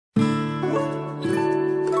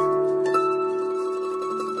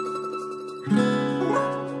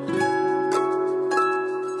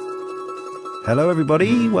Hello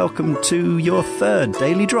everybody, welcome to your third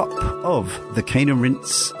daily drop of the Cane and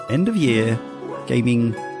Rinse end of year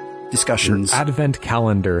gaming discussions. Your advent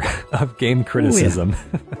calendar of game criticism. Oh,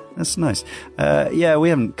 yeah. That's nice. I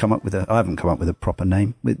haven't come up with a proper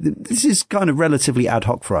name. This is kind of relatively ad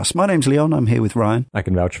hoc for us. My name's Leon, I'm here with Ryan. I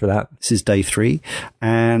can vouch for that. This is day 3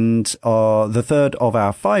 and the third of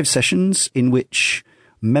our 5 sessions in which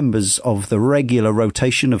members of the regular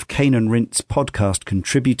rotation of Cane and Rinse podcast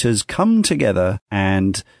contributors come together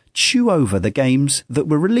and chew over the games that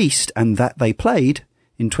were released and that they played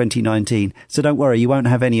in 2019. So don't worry, you won't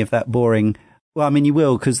have any of that boring... Well, I mean, you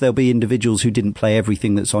will, because there'll be individuals who didn't play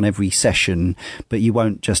everything that's on every session, but you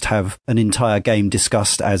won't just have an entire game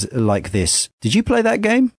discussed as like this. Did you play that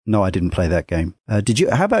game? No, I didn't play that game. Did you?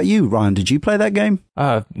 How about you, Ryan? Did you play that game?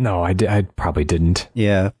 No, I probably didn't.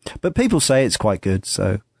 Yeah, but people say it's quite good,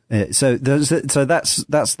 so that's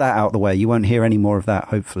that out of the way. You won't hear any more of that,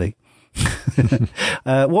 hopefully.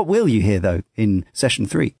 What will you hear, though, in session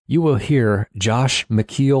 3? You will hear Josh,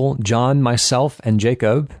 McKeel, John, myself, and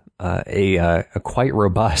Jacob, a quite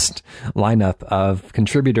robust lineup of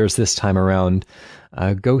contributors this time around,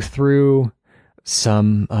 go through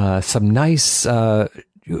some nice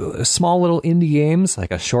small little indie games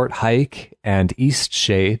like A Short Hike and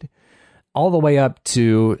Eastshade, all the way up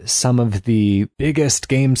to some of the biggest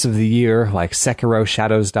games of the year like Sekiro: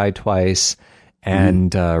 Shadows Die Twice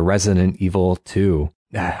and Resident Evil 2.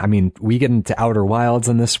 I mean, we get into Outer Wilds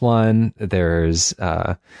on this one. There's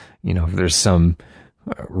some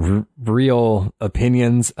real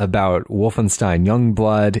opinions about Wolfenstein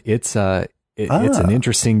Youngblood. It's an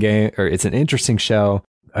interesting game, or it's an interesting show.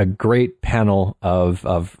 A great panel of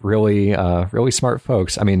really smart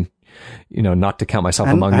folks. I mean, not to count myself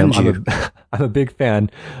among them. I'm a big fan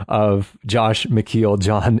of Josh, McKeel,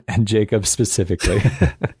 John, and Jacob specifically.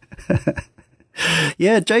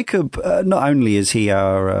 Yeah, Jacob, not only is he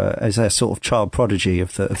as a sort of child prodigy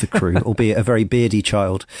of the crew, albeit a very beardy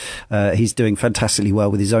child, he's doing fantastically well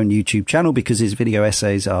with his own YouTube channel because his video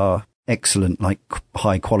essays are excellent, like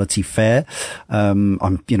high quality fare.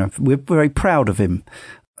 We're very proud of him.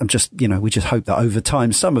 We just hope that over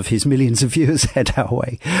time some of his millions of viewers head our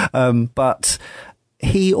way. But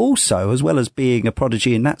he also, as well as being a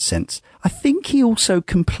prodigy in that sense, I think he also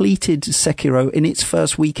completed Sekiro in its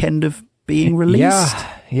first weekend of being released.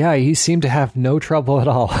 Yeah, he seemed to have no trouble at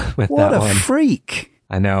all with that one. What a freak.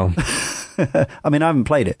 I know. I mean, I haven't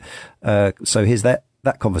played it, so here's that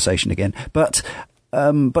conversation again. But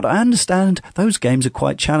I understand those games are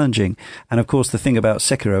quite challenging. And of course, the thing about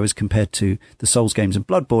Sekiro is compared to the Souls games and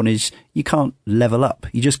Bloodborne is you can't level up.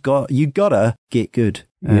 You gotta get good.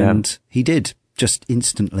 And he did. Just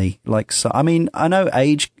instantly, I know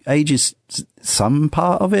age is some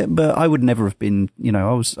part of it, but I would never have been,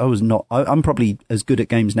 I'm probably as good at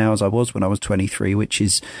games now as I was when I was 23, which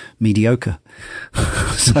is mediocre.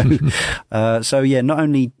 So yeah, not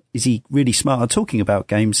only is he really smart at talking about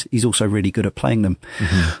games, he's also really good at playing them.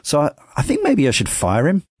 Mm-hmm. So I think maybe I should fire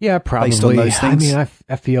him. Yeah, probably. Based on those things. I mean,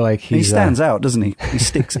 I feel like he stands out, doesn't he? He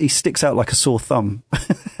sticks out like a sore thumb.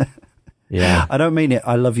 Yeah. I don't mean it.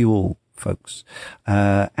 I love you all, folks.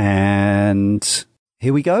 And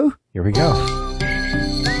here we go. Here we go.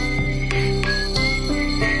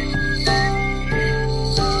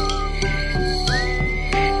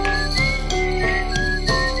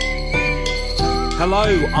 Hello,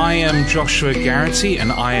 I am Joshua Garrity,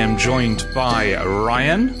 and I am joined by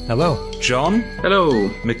Ryan. Hello. John. Hello.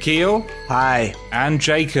 McKeel. Hi. And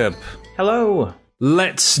Jacob. Hello.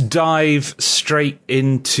 Let's dive straight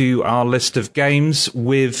into our list of games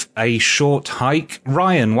with A Short Hike.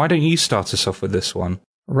 Ryan, why don't you start us off with this one?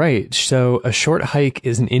 Right. So A Short Hike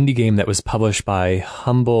is an indie game that was published by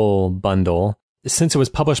Humble Bundle. Since it was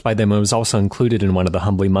published by them, it was also included in one of the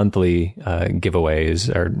Humbly Monthly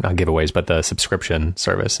giveaways, or not giveaways, but the subscription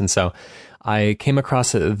service. And so I came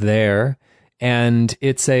across it there, and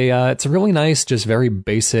it's a really nice, just very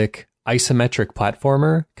basic isometric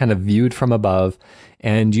platformer, kind of viewed from above,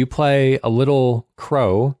 and you play a little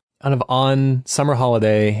crow kind of on summer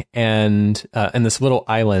holiday and this little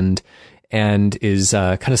island, and is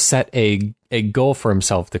kind of set a goal for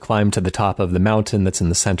himself to climb to the top of the mountain that's in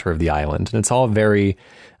the center of the island. And it's all very,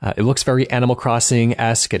 it looks very Animal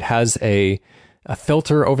Crossing-esque. It has a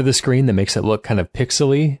filter over the screen that makes it look kind of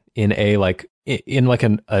pixely in a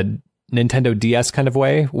Nintendo DS kind of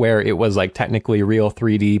way, where it was like technically real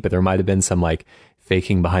 3D, but there might have been some like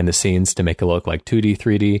faking behind the scenes to make it look like 2D,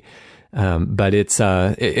 3D. But it's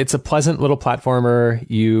a pleasant little platformer.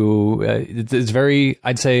 It's very,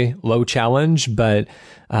 I'd say, low challenge, but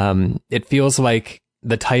it feels like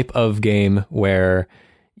the type of game where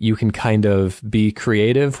you can kind of be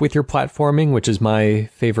creative with your platforming, which is my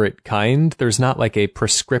favorite kind. There's not like a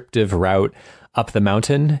prescriptive route up the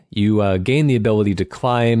mountain. You gain the ability to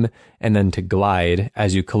climb and then to glide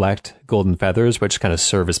as you collect golden feathers, which kind of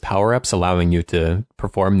serve as power-ups, allowing you to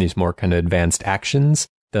perform these more kind of advanced actions.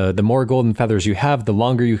 The more golden feathers you have, the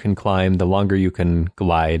longer you can climb, the longer you can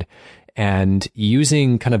glide. And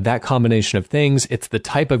using kind of that combination of things, it's the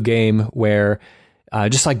type of game where,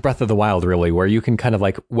 just like Breath of the Wild, really, where you can kind of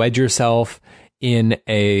like wedge yourself in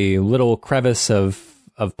a little crevice of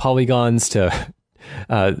polygons to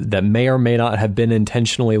that may or may not have been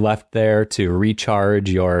intentionally left there to recharge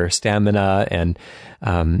your stamina. And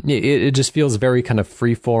it just feels very kind of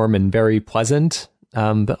freeform and very pleasant.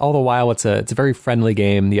 But all the while, it's a very friendly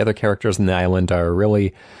game. The other characters on the island are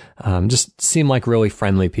really just seem like really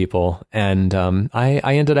friendly people. And I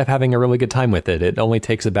ended up having a really good time with it. It only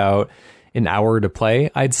takes about an hour to play,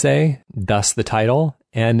 I'd say, thus the title.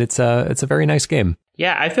 And it's a very nice game.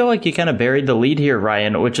 Yeah, I feel like you kind of buried the lead here,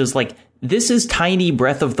 Ryan, which is like, this is tiny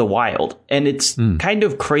Breath of the Wild, and it's kind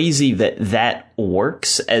of crazy that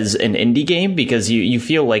works as an indie game, because you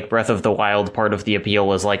feel like Breath of the Wild, part of the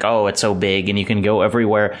appeal is like, oh, it's so big and you can go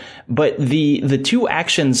everywhere. But the two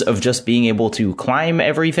actions of just being able to climb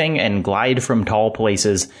everything and glide from tall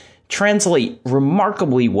places translate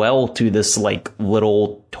remarkably well to this like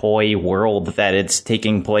little toy world that it's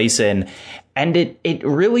taking place in. And it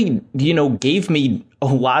really, gave me a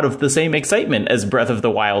lot of the same excitement as Breath of the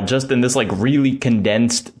Wild, just in this like really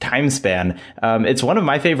condensed time span. It's one of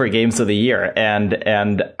my favorite games of the year,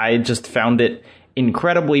 and I just found it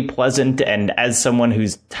incredibly pleasant. And as someone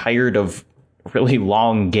who's tired of really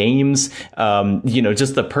long games,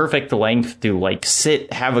 just the perfect length to like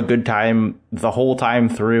sit, have a good time the whole time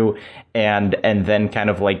through, and then kind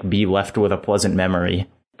of like be left with a pleasant memory.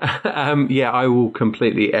 I will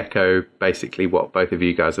completely echo basically what both of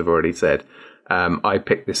you guys have already said. I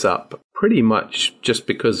picked this up pretty much just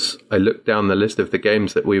because I looked down the list of the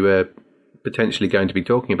games that we were potentially going to be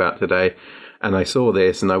talking about today, and I saw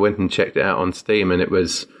this and I went and checked it out on Steam, and it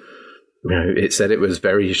was, it said it was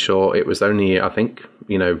very short. It was only, I think,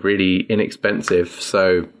 really inexpensive.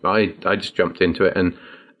 So I just jumped into it, and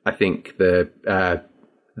I think the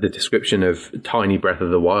description of tiny Breath of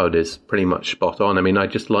the Wild is pretty much spot on. I mean, I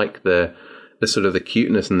just like the sort of the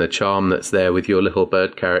cuteness and the charm that's there with your little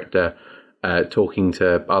bird character talking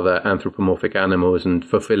to other anthropomorphic animals and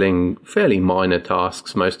fulfilling fairly minor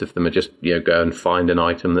tasks. Most of them are just, go and find an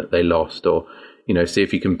item that they lost, or, see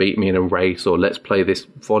if you can beat me in a race, or let's play this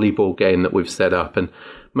volleyball game that we've set up. And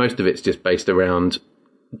most of it's just based around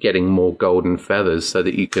getting more golden feathers so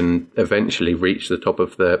that you can eventually reach the top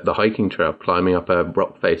of the hiking trail, climbing up a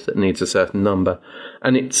rock face that needs a certain number.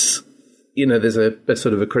 And it's, there's a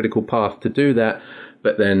sort of a critical path to do that.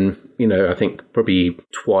 But then, I think probably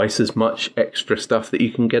twice as much extra stuff that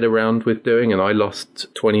you can get around with doing. And I lost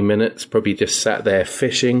 20 minutes, probably just sat there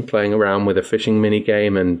fishing, playing around with a fishing mini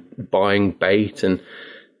game and buying bait. And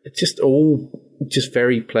it's just all just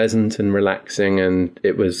very pleasant and relaxing. And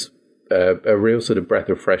it was a real sort of breath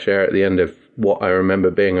of fresh air at the end of what I remember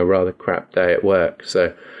being a rather crap day at work.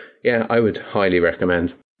 So, yeah, I would highly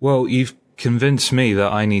recommend. Well, you've convinced me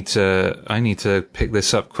that I need to pick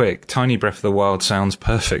this up quick. Tiny Breath of the Wild sounds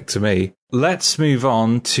perfect to me. Let's move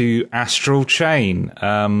on to Astral Chain,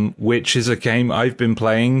 which is a game I've been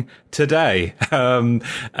playing today, and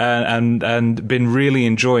been really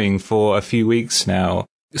enjoying for a few weeks now.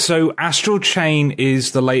 So Astral Chain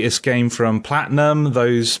is the latest game from Platinum,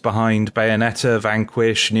 those behind Bayonetta,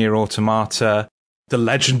 Vanquish, Nier Automata, The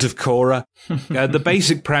Legend of Korra. The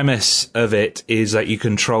basic premise of it is that you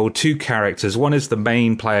control two characters. One is the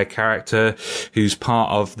main player character, who's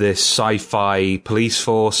part of this sci-fi police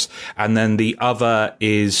force, and then the other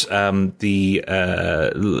is the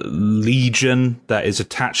Legion that is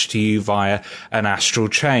attached to you via an astral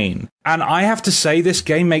chain. And I have to say, this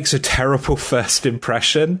game makes a terrible first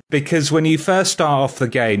impression, because when you first start off the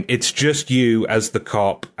game, it's just you as the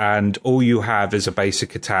cop, and all you have is a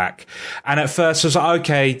basic attack. And at first I was like,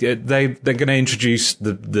 okay, they're going to introduce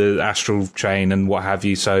the astral chain and what have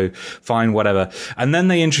you, so fine, whatever. And then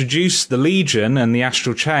they introduce the Legion and the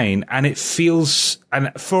astral chain, and it feels,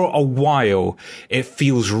 and for a while, it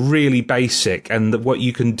feels really basic. And what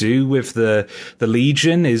you can do with the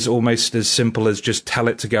Legion is almost as simple as just tell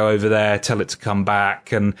it to go over there, tell it to come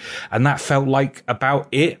back, and that felt like about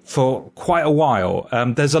it for quite a while.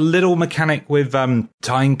 There's a little mechanic with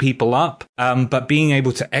tying people up, but being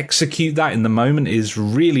able to execute that in the moment is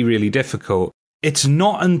really, really difficult. it's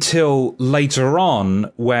not until later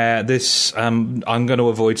on where this, I'm going to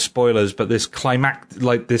avoid spoilers, but this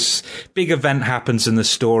this big event happens in the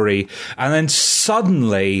story, and then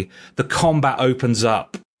suddenly the combat opens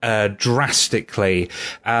up drastically,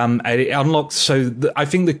 and it unlocks. So I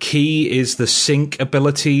think the key is the sync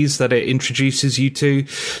abilities that it introduces you to.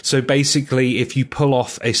 So basically, if you pull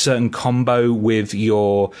off a certain combo with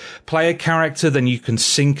your player character, then you can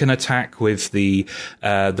sync an attack with the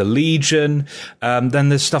Legion. Then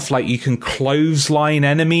there's stuff like you can clothesline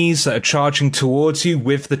enemies that are charging towards you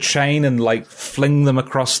with the chain and like fling them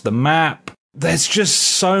across the map. There's just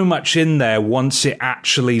so much in there once it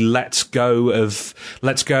actually lets go of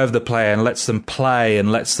the player and lets them play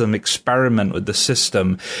and lets them experiment with the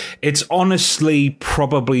system. It's honestly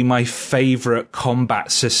probably my favorite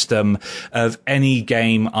combat system of any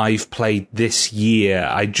game I've played this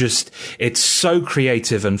year. It's so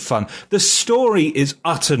creative and fun. The story is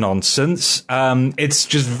utter nonsense. It's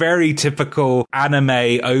just very typical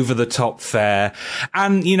anime over the top fare.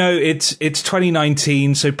 And, you know, it's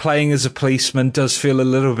 2019, so playing as a policeman does feel a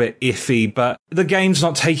little bit iffy, but the game's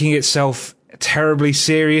not taking itself terribly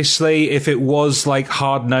seriously. If it was like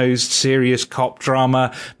hard-nosed, serious cop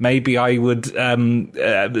drama, maybe I would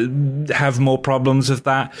have more problems with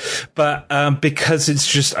that. But because it's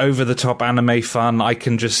just over-the-top anime fun, I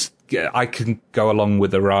can go along with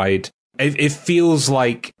the ride. It feels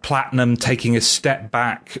like Platinum taking a step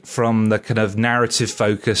back from the kind of narrative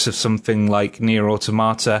focus of something like Nier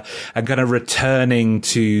Automata and kind of returning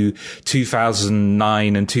to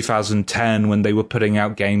 2009 and 2010 when they were putting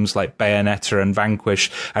out games like Bayonetta and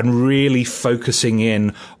Vanquish and really focusing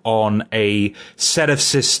in on a set of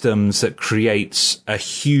systems that creates a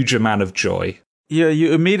huge amount of joy. Yeah,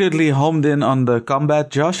 you immediately homed in on the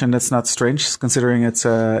combat, Josh, and that's not strange considering it's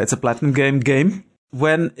a Platinum game.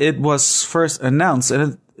 When it was first announced,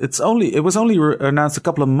 and it was only announced a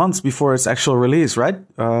couple of months before its actual release, right?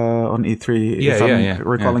 On E3, if I'm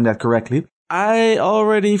recalling that correctly. I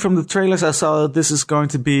already, from the trailers I saw, this is going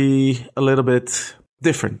to be a little bit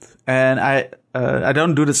different. And I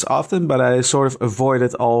don't do this often, but I sort of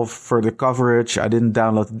avoided all further coverage. I didn't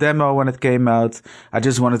download the demo when it came out. I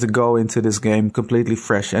just wanted to go into this game completely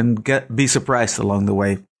fresh and be surprised along the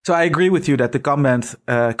way. So I agree with you that the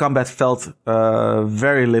combat felt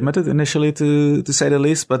very limited initially, to say the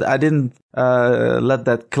least. But I didn't let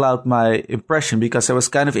that cloud my impression because I was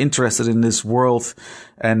kind of interested in this world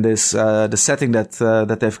and this the setting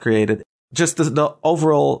that they've created. Just the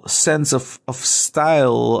overall sense of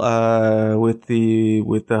style with the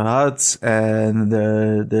HUDs and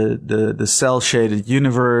the cell shaded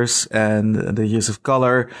universe and the use of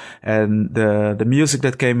color and the music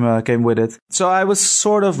that came with it. So I was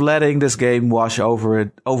sort of letting this game wash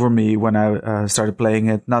over me when I started playing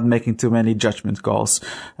it, not making too many judgment calls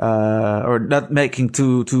or not making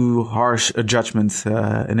too harsh a judgment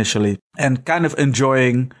initially, and kind of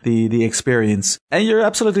enjoying the experience. And you're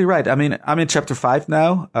absolutely right. I mean, I'm in chapter 5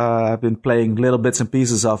 now. I've been playing little bits and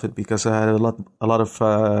pieces of it because I had a lot of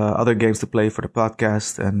other games to play for the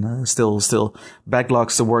podcast and still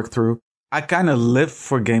backlogs to work through. I kind of live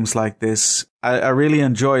for games like this. I really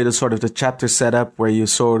enjoy the chapter setup where you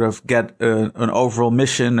sort of get an overall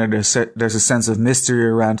mission, or there's a sense of mystery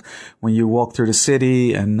around when you walk through the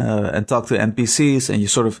city and talk to NPCs, and you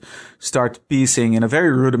sort of start piecing in a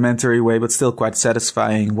very rudimentary way, but still quite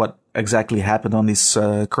satisfying what exactly happened on these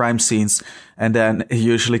crime scenes. And then it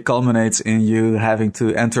usually culminates in you having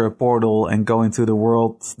to enter a portal and go into the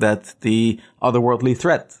world that the otherworldly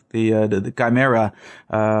threat, the Chimera,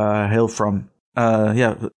 hail from.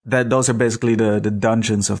 Those are basically the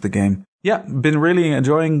dungeons of the game. Yeah, been really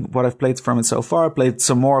enjoying what I've played from it so far. Played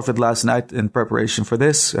some more of it last night in preparation for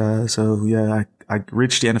this. I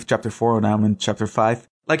reached the end of chapter 4, now I'm in chapter 5.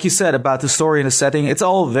 Like you said about the story and the setting, it's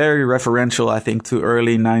all very referential, I think, to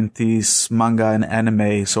early 90s manga and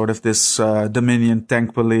anime. Sort of this Dominion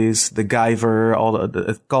Tank Police, the Guyver,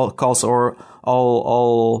 it calls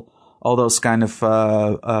all those kind of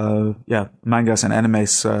mangas and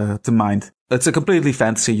animes to mind. It's a completely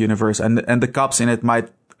fantasy universe, and the cops in it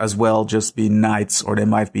might as well just be knights, or they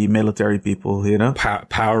might be military people, you know?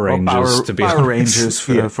 Power Rangers, to be honest. Power Rangers,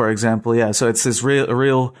 for example, yeah. So it's this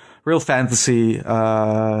real fantasy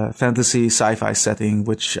sci-fi setting,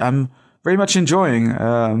 which I'm very much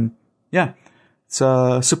enjoying. It's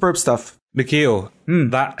superb stuff. Michiel,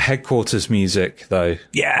 that headquarters music, though.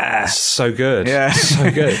 Yeah. So good. Yeah. So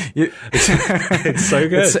good. It's so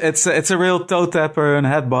good. It's a real toe tapper and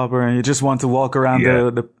head bobber, and you just want to walk around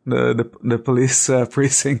the police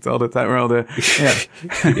precinct all the time.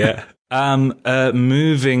 Yeah.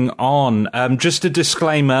 Moving on, just a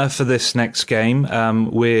disclaimer for this next game.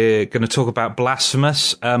 We're going to talk about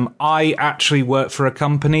Blasphemous. I actually work for a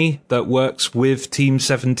company that works with Team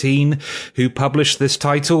 17 who published this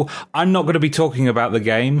title. I'm not going to be talking about the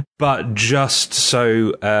game, but just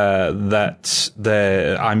so that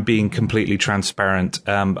I'm being completely transparent.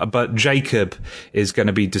 But Jacob is going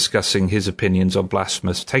to be discussing his opinions on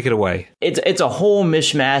Blasphemous. Take it away. It's a whole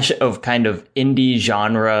mishmash of kind of indie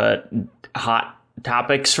genre hot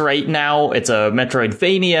topics right now. It's a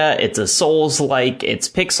Metroidvania, it's a Souls-like, it's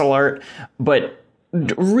pixel art, but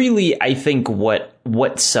really I think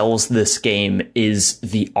what sells this game is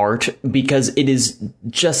the art, because it is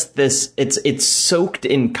just this, it's soaked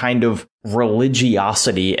in kind of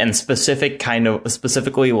religiosity and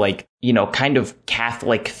specifically like, you know, kind of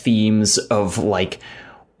Catholic themes of like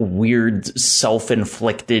weird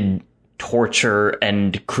self-inflicted torture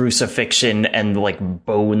and crucifixion and like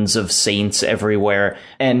bones of saints everywhere.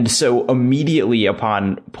 And so immediately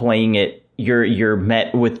upon playing it, you're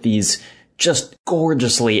met with these just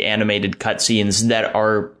gorgeously animated cutscenes that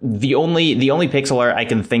are the only pixel art I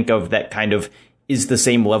can think of that kind of is the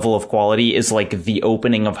same level of quality is like the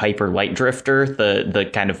opening of Hyper Light Drifter,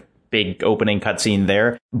 the kind of big opening cutscene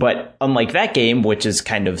there. But unlike that game, which is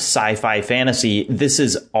kind of sci-fi fantasy, this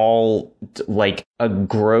is all like a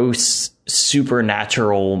gross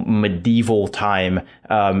supernatural medieval time,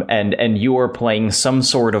 and you are playing some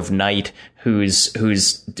sort of knight who's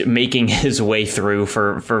making his way through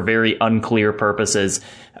for very unclear purposes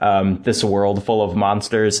this world full of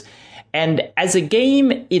monsters. And as a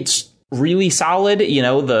game, it's really solid. You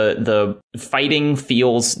know, the fighting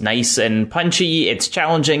feels nice and punchy. It's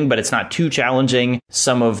challenging, but it's not too challenging.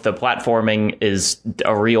 Some of the platforming is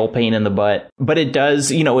a real pain in the butt, but it does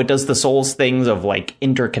the Souls things of like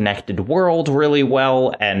interconnected world really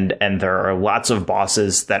well. And there are lots of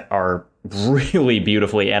bosses that are really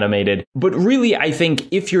beautifully animated. But really, I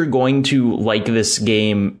think if you're going to like this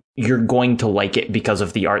game, you're going to like it because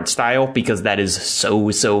of the art style, because that is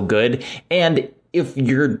so good. And if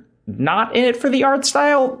you're not in it for the art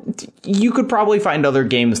style, you could probably find other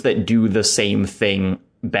games that do the same thing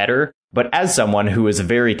better. But as someone who is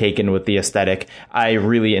very taken with the aesthetic, I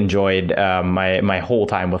really enjoyed my whole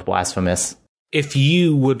time with Blasphemous. If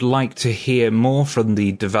you would like to hear more from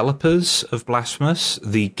the developers of Blasphemous,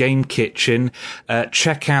 the Game Kitchen,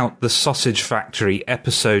 check out The Sausage Factory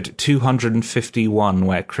episode 251,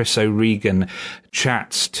 where Chris O'Regan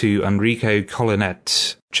chats to Enrico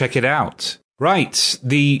Collinet. Check it out. Right,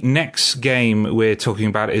 the next game we're talking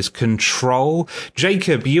about is Control.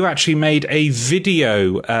 Jacob, you actually made a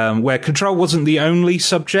video where Control wasn't the only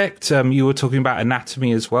subject. You were talking about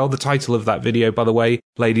anatomy as well. The title of that video, by the way,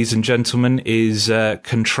 ladies and gentlemen, is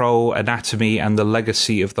Control, Anatomy and the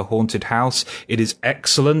Legacy of the Haunted House. It is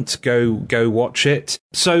excellent. Go watch it.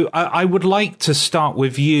 So I would like to start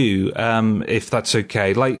with you, if that's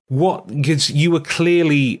okay. Like, because you were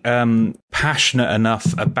clearly passionate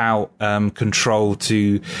enough about Control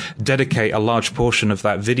to dedicate a large portion of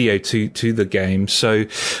that video to the game. So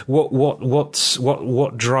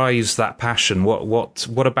what drives that passion?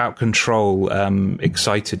 What about Control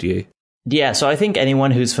excited you? Yeah, so I think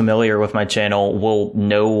anyone who's familiar with my channel will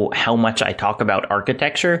know how much I talk about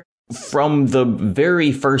architecture. From the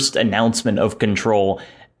very first announcement of Control,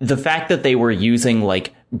 the fact that they were using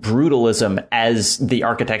like brutalism as the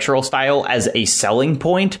architectural style as a selling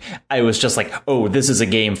point, I was just like, oh, this is a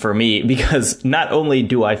game for me, because not only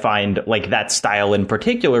do I find like that style in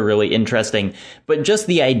particular really interesting, but just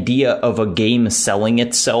the idea of a game selling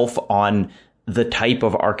itself on the type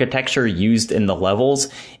of architecture used in the levels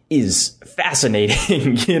is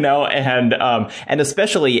fascinating, you know, and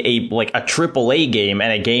especially a AAA game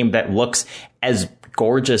and a game that looks as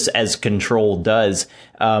gorgeous as Control does.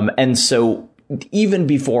 And so even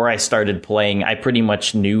before I started playing, I pretty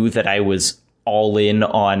much knew that I was all in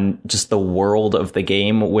on just the world of the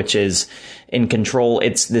game, which is in Control.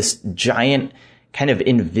 It's this giant kind of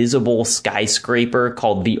invisible skyscraper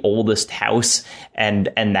called the Oldest House. And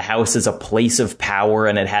the house is a place of power,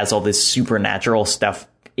 and it has all this supernatural stuff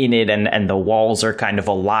in it, and the walls are kind of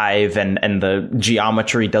alive, and the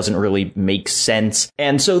geometry doesn't really make sense.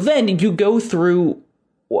 And so then you go through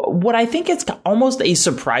what I think is almost a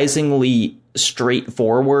surprisingly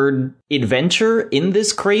straightforward adventure in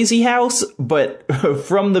this crazy house. But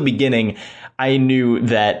from the beginning, I knew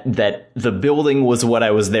that the building was what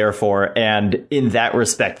I was there for. And in that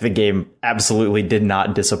respect, the game absolutely did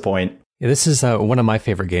not disappoint. Yeah, this is one of my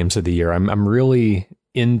favorite games of the year. I'm really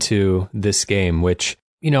into this game, which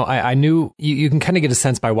I knew you can kind of get a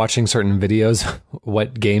sense by watching certain videos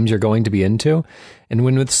what games you're going to be into. And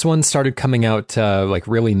when this one started coming out, like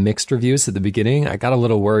really mixed reviews at the beginning, I got a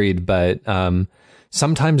little worried, but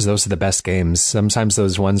sometimes those are the best games. Sometimes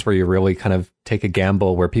those ones where you really kind of take a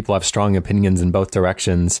gamble, where people have strong opinions in both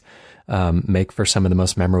directions, make for some of the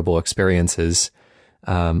most memorable experiences.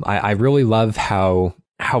 I really love how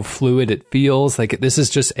fluid it feels. Like, this is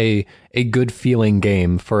just a good feeling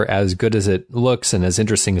game, for as good as it looks and as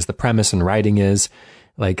interesting as the premise and writing is.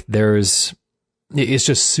 Like, it's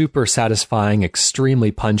just super satisfying,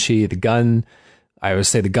 extremely punchy. The gun, I always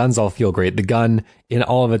say the guns all feel great. The gun in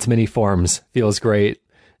all of its many forms feels great.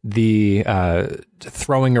 The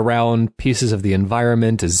throwing around pieces of the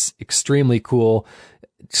environment is extremely cool.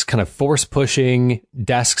 Just kind of force pushing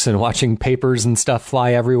desks and watching papers and stuff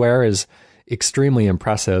fly everywhere is extremely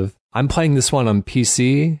impressive. I'm playing this one on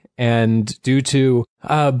PC, and due to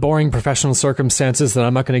boring professional circumstances that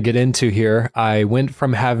I'm not going to get into here, I went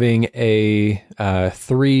from having a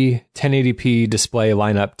 3 1080p display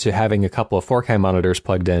lineup to having a couple of 4K monitors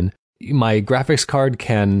plugged in. My graphics card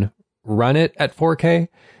can run it at 4K,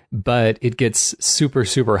 but it gets super,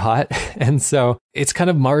 super hot. And so it's kind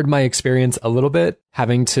of marred my experience a little bit,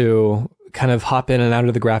 having to kind of hop in and out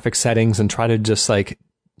of the graphics settings and try to just like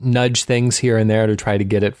nudge things here and there to try to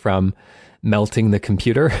get it from melting the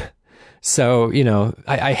computer. So,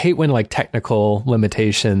 I hate when like technical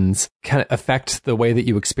limitations kind of affect the way that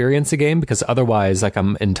you experience a game, because otherwise, like,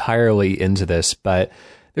 I'm entirely into this. But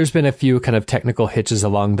there's been a few kind of technical hitches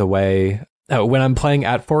along the way. When I'm playing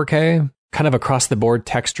at 4K, kind of across the board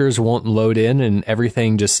textures won't load in and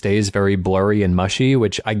everything just stays very blurry and mushy,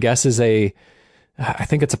 which I guess is I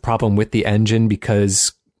think it's a problem with the engine,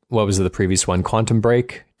 because what was the previous one? Quantum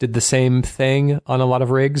Break did the same thing on a lot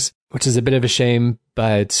of rigs, which is a bit of a shame.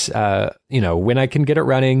 But, when I can get it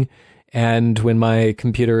running and when my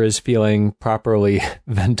computer is feeling properly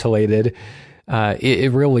ventilated,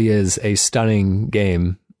 it really is a stunning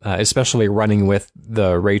game, especially running with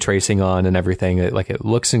the ray tracing on and everything. It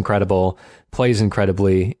looks incredible, plays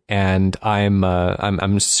incredibly, and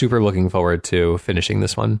I'm super looking forward to finishing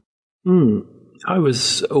this one. I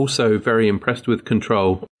was also very impressed with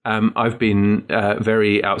Control. I've been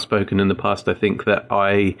very outspoken in the past. I think that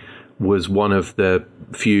I was one of the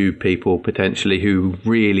few people potentially who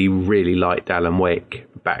really, really liked Alan Wake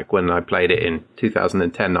back when I played it in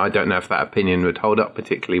 2010. I don't know if that opinion would hold up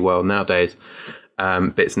particularly well nowadays.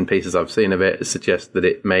 Bits and pieces I've seen of it suggest that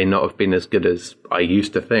it may not have been as good as I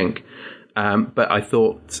used to think. But I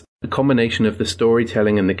thought the combination of the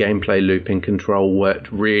storytelling and the gameplay loop in Control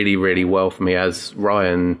worked really, really well for me. As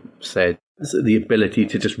Ryan said, the ability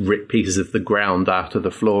to just rip pieces of the ground out of the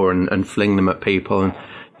floor and fling them at people. And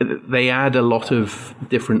they add a lot of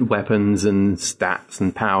different weapons and stats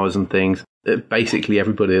and powers and things. Basically,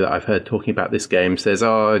 everybody that I've heard talking about this game says,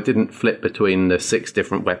 I didn't flip between the 6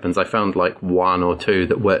 different weapons. I found like 1 or 2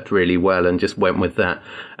 that worked really well and just went with that.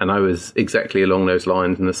 And I was exactly along those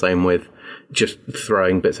lines, and the same with just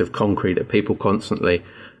throwing bits of concrete at people constantly.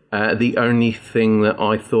 The only thing that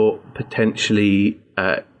I thought potentially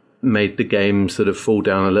made the game sort of fall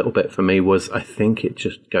down a little bit for me was I think it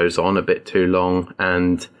just goes on a bit too long,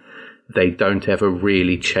 and they don't ever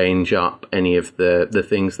really change up any of the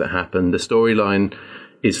things that happen. The storyline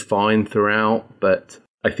is fine throughout, but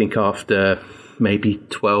I think after maybe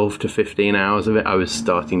 12 to 15 hours of it, I was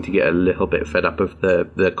starting to get a little bit fed up of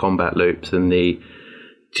the combat loops and the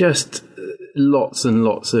just lots and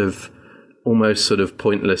lots of almost sort of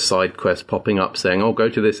pointless side quests popping up saying, oh, go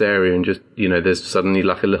to this area, and just, there's suddenly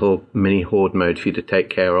like a little mini horde mode for you to take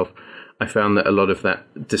care of. I found that a lot of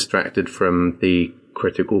that distracted from the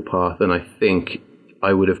critical path, and I think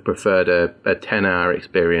I would have preferred a 10-hour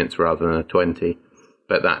experience rather than a 20.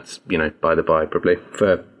 But that's, by the by, probably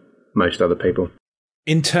for most other people.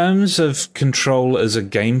 In terms of Control as a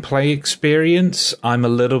gameplay experience, I'm a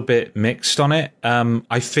little bit mixed on it.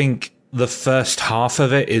 I think the first half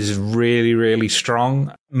of it is really, really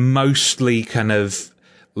strong, mostly kind of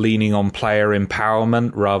leaning on player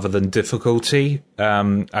empowerment rather than difficulty.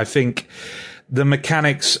 I think the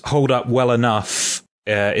mechanics hold up well enough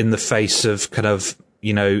in the face of kind of,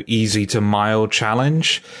 easy to mild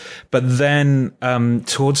challenge. But then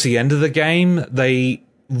towards the end of the game, they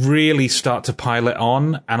really start to pile it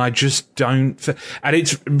on, and I just don't. And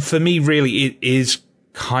it's, for me, really, it is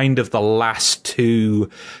kind of the last 2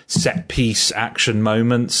 set piece action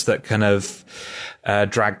moments that kind of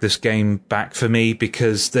dragged this game back for me,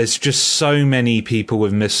 because there's just so many people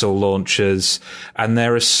with missile launchers, and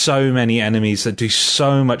there are so many enemies that do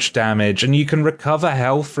so much damage, and you can recover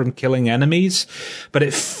health from killing enemies, but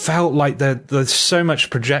it felt like there's so much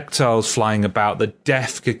projectiles flying about that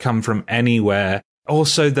death could come from anywhere.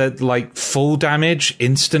 Also, that like full damage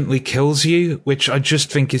instantly kills you, which I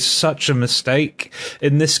just think is such a mistake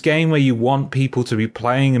in this game, where you want people to be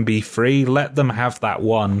playing and be free. Let them have that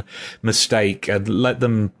one mistake and let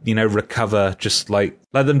them, recover.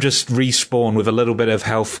 Let them just respawn with a little bit of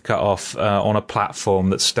health cut off on a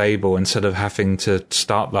platform that's stable, instead of having to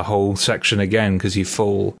start the whole section again because you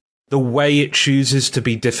fall. The way it chooses to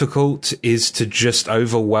be difficult is to just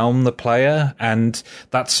overwhelm the player, and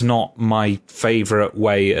that's not my favorite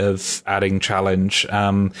way of adding challenge.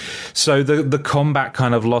 So the combat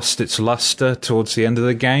kind of lost its luster towards the end of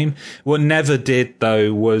the game. What never did,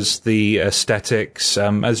 though, was the aesthetics.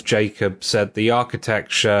 As Jacob said, the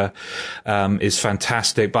architecture is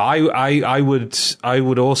fantastic, but I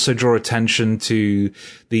would also draw attention to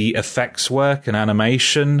the effects work and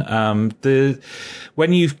animation.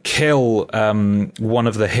 When you kill one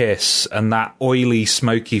of the hiss and that oily,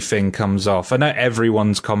 smoky thing comes off, I know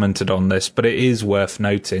everyone's commented on this, but it is worth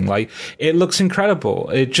noting. Like, it looks incredible.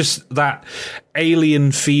 It just, that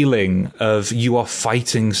alien feeling of you are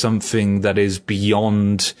fighting something that is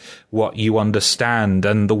beyond what you understand,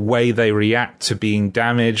 and the way they react to being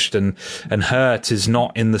damaged and hurt is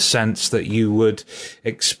not in the sense that you would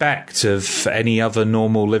expect of any other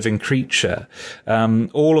normal living creature.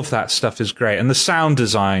 All of that stuff is great. And the sound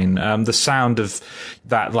design, the sound of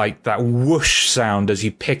that, like that whoosh sound as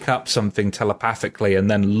you pick up something telepathically and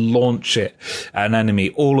then launch it at an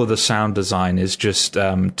enemy, all of the sound design is just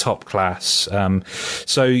top class.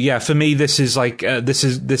 So yeah, for me, this is like this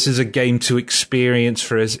is a game to experience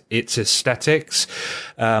for its aesthetics,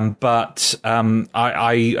 but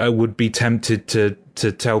I would be tempted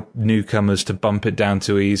to tell newcomers to bump it down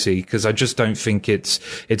to easy, because I just don't think it's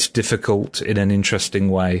difficult in an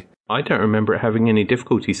interesting way. I don't remember it having any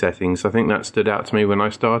difficulty settings. I think that stood out to me when I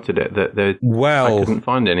started it, I couldn't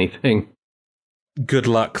find anything. Good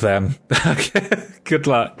luck then. Good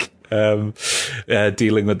luck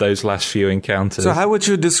dealing with those last few encounters. So how would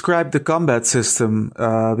you describe the combat system?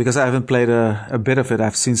 Because I haven't played a bit of it.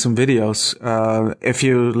 I've seen some videos. If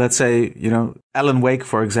you, let's say, Alan Wake,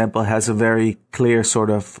 for example, has a very clear sort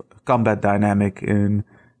of combat dynamic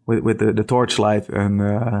with the torchlight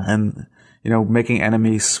and making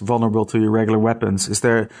enemies vulnerable to your regular weapons. Is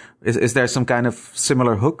there some kind of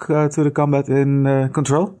similar hook to the combat in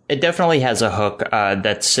Control? It definitely has a hook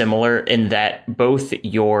that's similar in that both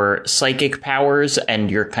your psychic powers and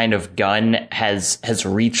your kind of gun has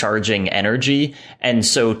recharging energy. And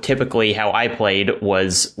so typically how I played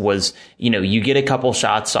was you get a couple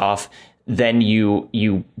shots off, then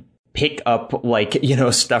you pick up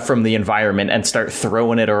stuff from the environment and start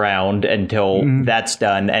throwing it around until that's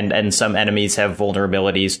done. And some enemies have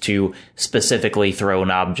vulnerabilities to specifically thrown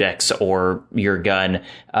objects or your gun.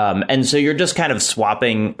 And so you're just kind of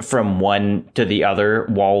swapping from one to the other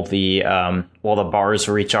while the bars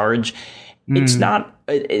recharge.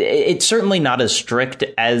 It's certainly not as strict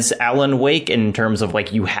as Alan Wake in terms of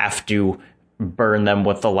you have to burn them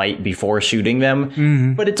with the light before shooting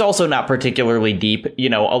them, but it's also not particularly deep.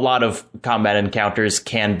 A lot of combat encounters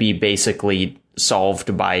can be basically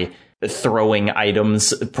solved by throwing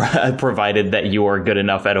items, provided that you are good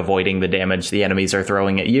enough at avoiding the damage the enemies are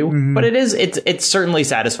throwing at you. But it's certainly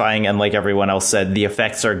satisfying, and like everyone else said, the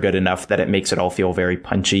effects are good enough that it makes it all feel very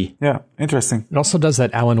punchy. Yeah, interesting. It also does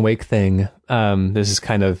that Alan Wake thing. This is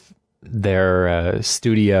kind of their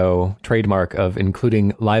studio trademark of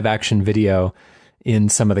including live action video in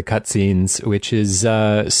some of the cutscenes, which is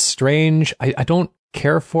strange. I don't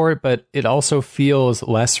care for it, but it also feels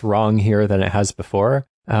less wrong here than it has before.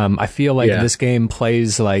 I feel like this game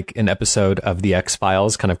plays like an episode of The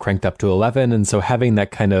X-Files, kind of cranked up to 11. And so having that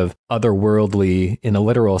kind of otherworldly, in a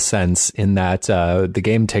literal sense, in that the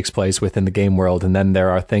game takes place within the game world, and then there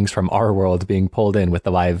are things from our world being pulled in with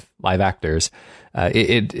the live actors.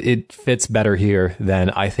 It fits better here than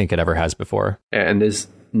I think it ever has before. Yeah, and there's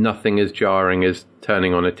nothing as jarring as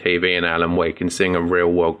turning on a TV in Alan Wake and seeing a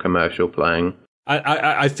real world commercial playing.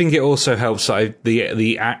 I think it also helps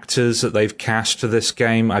the actors that they've cast for this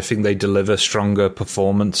game. I think they deliver stronger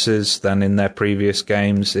performances than in their previous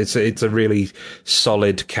games. It's a really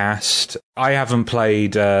solid cast. I haven't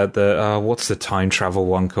played what's the time travel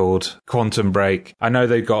one called? Quantum Break. I know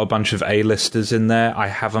they've got a bunch of A-listers in there. I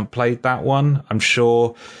haven't played that one. I'm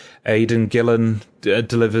sure Aidan Gillen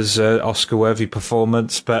delivers an Oscar-worthy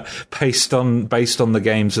performance, but based on the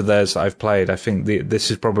games of theirs that I've played, I think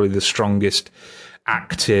this is probably the strongest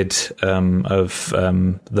acted of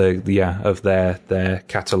their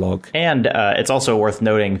catalog. And it's also worth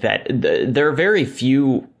noting that there are very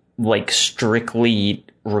few like strictly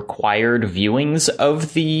required viewings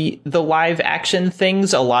of the live action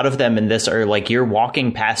things. A lot of them in this are like you're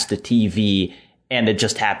walking past a TV and it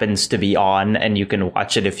just happens to be on and you can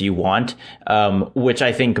watch it if you want, which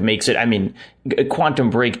I think makes it, I mean, Quantum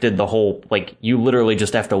Break did the whole, like, you literally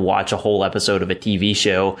just have to watch a whole episode of a TV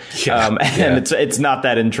show. And it's not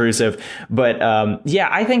that intrusive. But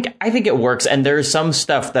I think it works. And there's some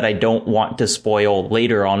stuff that I don't want to spoil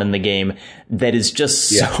later on in the game that is just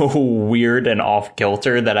so weird and off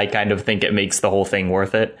kilter that I kind of think it makes the whole thing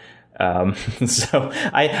worth it. So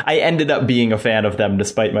I ended up being a fan of them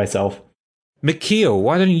despite myself. Michiel,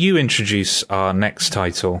 why don't you introduce our next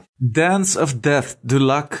title? Dance of Death,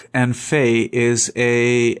 Dulac and Fae is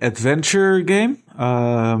a adventure game,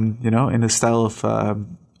 in the style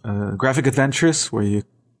of graphic adventures where you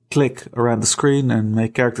click around the screen and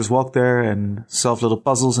make characters walk there and solve little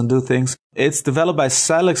puzzles and do things. It's developed by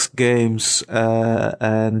Silex Games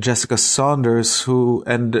and Jessica Saunders,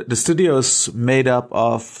 and the studio is made up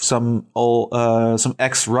of some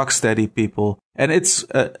ex-Rocksteady people. And it's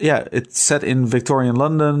set in Victorian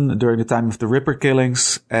London during the time of the Ripper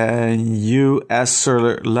killings. And you, as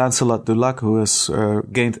Sir Lancelot Dulac, who has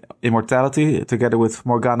gained immortality, together with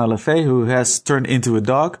Morgana Le Fay, who has turned into a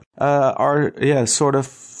dog, are sort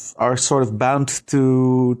of bound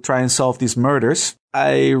to try and solve these murders.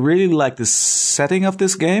 I really like the setting of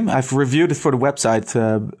this game. I've reviewed it for the website,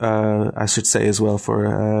 I should say as well,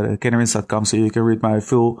 for KaneRints.com, so you can read my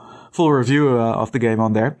full review of the game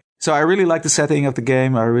on there. So I really like the setting of the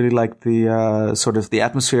game. I really like the sort of the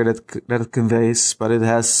atmosphere that it conveys, but it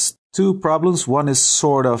has two problems. One is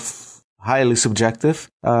sort of highly subjective,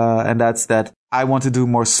 and that's that I want to do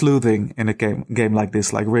more sleuthing in a game like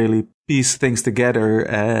this, like really piece things together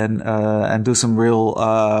and do some real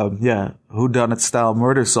whodunit style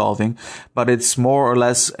murder solving. But it's more or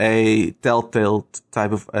less a Telltale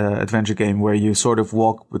type of adventure game where you sort of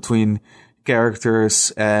walk between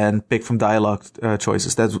characters and pick from dialogue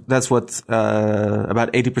choices. That's what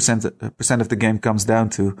about 80% of the game comes down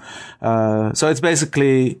to. So it's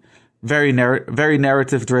basically very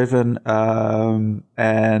narrative driven,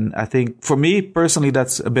 and I think for me personally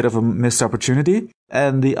that's a bit of a missed opportunity.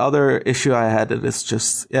 And the other issue I had is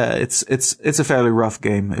just it's a fairly rough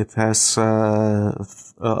game. It has a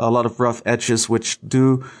lot of rough edges which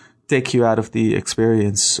do take you out of the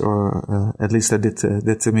experience, or at least that did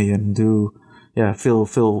to me, and do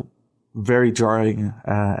feel very jarring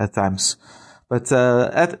at times. But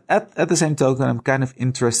at the same token, I'm kind of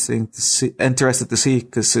interested to see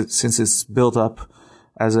because since it's built up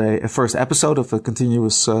as a first episode of a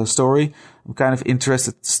continuous story, I'm kind of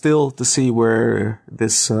interested still to see where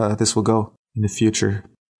this will go in the future.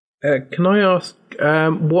 Can I ask,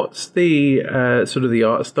 what's the sort of the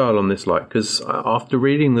art style on this like? Because after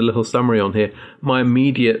reading the little summary on here, my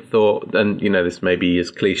immediate thought, and this may be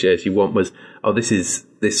as cliche as you want, was, this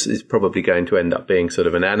is probably going to end up being sort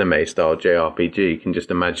of an anime style JRPG. You can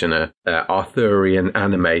just imagine a Arthurian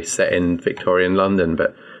anime set in Victorian London,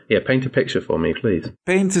 but yeah, paint a picture for me, please.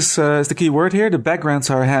 Paint is the key word here. The backgrounds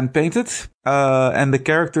are hand-painted, and the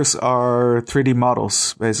characters are 3D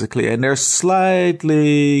models, basically. And they're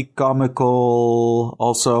slightly comical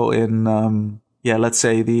also in, let's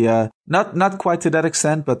say not quite to that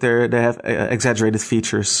extent, but they have exaggerated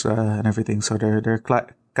features and everything. So they're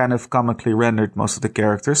kind of comically rendered, most of the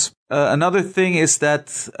characters. Another thing is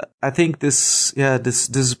that I think this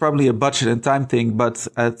is probably a budget and time thing, but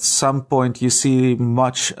at some point you see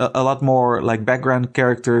a lot more like background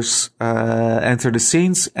characters enter the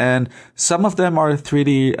scenes, and some of them are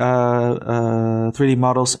 3D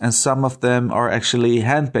models, and some of them are actually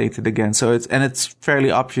hand painted again. So it's fairly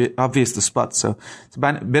obvious to spot. So it's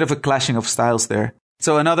a bit of a clashing of styles there.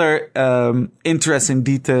 So another interesting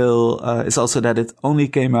detail is also that it only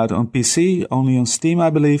came out on PC, only on Steam, I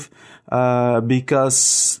believe,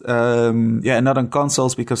 because not on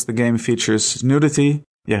consoles, because the game features nudity.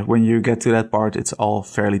 Yeah, when you get to that part, it's all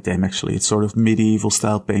fairly tame, actually. It's sort of medieval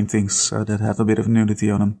style paintings that have a bit of nudity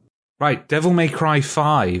on them. Right, Devil May Cry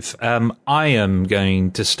 5. I am going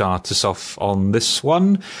to start us off on this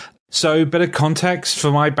one. So, bit of context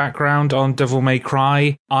for my background on Devil May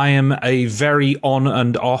Cry. I am a very on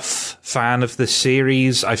and off fan of this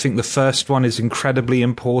series. I think the first one is incredibly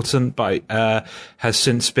important, but has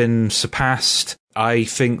since been surpassed. I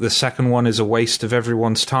think the second one is a waste of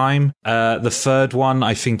everyone's time. The third one,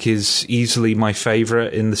 I think, is easily my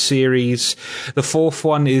favorite in the series. The fourth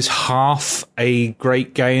one is half a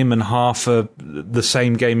great game and half the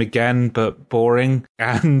same game again, but boring.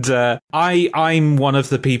 And I'm one of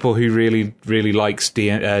the people who really, really likes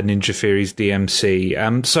Ninja Theory's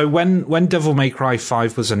DMC. So when Devil May Cry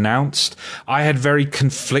 5 was announced, I had very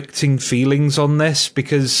conflicting feelings on this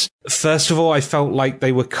because, first of all, I felt like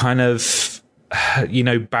they were kind of,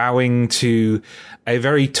 bowing to a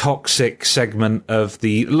very toxic segment of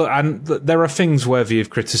and there are things worthy of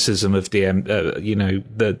criticism of the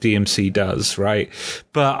DMC does, right?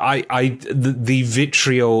 But the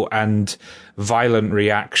vitriol and violent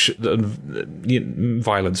reaction,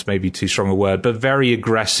 violence may be too strong a word, but very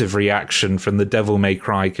aggressive reaction from the Devil May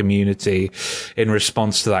Cry community in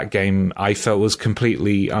response to that game, I felt was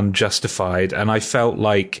completely unjustified. And I felt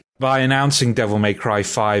like by announcing Devil May Cry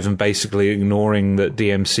 5 and basically ignoring that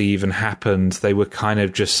DMC even happened, they were kind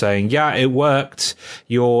of just saying, yeah, it worked.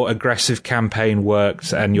 Your aggressive campaign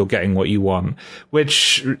worked and you're getting what you want,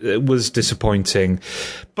 which was disappointing.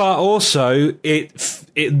 But also,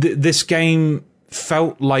 this game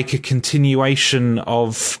felt like a continuation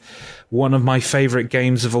of one of my favorite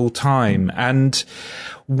games of all time. And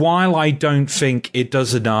while I don't think it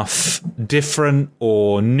does enough different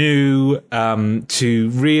or new to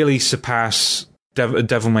really surpass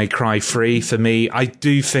Devil May Cry 3 for me, I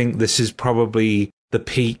do think this is probably the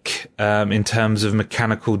peak in terms of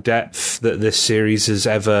mechanical depth that this series has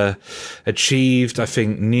ever achieved. I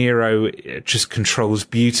think Nero just controls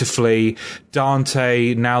beautifully.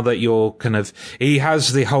 Dante, now that you're he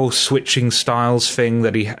has the whole switching styles thing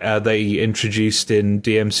that they introduced in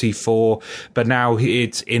DMC4, but now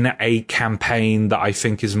it's in a campaign that I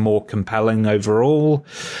think is more compelling overall.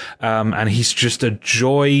 And he's just a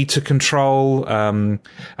joy to control. And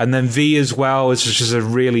then V as well is just a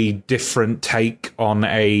really different take on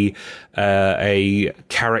a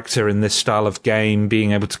character in this style of game,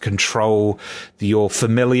 being able to control your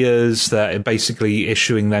familiars, that are basically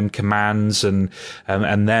issuing them commands and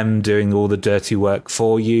them doing all the dirty work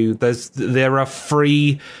for you. There are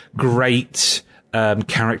 3 great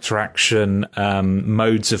character action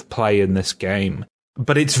modes of play in this game,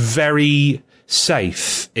 but it's very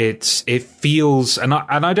safe. It feels, and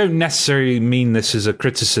I don't necessarily mean this as a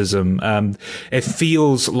criticism. It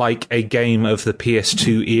feels like a game of the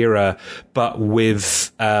PS2 era, but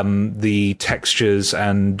with the textures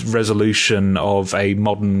and resolution of a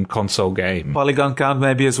modern console game. Polygon count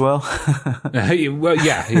maybe as well. Well,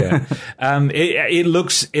 yeah. It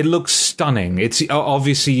looks stunning. It's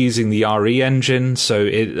obviously using the RE engine, so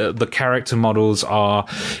the character models are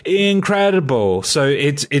incredible. So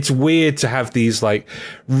it's weird to have these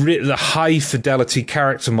the high fidelity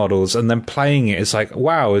character models, and then playing it is like,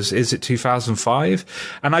 wow, is it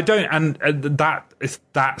 2005? And I don't, and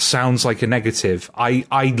that sounds like a negative.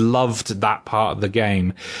 I loved that part of the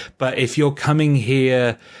game, but if you're coming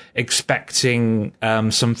here expecting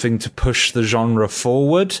something to push the genre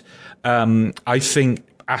forward, I think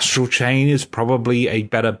Astral Chain is probably a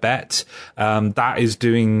better bet. That is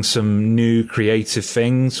doing some new creative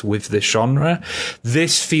things with this genre.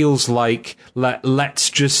 This feels like let's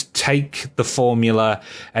just take the formula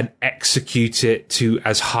and execute it to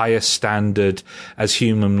as high a standard as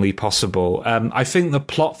humanly possible. I think the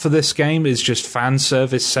plot for this game is just fan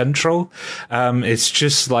service central. It's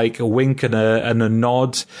just like a wink and a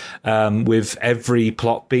nod with every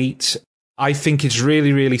plot beat. I think it's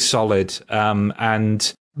really, really solid,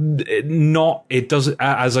 and it doesn't,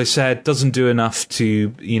 as I said, doesn't do enough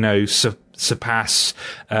to surpass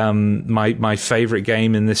my favorite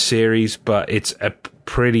game in this series, but it's a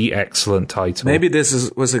pretty excellent title. Maybe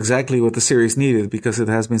this was exactly what the series needed, because it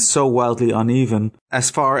has been so wildly uneven. As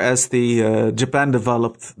far as the Japan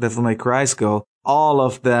developed Devil May Cry's go, all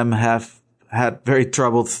of them have had very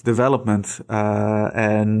troubled development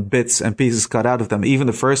and bits and pieces cut out of them. Even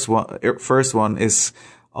the first one is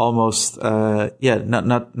almost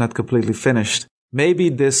not completely finished. Maybe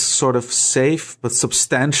this sort of safe but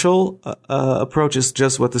substantial approach is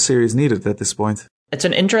just what the series needed at this point. It's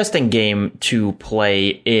an interesting game to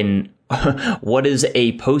play in what is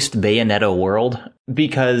a post-Bayonetta world,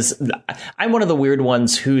 because I'm one of the weird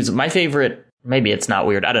ones who's my favorite. Maybe it's not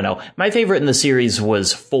weird. I don't know. My favorite in the series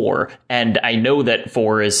was 4, and I know that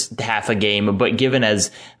 4 is half a game, but given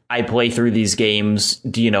as I play through these games,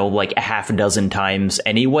 like a half a dozen times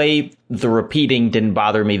anyway, the repeating didn't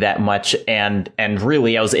bother me that much, and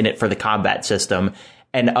really I was in it for the combat system.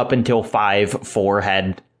 And up until 4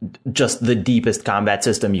 had just the deepest combat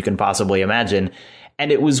system you can possibly imagine,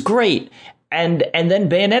 and it was great. And then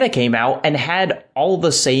Bayonetta came out and had all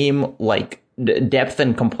the same depth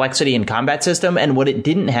and complexity in combat system. And what it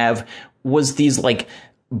didn't have was these like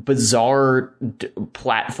bizarre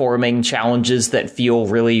platforming challenges that feel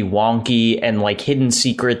really wonky and like hidden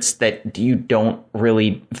secrets that you don't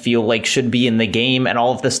really feel like should be in the game and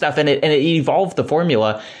all of this stuff. And it evolved the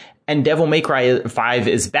formula. And Devil May Cry 5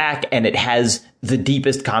 is back, and it has the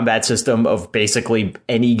deepest combat system of basically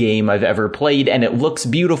any game I've ever played, and it looks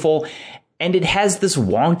beautiful. And it has this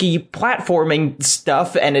wonky platforming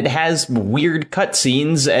stuff, and it has weird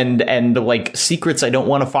cutscenes and like secrets I don't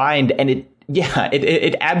want to find. And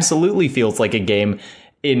it absolutely feels like a game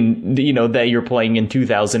in, you know, that you're playing in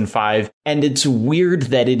 2005. And it's weird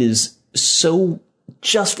that it is so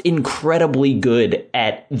just incredibly good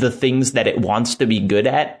at the things that it wants to be good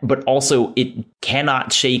at, but also it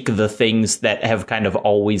cannot shake the things that have kind of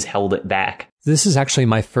always held it back. This is actually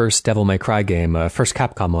my first Devil May Cry game, first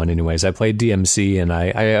Capcom one anyways. I played DMC and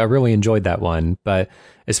I really enjoyed that one. But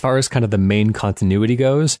as far as kind of the main continuity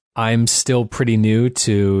goes, I'm still pretty new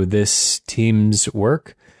to this team's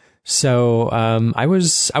work. So I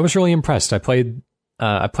was really impressed. I played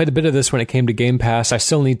a bit of this when it came to Game Pass. I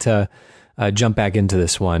still need to jump back into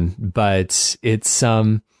this one, but it's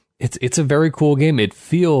a very cool game. It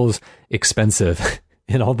feels expensive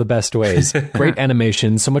in all the best ways. Great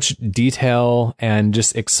animation, so much detail and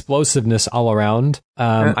just explosiveness all around.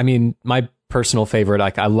 I mean, my personal favorite,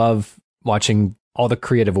 like I love watching all the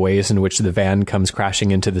creative ways in which the van comes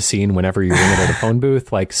crashing into the scene whenever you ring it at a phone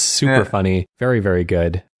booth. Like super funny, very, very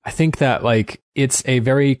good. I think that like it's a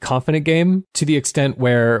very confident game to the extent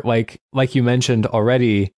where like you mentioned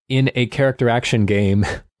already, in a character action game,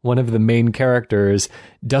 one of the main characters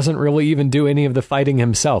doesn't really even do any of the fighting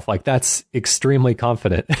himself. Like that's extremely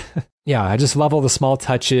confident. Yeah, I just love all the small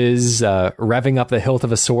touches, revving up the hilt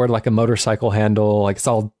of a sword like a motorcycle handle. Like it's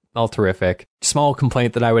all terrific. Small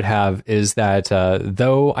complaint that I would have is that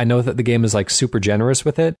though I know that the game is like super generous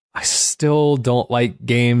with it, I still don't like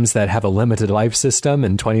games that have a limited life system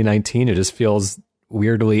in 2019. It just feels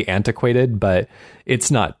weirdly antiquated, but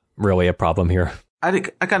it's not really a problem here. I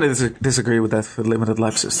think I kind of disagree with that for limited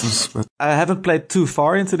life systems, but I haven't played too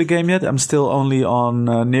far into the game yet. I'm still only on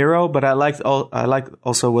Nero, but I like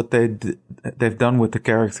also what they've done with the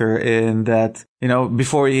character in that, you know,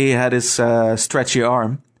 before he had his stretchy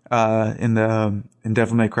arm in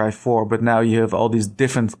Devil May Cry 4, but now you have all these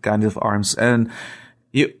different kinds of arms, and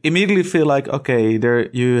you immediately feel like, okay,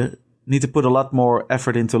 you need to put a lot more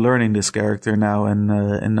effort into learning this character now,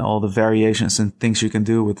 and all the variations and things you can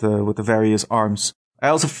do with the various arms. I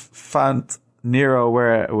also found Nero,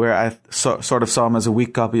 where I sort of saw him as a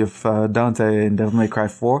weak copy of Dante in Devil May Cry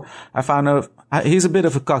 4. I found he's a bit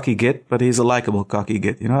of a cocky git, but he's a likable cocky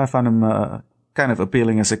git. You know, I found him kind of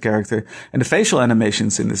appealing as a character, and the facial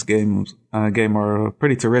animations in this game are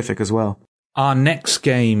pretty terrific as well. Our next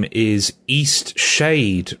game is East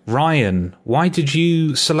Shade. Ryan, why did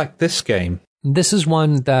you select this game? This is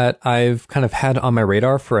one that I've kind of had on my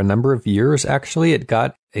radar for a number of years, actually. It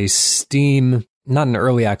got a Steam, not an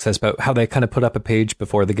early access, but how they kind of put up a page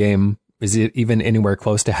before the game is even anywhere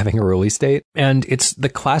close to having a release date. And it's the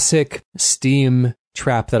classic Steam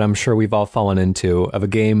trap that I'm sure we've all fallen into, of a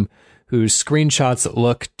game whose screenshots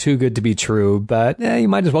look too good to be true, but you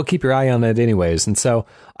might as well keep your eye on it anyways. And so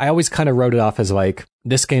I always kind of wrote it off as like,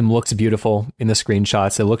 this game looks beautiful in the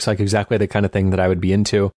screenshots. It looks like exactly the kind of thing that I would be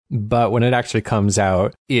into. But when it actually comes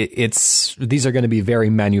out, these are going to be very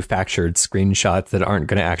manufactured screenshots that aren't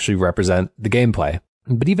going to actually represent the gameplay.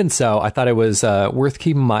 But even so, I thought it was worth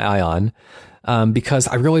keeping my eye on because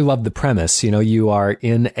I really love the premise. You know, you're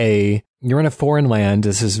in a foreign land.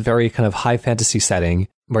 This is very kind of high fantasy setting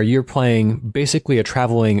where you're playing basically a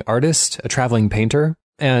traveling artist, a traveling painter,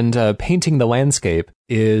 and painting the landscape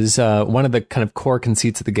is one of the kind of core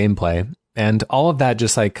conceits of the gameplay. And all of that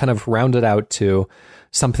just like kind of rounded out to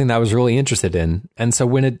something that I was really interested in. And so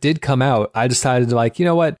when it did come out, I decided to like, you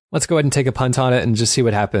know what, let's go ahead and take a punt on it and just see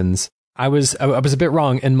what happens. I was a bit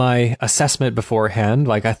wrong in my assessment beforehand.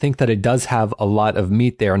 Like, I think that it does have a lot of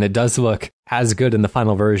meat there, and it does look as good in the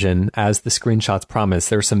final version as the screenshots promise.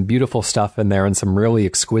 There's some beautiful stuff in there and some really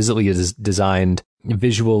exquisitely designed,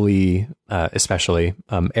 visually, especially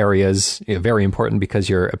areas, very important because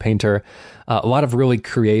you're a painter. A lot of really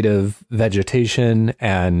creative vegetation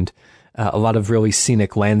and a lot of really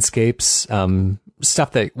scenic landscapes,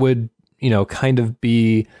 stuff that would, kind of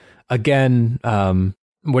be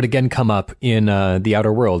would again come up in The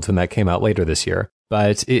Outer Worlds when that came out later this year.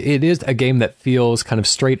 But it is a game that feels kind of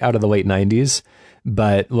straight out of the late 90s,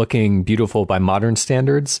 but looking beautiful by modern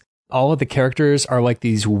standards. All of the characters are like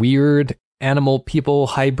these weird animal people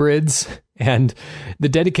hybrids, And the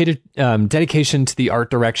dedication to the art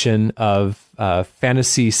direction of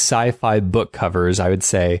fantasy sci-fi book covers, I would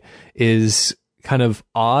say, is kind of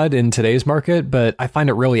odd in today's market, but I find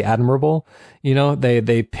it really admirable. You know,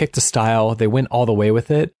 they picked a style, they went all the way with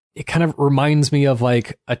it. It kind of reminds me of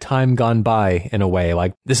like a time gone by in a way.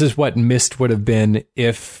 Like this is what Myst would have been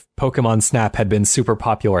if Pokemon Snap had been super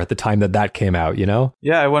popular at the time that came out, you know?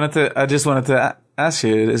 Yeah, I just wanted to ask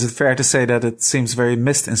you, is it fair to say that it seems very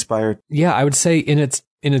Myst inspired? Yeah, I would say in its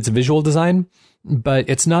visual design, but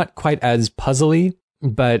it's not quite as puzzly.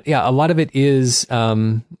 But yeah, a lot of it is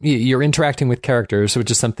you're interacting with characters,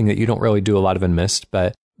 which is something that you don't really do a lot of in Myst.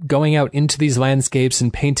 But going out into these landscapes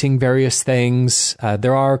and painting various things,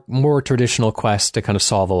 there are more traditional quests to kind of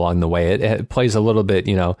solve along the way. It plays a little bit,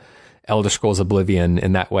 you know, Elder Scrolls Oblivion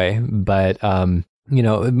in that way. But you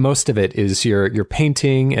know, most of it is you're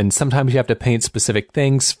painting, and sometimes you have to paint specific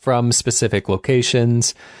things from specific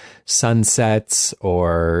locations, sunsets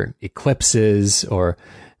or eclipses or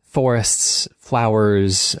forests,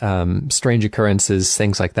 flowers, strange occurrences,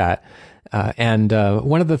 things like that. And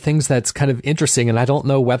one of the things that's kind of interesting, and I don't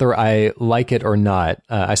know whether I like it or not,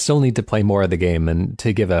 I still need to play more of the game and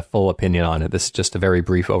to give a full opinion on it. This is just a very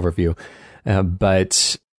brief overview.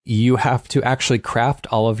 But you have to actually craft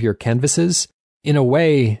all of your canvases in a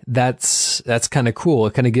way that's kind of cool.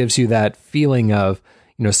 It kind of gives you that feeling of,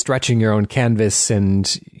 you know, stretching your own canvas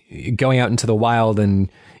and going out into the wild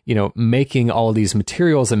and, you know, making all these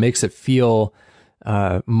materials. It makes it feel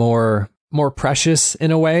more precious in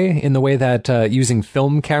a way, in the way that using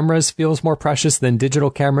film cameras feels more precious than digital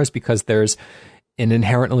cameras, because there's an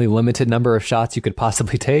inherently limited number of shots you could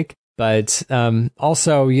possibly take. But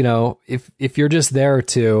also, you know, if you're just there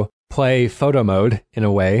to play photo mode in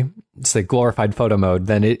a way, it's like glorified photo mode,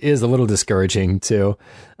 then it is a little discouraging to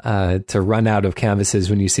run out of canvases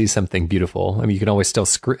when you see something beautiful. I mean, you can always still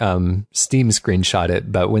Steam screenshot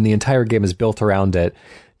it, but when the entire game is built around it,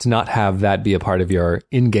 to not have that be a part of your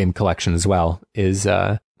in-game collection as well is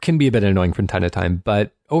can be a bit annoying from time to time.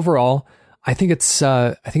 But overall, I think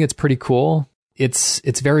it's pretty cool.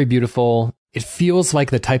 It's very beautiful. It feels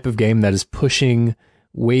like the type of game that is pushing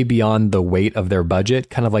way beyond the weight of their budget,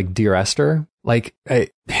 kind of like Dear Esther. Like, I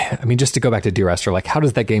mean, just to go back to Dear Esther, like, how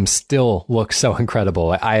does that game still look so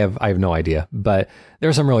incredible? I have no idea, but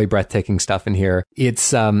there's some really breathtaking stuff in here.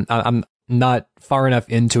 It's, I'm not far enough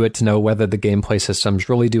into it to know whether the gameplay systems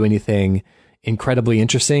really do anything incredibly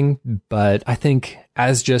interesting, but I think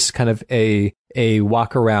as just kind of a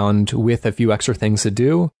walk around with a few extra things to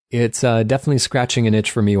do, it's definitely scratching an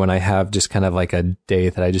itch for me when I have just kind of like a day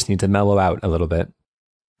that I just need to mellow out a little bit.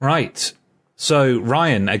 Right. So,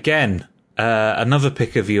 Ryan, again, another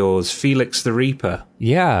pick of yours, Felix the Reaper.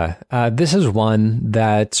 Yeah, this is one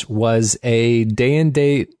that was a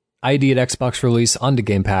day-and-date ID at Xbox release onto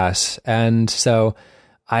Game Pass, and so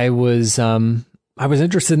I was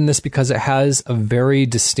interested in this because it has a very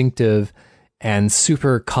distinctive and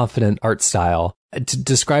super confident art style. To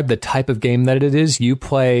describe the type of game that it is, you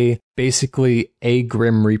play basically a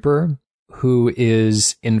Grim Reaper who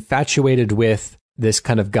is infatuated with this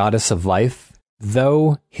kind of goddess of life,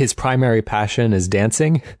 though his primary passion is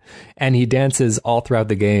dancing, and he dances all throughout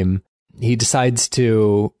the game. He decides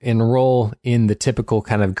to enroll in the typical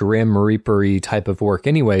kind of Grim Reaper-y type of work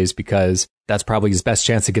anyways, because that's probably his best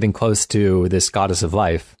chance of getting close to this goddess of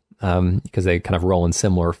life, because they kind of roll in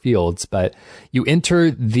similar fields. But you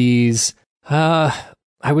enter these, I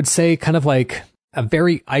would say, kind of like a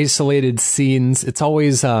very isolated scenes. It's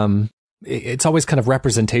always kind of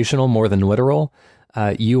representational more than literal.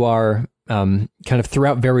 You are kind of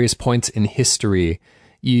throughout various points in history,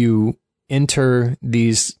 you enter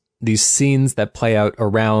these scenes that play out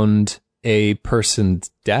around a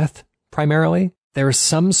person's death, primarily. There's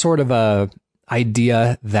some sort of a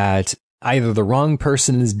idea that either the wrong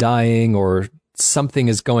person is dying or something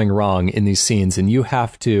is going wrong in these scenes, and you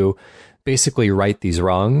have to basically right these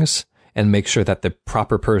wrongs and make sure that the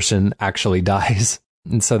proper person actually dies.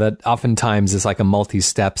 And so that oftentimes is like a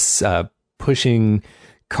multi-steps, pushing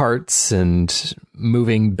carts and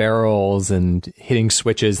moving barrels and hitting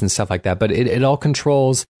switches and stuff like that. But it all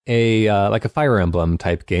controls like a Fire Emblem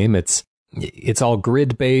type game. It's all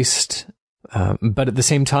grid based, but at the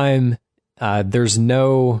same time, there's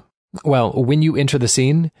no, well, when you enter the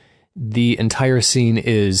scene, the entire scene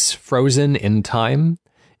is frozen in time.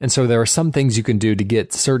 And so there are some things you can do to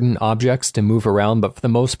get certain objects to move around, but for the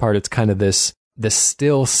most part, it's kind of this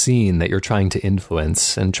still scene that you're trying to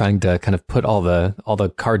influence and trying to kind of put all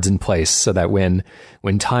the cards in place so that when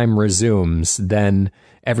time resumes, then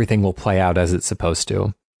everything will play out as it's supposed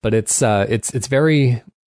to. But it's very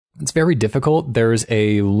difficult. There's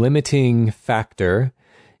a limiting factor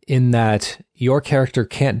in that your character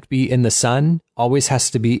can't be in the sun, always has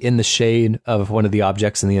to be in the shade of one of the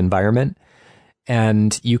objects in the environment.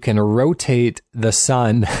 And you can rotate the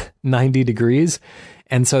sun 90 degrees.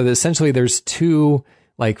 And so essentially there's two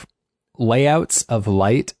like layouts of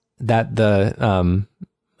light that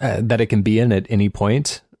that it can be in at any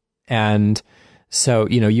point. And so,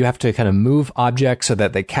 you have to kind of move objects so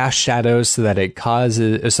that they cast shadows, so that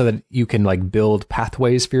so that you can like build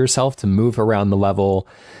pathways for yourself to move around the level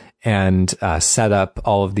and set up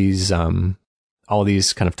all these kind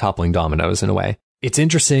of toppling dominoes in a way. It's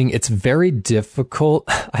interesting. It's very difficult,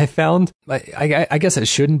 I found. I guess it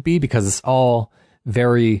shouldn't be, because it's all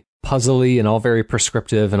very puzzly and all very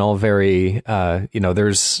prescriptive and all very,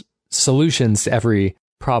 there's solutions to every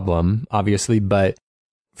problem, obviously, but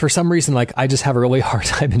for some reason, like, I just have a really hard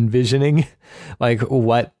time envisioning like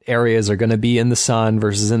what areas are going to be in the sun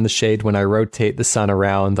versus in the shade when I rotate the sun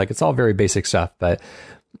around. Like, it's all very basic stuff, but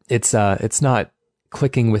it's not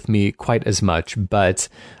clicking with me quite as much. But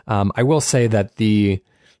I will say that the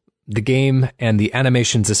game and the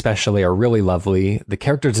animations especially are really lovely. The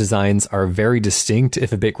character designs are very distinct,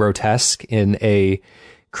 if a bit grotesque, in a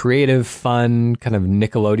creative, fun, kind of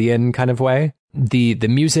Nickelodeon kind of way. The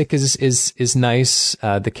music is nice.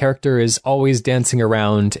 The character is always dancing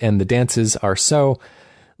around, and the dances are so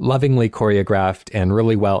lovingly choreographed and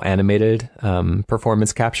really well animated,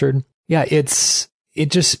 performance captured. Yeah,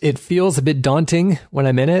 it feels a bit daunting when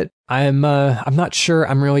I'm in it. I'm not sure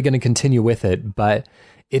I'm really going to continue with it, but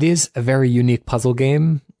it is a very unique puzzle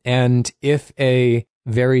game. And if a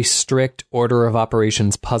very strict order of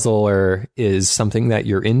operations puzzler is something that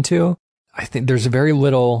you're into, I think there's very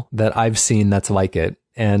little that I've seen that's like it.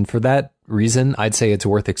 And for that reason, I'd say it's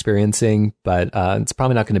worth experiencing, but it's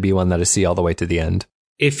probably not going to be one that I see all the way to the end.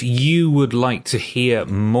 If you would like to hear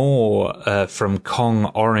more from Kong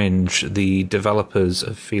Orange, the developers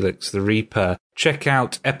of Felix the Reaper, check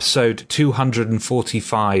out episode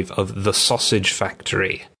 245 of The Sausage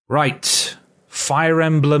Factory. Right. Fire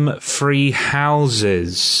Emblem Free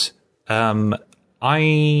Houses. I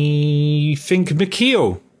think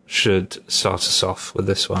Michiel should start us off with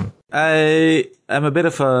this one. I am a bit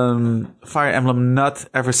of a Fire Emblem nut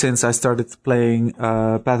ever since I started playing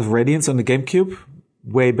Path of Radiance on the GameCube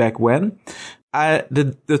way back when.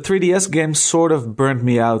 The 3DS game sort of burned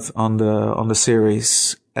me out on the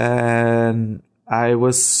series, and I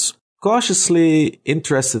was cautiously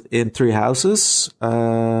interested in Three Houses,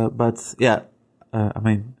 but yeah,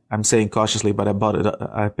 I'm saying cautiously, but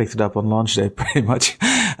I picked it up on launch day pretty much.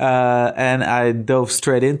 And I dove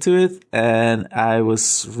straight into it, and I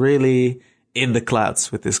was really in the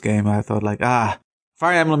clouds with this game. I thought like, Fire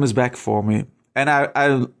Emblem is back for me. And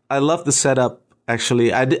I love the setup,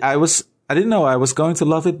 actually. I didn't know I was going to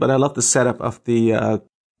love it, but I love the setup of the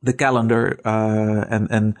calendar,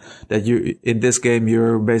 and that in this game,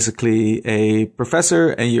 you're basically a professor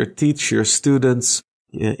and you teach your students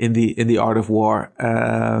in the art of war.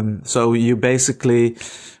 So you basically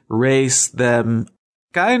raise them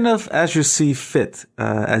kind of as you see fit,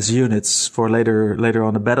 as units for later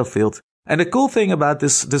on the battlefield. And the cool thing about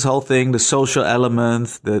this whole thing, the social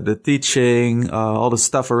element, the teaching, all the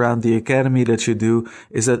stuff around the academy that you do,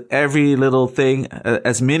 is that every little thing,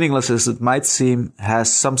 as meaningless as it might seem,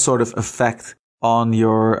 has some sort of effect on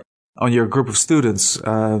your group of students.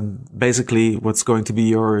 Basically what's going to be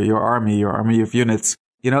your army of units.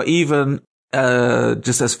 Even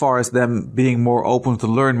just as far as them being more open to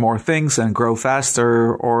learn more things and grow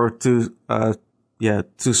faster, or to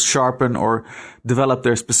sharpen or develop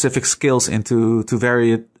their specific skills into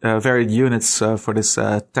varied units for this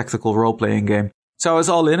tactical role-playing game. So I was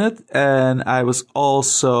all in it, and I was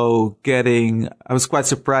also I was quite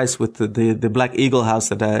surprised with the Black Eagle house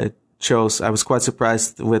that I chose. I was quite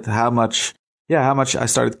surprised with how much I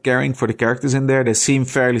started caring for the characters in there. They seem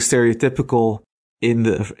fairly stereotypical in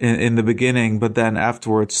the beginning, but then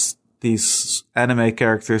afterwards, these anime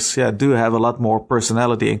characters, do have a lot more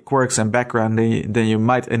personality and quirks and background than you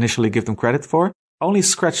might initially give them credit for. Only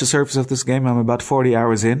scratch the surface of this game. I'm about 40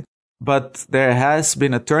 hours in, but there has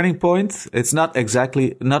been a turning point. It's not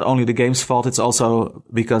only the game's fault. It's also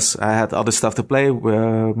because I had other stuff to play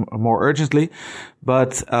more urgently,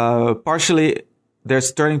 but partially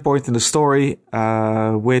there's a turning point in the story,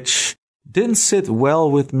 which didn't sit well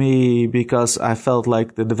with me because I felt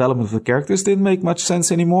like the development of the characters didn't make much sense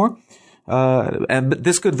anymore. And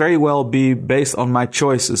this could very well be based on my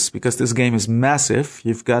choices, because this game is massive.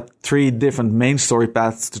 You've got 3 different main story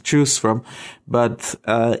paths to choose from. But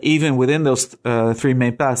even within those 3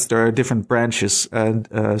 main paths, there are different branches and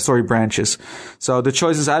story branches. So the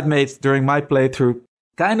choices I've made during my playthrough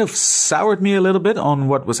kind of soured me a little bit on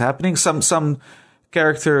what was happening. Some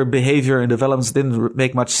character behavior and developments didn't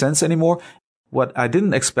make much sense anymore. What I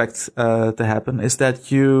didn't expect to happen is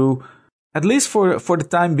that you, at least for the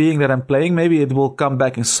time being that I'm playing, maybe it will come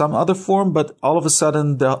back in some other form, but all of a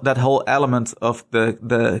sudden that whole element of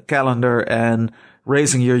the calendar and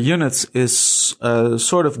raising your units is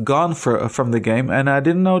sort of gone from the game, and I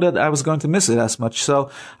didn't know that I was going to miss it as much. So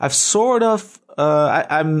I've sort of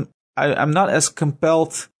I'm not as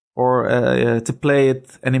compelled or to play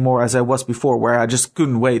it anymore as I was before, where I just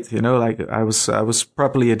couldn't wait. Like I was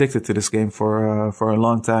properly addicted to this game for a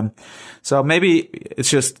long time. So maybe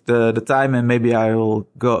it's just the time, and maybe I will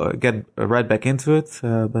get right back into it.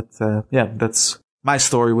 But that's my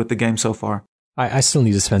story with the game so far. I still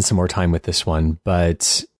need to spend some more time with this one,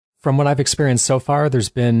 but from what I've experienced so far, there's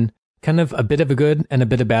been kind of a bit of a good and a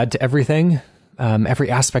bit of bad to everything. Every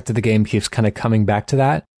aspect of the game keeps kind of coming back to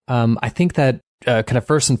that. I think that kind of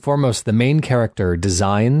first and foremost, the main character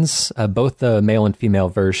designs, both the male and female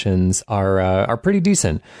versions are pretty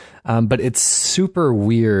decent. But it's super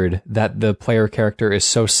weird that the player character is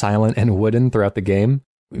so silent and wooden throughout the game.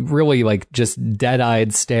 Really, like, just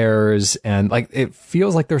dead-eyed stares, and like it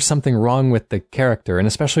feels like there's something wrong with the character, and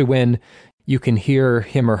especially when you can hear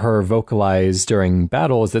him or her vocalize during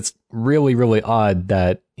battles, it's really, really odd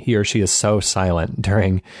that he or she is so silent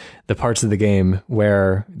during the parts of the game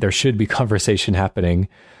where there should be conversation happening.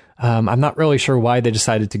 I'm not really sure why they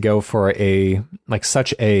decided to go for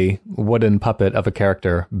such a wooden puppet of a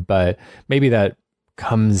character, but maybe that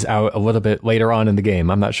comes out a little bit later on in the game.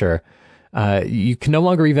 I'm not sure. You can no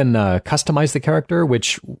longer even customize the character,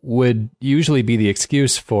 which would usually be the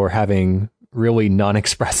excuse for having really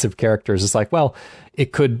non-expressive characters. It's like, well,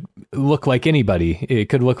 it could look like anybody. It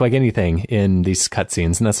could look like anything in these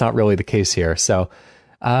cutscenes, and that's not really the case here. So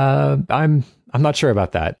I'm not sure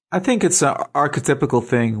about that. I think it's an archetypical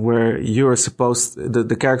thing where you're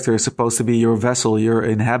the character is supposed to be your vessel. You're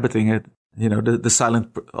inhabiting it.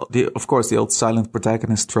 Of course, the old silent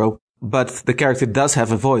protagonist trope. But the character does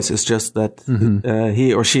have a voice. It's just that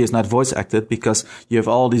he or she is not voice acted, because you have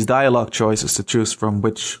all these dialogue choices to choose from,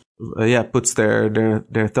 which puts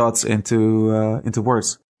their thoughts into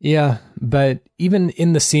words. Yeah, but even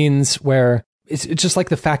in the scenes where it's just like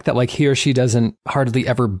the fact that like he or she doesn't hardly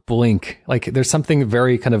ever blink. Like there's something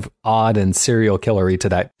very kind of odd and serial killery to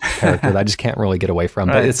that character that I just can't really get away from.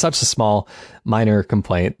 Right. But it's such a small, minor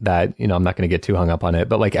complaint that, I'm not going to get too hung up on it.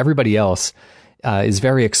 But like everybody else is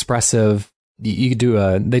very expressive. They do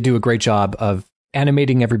a great job of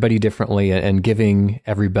animating everybody differently and giving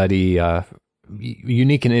everybody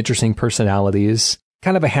unique and interesting personalities.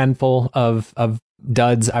 Kind of a handful of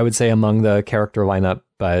duds, I would say, among the character lineup,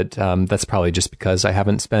 but that's probably just because I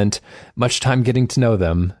haven't spent much time getting to know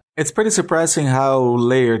them. It's pretty surprising how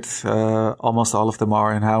layered almost all of them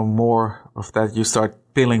are, and how more of that you start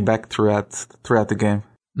peeling back throughout the game.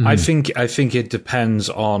 Mm. I think it depends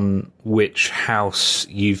on which house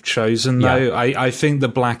you've chosen, though. Yeah. I think the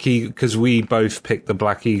Black Eagle, because we both picked the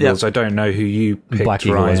Black Eagles. Yep. I don't know who you picked. Black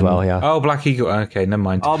Eagle Ryan. As well, yeah. Oh, Black Eagle. Okay, never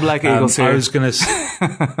mind. All Black Eagles here. I was gonna,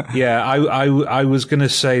 I was gonna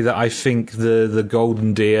say that I think the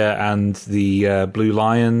Golden Deer and the Blue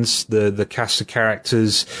Lions, the cast of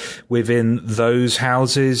characters within those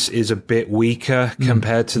houses is a bit weaker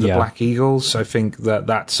compared to the Black Eagles. I think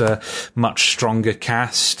that's a much stronger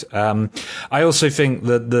cast. I also think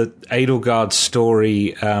that the Edelgard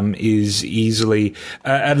story is easily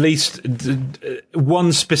at least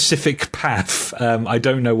one specific path. I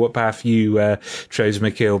don't know what path you chose,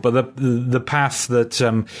 Michiel, but the path that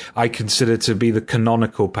I consider to be the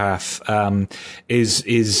canonical path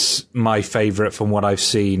is my favourite from what I've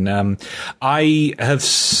seen. I have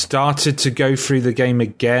started to go through the game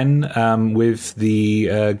again with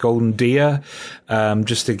the Golden Deer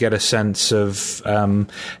just to get a sense of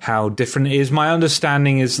how different it is. My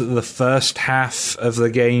understanding is that the first half of the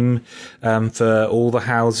game for all the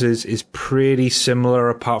houses is pretty similar,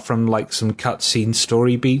 apart from like some cutscene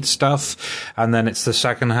story beat stuff, and then it's the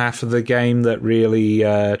second half of the game that really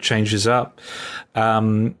changes up.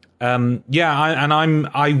 I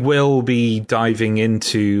will be diving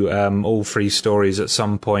into all three stories at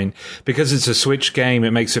some point, because it's a Switch game.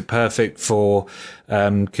 It makes it perfect for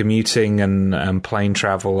commuting and plane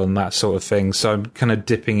travel and that sort of thing. So I'm kind of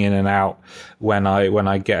dipping in and out when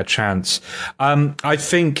I get a chance. I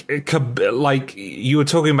think like you were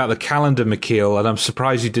talking about the calendar, Michiel, and I'm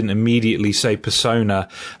surprised you didn't immediately say Persona,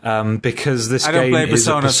 because this game I don't play is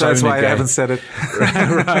Persona, so that's why I haven't said it.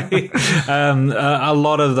 Right. A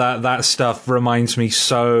lot of that stuff reminds me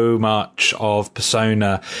so much of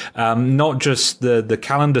Persona. Not just the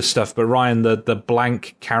calendar stuff, but Ryan, the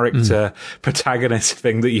blank character protagonist randomized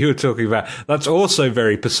thing that you were talking about, that's also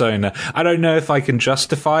very Persona. I don't know if I can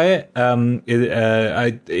justify it.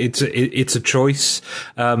 It's a choice.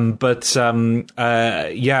 But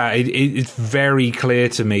it's very clear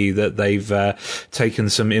to me that they've taken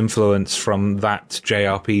some influence from that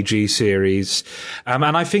JRPG series.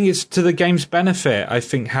 And I think it's to the game's benefit. I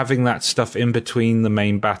think having that stuff in between the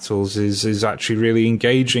main battles is actually really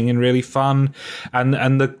engaging and really fun.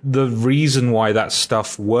 And the reason why that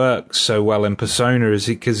stuff works so well in Persona is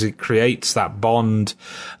because it creates that bond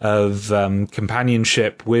of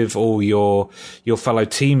companionship with all your fellow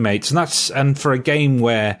teammates. And for a game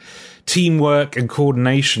where teamwork and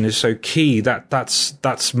coordination is so key, that's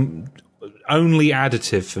only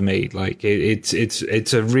additive for me. Like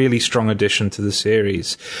it's a really strong addition to the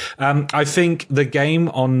series. I think the game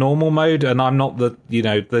on normal mode, and I'm not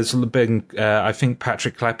there's been I think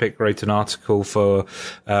Patrick Klepek wrote an article for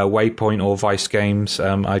Waypoint or Vice Games.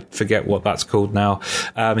 I forget what that's called now.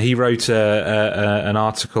 He wrote an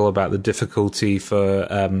article about the difficulty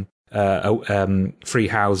for free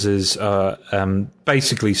houses,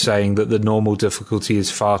 basically saying that the normal difficulty is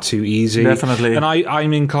far too easy. Definitely. And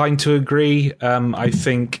I'm inclined to agree. I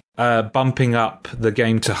think bumping up the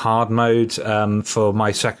game to hard mode for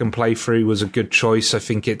my second playthrough was a good choice. I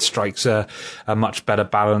think it strikes a much better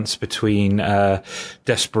balance between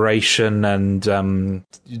desperation and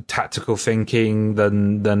tactical thinking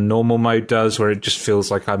than normal mode does, where it just feels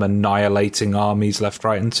like I'm annihilating armies left,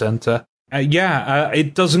 right, and centre.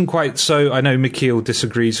 It doesn't quite. So I know Michiel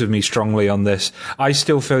disagrees with me strongly on this. I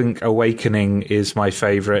still think Awakening is my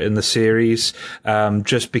favourite in the series,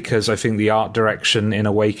 just because I think the art direction in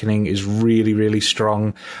Awakening is really, really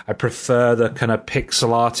strong. I prefer the kind of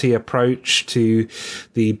pixel arty approach to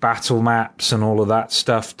the battle maps and all of that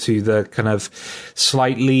stuff to the kind of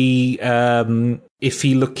slightly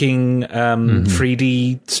iffy looking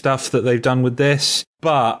 3D stuff that they've done with this.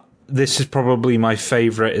 But this is probably my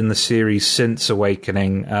favourite in the series since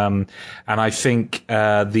Awakening. And I think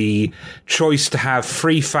the choice to have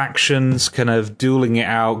 3 factions kind of dueling it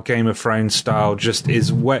out Game of Thrones style just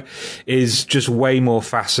is just way more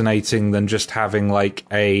fascinating than just having like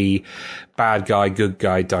a bad guy, good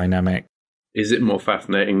guy dynamic. Is it more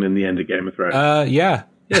fascinating than the end of Game of Thrones? Yeah.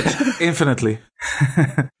 Yes, infinitely.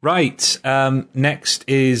 Right. Next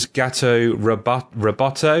is Gato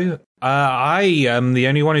Roboto. I am the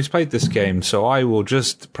only one who's played this game, so I will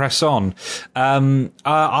just press on. I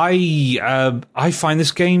find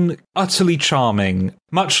this game utterly charming,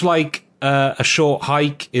 much like A Short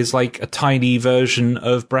Hike is like a tiny version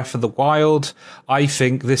of Breath of the Wild. I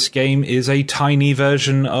think this game is a tiny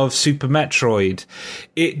version of Super Metroid.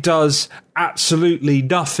 It does absolutely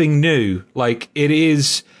nothing new. Like, it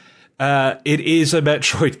is a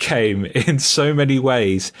Metroid game in so many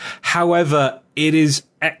ways. However, it is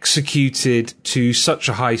executed to such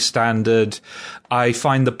a high standard. I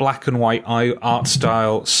find the black and white art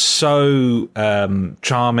style so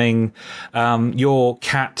charming. Your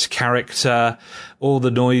cat character, all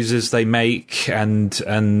the noises they make and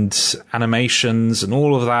animations and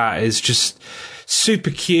all of that is just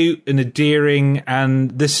super cute and endearing.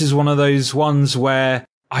 And this is one of those ones where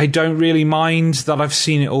I don't really mind that I've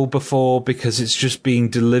seen it all before, because it's just being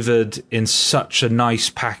delivered in such a nice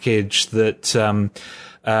package that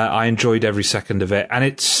I enjoyed every second of it. And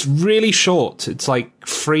it's really short. It's like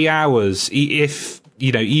 3 hours. If,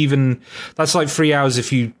 even that's like 3 hours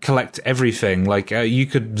if you collect everything. Like you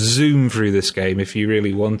could zoom through this game if you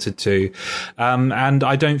really wanted to. And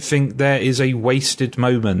I don't think there is a wasted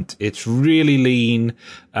moment. It's really lean.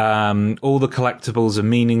 All the collectibles are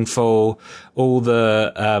meaningful. All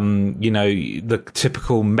the, the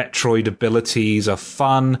typical Metroid abilities are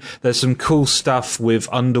fun. There's some cool stuff with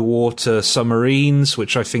underwater submarines,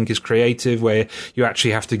 which I think is creative, where you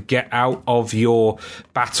actually have to get out of your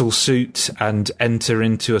battle suit and enter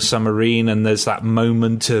into a submarine. And there's that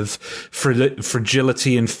moment of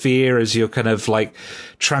fragility and fear as you're kind of like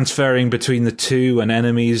transferring between the two and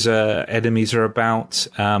enemies are about.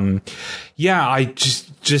 I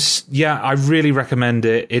really recommend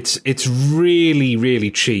it. It's really,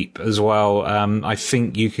 really cheap as well. I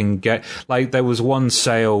think you can get, like, there was one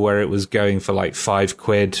sale where it was going for like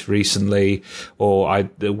 £5 recently, or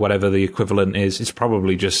whatever the equivalent is. It's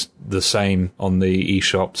probably just the same on the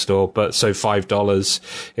eShop store, but so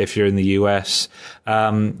 $5 if you're in the US.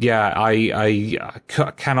 I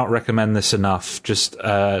cannot recommend this enough. Just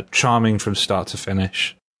charming from start to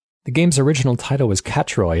finish. The game's original title was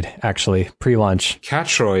Catroid, actually, pre-launch.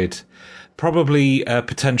 Catroid. Probably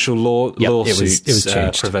potential lawsuits it was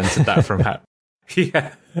changed. prevented that from happening.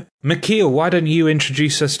 Yeah. Michiel, why don't you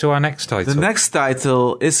introduce us to our next title? The next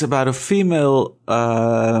title is about a female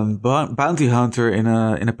bounty hunter in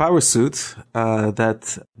a power suit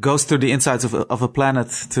that goes through the insides of a planet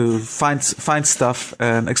to find stuff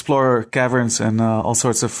and explore caverns and all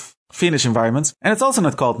sorts of fiendish environments. And it's also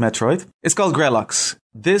not called Metroid. It's called Grellox.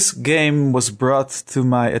 This game was brought to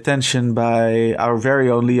my attention by our very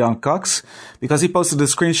own Leon Cox because he posted a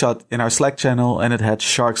screenshot in our Slack channel and it had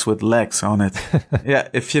sharks with legs on it. Yeah,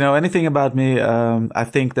 if you know anything about me, I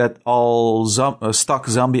think that all stock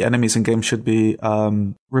zombie enemies in games should be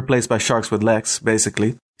replaced by sharks with legs,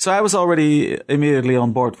 basically. So I was already immediately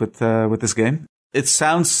on board with this game. It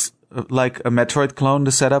sounds like a Metroid clone,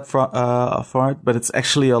 the setup for it, but it's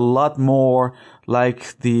actually a lot more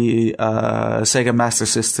like the Sega Master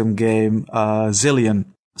System game Zillion.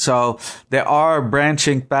 So there are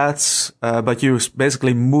branching paths, but you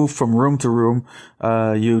basically move from room to room.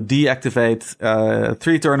 You deactivate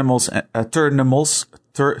three terminals,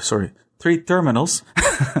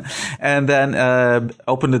 and then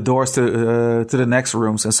open the doors to the next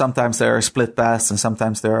rooms. And sometimes there are split paths, and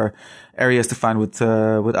sometimes there are areas to find with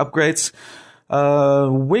upgrades.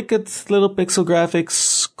 Wicked little pixel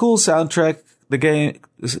graphics, cool soundtrack. The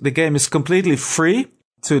game is completely free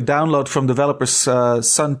to download from developers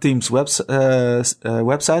Sun Team's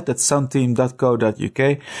website. That's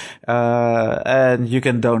sunteam.co.uk. And you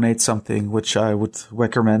can donate something, which I would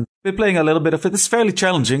recommend. Been playing a little bit of it. It's fairly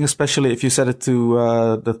challenging, especially if you set it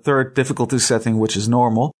to the third difficulty setting, which is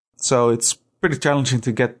normal. So it's pretty challenging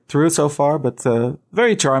to get through so far, but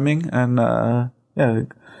very charming and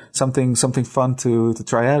something fun to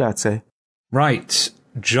try out, I'd say. Right,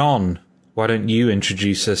 John, why don't you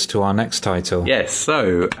introduce us to our next title? Yes,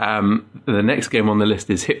 so the next game on the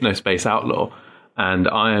list is Hypnospace Outlaw. And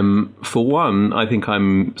I think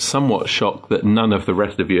I'm somewhat shocked that none of the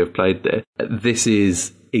rest of you have played this. This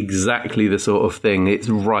is exactly the sort of thing, it's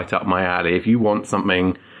right up my alley. If you want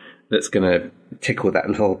something that's going to tickle that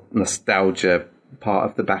little nostalgia part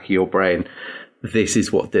of the back of your brain, this is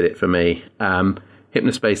what did it for me.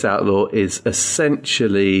 Hypnospace Outlaw is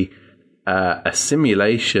essentially a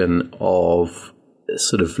simulation of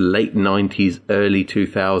sort of late 90s, early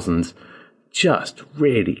 2000s, just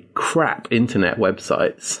really crap internet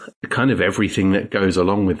websites, kind of everything that goes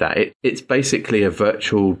along with that. It's basically a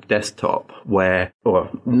virtual desktop where, or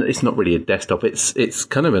it's not really a desktop, it's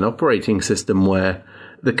kind of an operating system where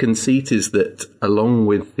the conceit is that along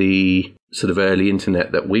with the sort of early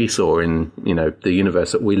internet that we saw in, the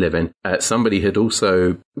universe that we live in, somebody had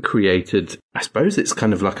also created, I suppose it's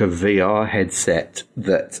kind of like a VR headset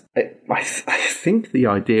that I think the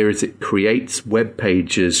idea is it creates web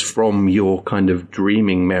pages from your kind of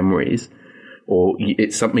dreaming memories, or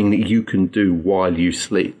it's something that you can do while you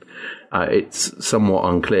sleep. It's somewhat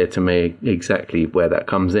unclear to me exactly where that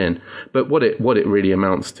comes in. But what it really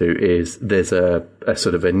amounts to is there's a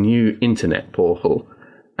sort of a new internet portal,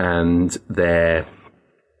 and the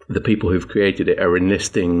people who've created it are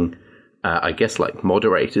enlisting, I guess, like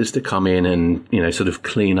moderators to come in and, sort of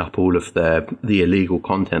clean up all of the illegal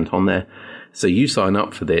content on there. So you sign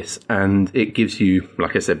up for this, and it gives you,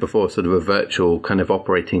 like I said before, sort of a virtual kind of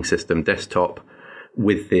operating system desktop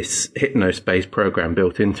with this Hypnospace program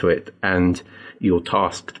built into it, and you're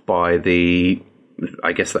tasked by the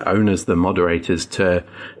owners, the moderators, to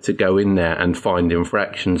go in there and find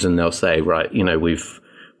infractions, and they'll say, right,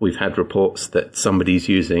 we've had reports that somebody's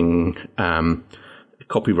using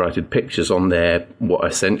copyrighted pictures on their what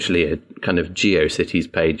essentially are kind of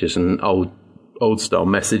GeoCities pages and old style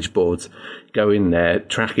message boards. Go in there,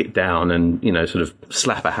 track it down, and sort of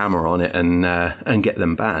slap a hammer on it and get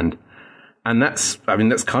them banned. And that's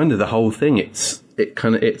kind of the whole thing. It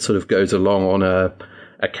sort of goes along on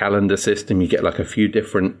a calendar system. You get like a few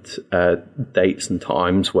different dates and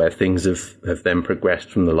times where things have then progressed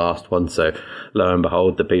from the last one. So lo and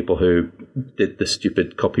behold, the people who did the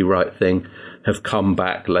stupid copyright thing have come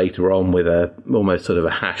back later on with almost sort of a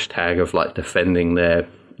hashtag of like defending their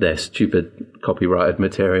stupid copyrighted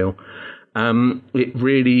material. It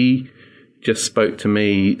really just spoke to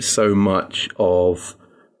me so much of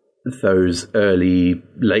those early,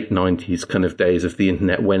 late 90s kind of days of the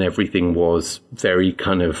internet when everything was very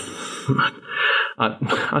kind of,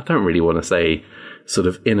 I don't really want to say sort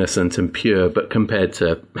of innocent and pure, but compared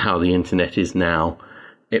to how the internet is now,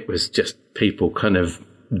 it was just people kind of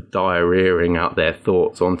diarrheaing out their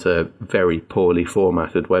thoughts onto very poorly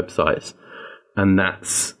formatted websites. And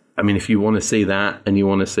that's, if you want to see that and you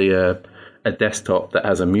want to see a desktop that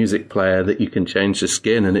has a music player that you can change the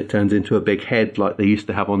skin and it turns into a big head like they used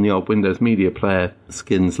to have on the old Windows Media Player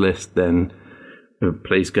skins list, then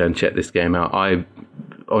please go and check this game out. I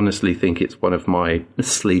honestly think it's one of my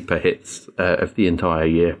sleeper hits of the entire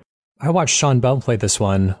year. I watched Sean Bell play this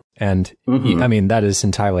one, and I mean, that is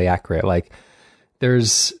entirely accurate. Like,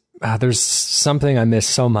 there's something I miss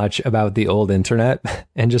so much about the old internet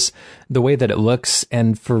and just the way that it looks,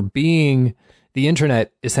 and for being the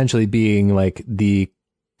internet essentially being like the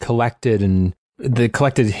collected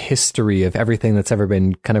history of everything that's ever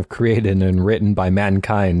been kind of created and written by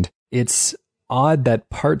mankind. It's odd that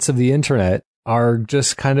parts of the internet are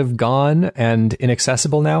just kind of gone and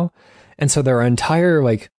inaccessible now. And so there are entire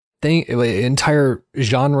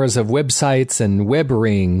genres of websites and web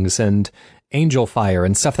rings and Angel Fire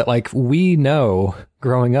and stuff that like we know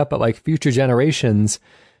growing up, but like future generations,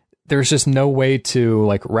 there's just no way to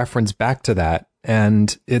like reference back to that.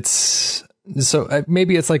 And it's so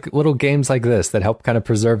maybe it's like little games like this that help kind of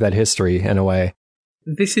preserve that history in a way.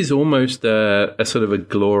 This is almost a sort of a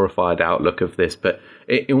glorified outlook of this, but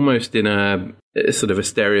it almost in a sort of a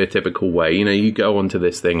stereotypical way. You know, you go onto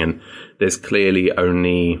this thing and there's clearly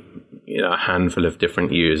only, you know, a handful of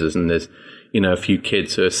different users, and there's, you know, a few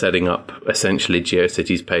kids who are setting up essentially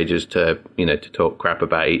GeoCities pages to, you know, to talk crap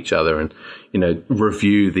about each other and, you know,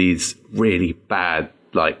 review these really bad,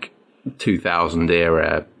 like 2000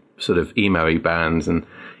 era sort of emo-y bands, and,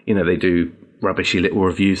 you know, they do rubbishy little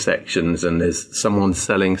review sections, and there's someone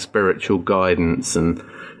selling spiritual guidance and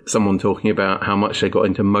someone talking about how much they got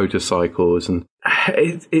into motorcycles, and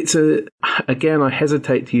it's again, I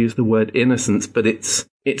hesitate to use the word innocence, but it's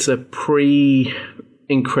a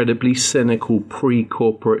incredibly cynical,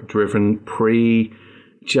 pre-corporate driven,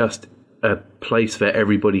 just a place for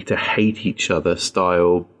everybody to hate each other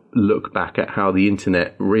style look back at how the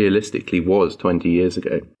internet realistically was 20 years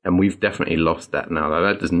ago. And we've definitely lost that now.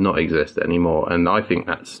 That does not exist anymore. And I think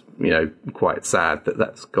that's, you know, quite sad that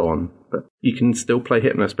that's gone. But you can still play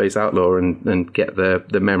Hypnospace Outlaw and get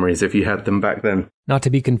the memories if you had them back then. Not to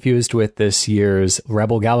be confused with this year's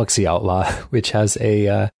Rebel Galaxy Outlaw, which has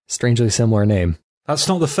a strangely similar name. That's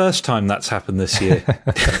not the first time that's happened this year.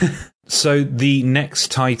 So the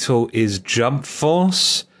next title is Jump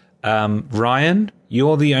Force. Ryan,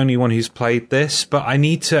 you're the only one who's played this, but I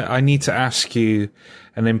need to ask you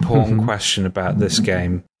an important question about this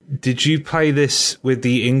game. Did you play this with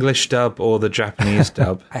the English dub or the Japanese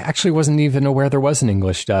dub? I actually wasn't even aware there was an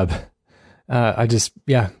English dub. I just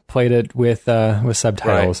played it with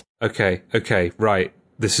subtitles. Right. Okay, right.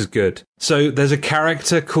 This is good. So there's a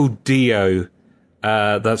character called Dio.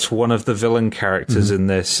 That's one of the villain characters in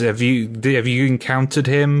this. Have you encountered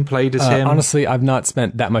him, played as him? Honestly, I've not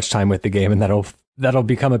spent that much time with the game, and that'll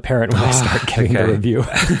become apparent when I start getting the review.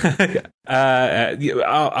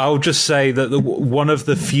 I'll just say that one of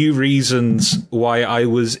the few reasons why I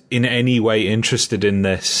was in any way interested in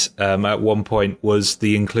this at one point was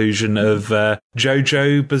the inclusion of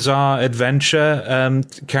JoJo Bizarre Adventure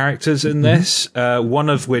characters in this, one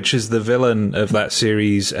of which is the villain of that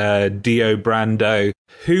series, Dio Brando,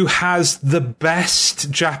 who has the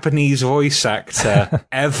best Japanese voice actor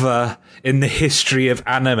ever in the history of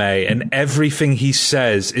anime, and everything he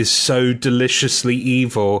says is so deliciously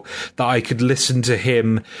evil that I could listen to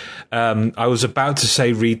him. I was about to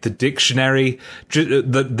say read the dictionary,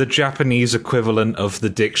 the Japanese equivalent of the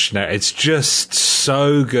dictionary. It's just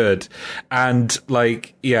so good. And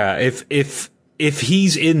like, yeah, if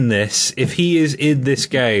he's in this, if he is in this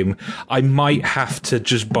game, I might have to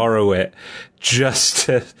just borrow it just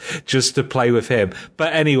to play with him.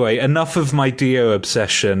 But anyway, enough of my Dio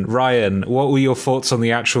obsession. Ryan, what were your thoughts on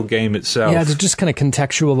the actual game itself? Yeah, to just kind of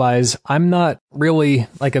contextualize, I'm not really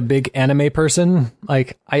like a big anime person.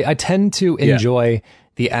 Like I tend to enjoy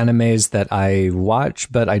the animes that I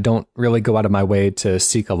watch, but I don't really go out of my way to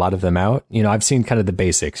seek a lot of them out. You know, I've seen kind of the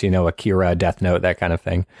basics, you know, Akira, Death Note, that kind of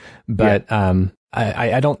thing. But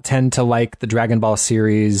I don't tend to like the Dragon Ball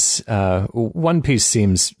series. One Piece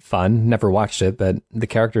seems fun. Never watched it, but the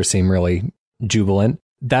characters seem really jubilant.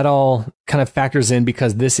 That all kind of factors in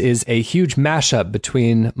because this is a huge mashup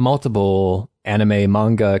between multiple anime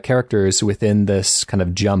manga characters within this kind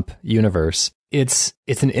of Jump universe. It's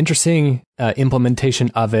an interesting implementation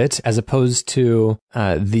of it as opposed to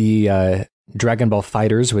the Dragon Ball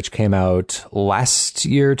FighterZ, which came out last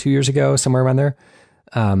year, 2 years ago, somewhere around there.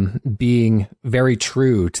 Being very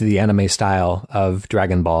true to the anime style of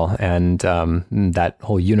Dragon Ball and that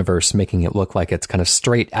whole universe, making it look like it's kind of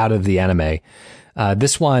straight out of the anime.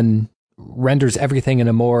 This one renders everything in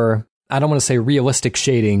a more, I don't want to say realistic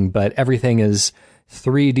shading, but everything is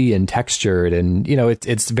 3D and textured, and you know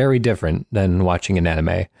it's very different than watching an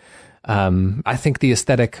anime. I think the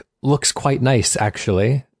aesthetic looks quite nice,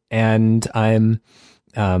 actually, and I'm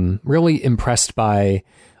really impressed by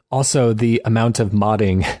also the amount of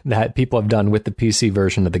modding that people have done with the PC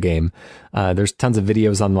version of the game. There's tons of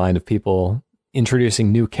videos online of people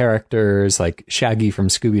introducing new characters like Shaggy from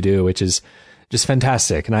Scooby-Doo, which is just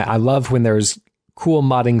fantastic. And I love when there's cool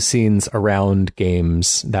modding scenes around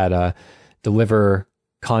games that deliver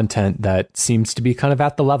content that seems to be kind of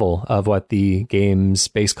at the level of what the game's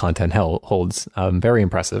base content holds. Very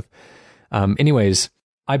impressive. Anyways,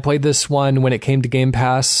 I played this one when it came to Game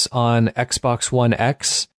Pass on Xbox One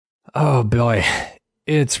X. Oh boy,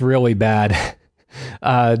 it's really bad.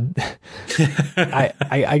 I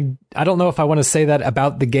don't know if I want to say that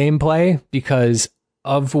about the gameplay, because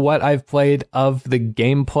of what I've played of the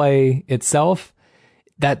gameplay itself,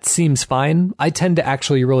 that seems fine. I tend to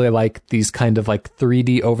actually really like these kind of like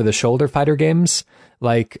 3D over-the-shoulder fighter games.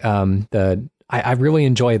 Like I really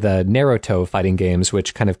enjoy the Naruto fighting games,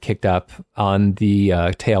 which kind of kicked up on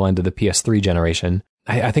the tail end of the PS3 generation.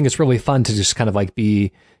 I think it's really fun to just kind of like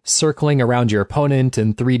be circling around your opponent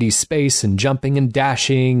in 3D space and jumping and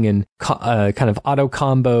dashing and kind of auto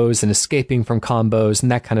combos and escaping from combos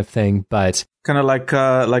and that kind of thing. But kind of like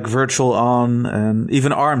Virtual On and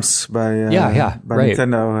even ARMS by right.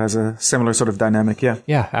 Nintendo has a similar sort of dynamic.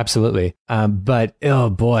 Yeah, absolutely. But oh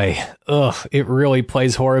boy, it really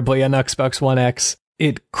plays horribly on Xbox One X.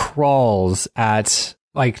 It crawls at,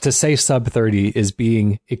 like, to say sub 30 is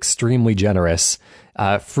being extremely generous.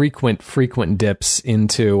 Frequent dips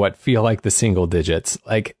into what feel like the single digits.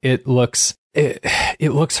 Like it looks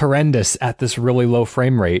horrendous at this really low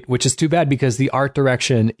frame rate, which is too bad because the art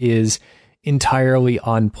direction is entirely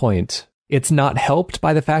on point. It's not helped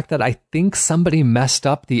by the fact that I think somebody messed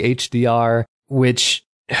up the HDR, which,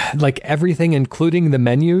 like, everything, including the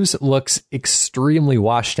menus, looks extremely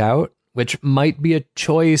washed out, which might be a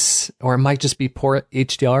choice, or it might just be poor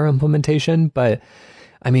HDR implementation. But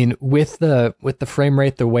I mean, with the frame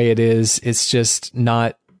rate the way it is, it's just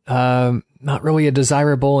not really a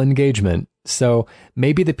desirable engagement. So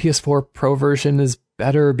maybe the PS4 Pro version is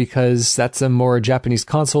better because that's a more Japanese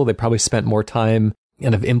console. They probably spent more time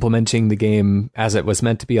kind of implementing the game as it was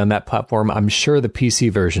meant to be on that platform. I'm sure the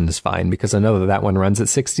PC version is fine because I know that one runs at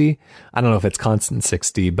 60. I don't know if it's constant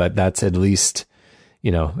 60, but that's at least,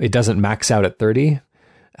 it doesn't max out at 30.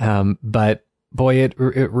 But boy, it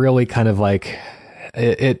really kind of like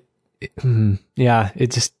it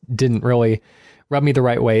just didn't really rub me the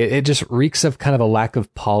right way. It just reeks of kind of a lack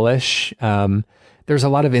of polish. There's a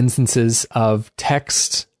lot of instances of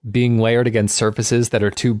text being layered against surfaces that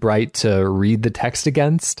are too bright to read the text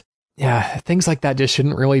against. Yeah, things like that just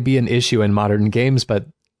shouldn't really be an issue in modern games, but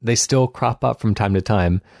they still crop up from time to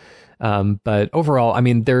time. But overall, I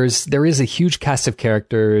mean, there is a huge cast of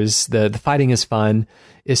characters. The fighting is fun.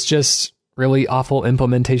 It's just really awful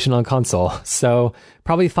implementation on console. So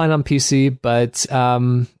probably fine on PC, but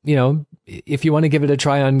if you want to give it a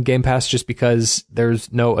try on Game Pass just because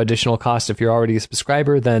there's no additional cost if you're already a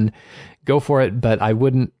subscriber, then go for it, but I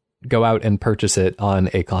wouldn't go out and purchase it on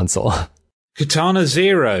a console. Katana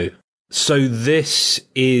Zero. So this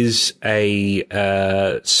is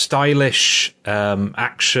a stylish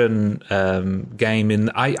action game.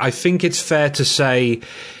 I think it's fair to say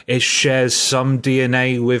it shares some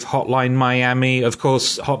DNA with Hotline Miami. Of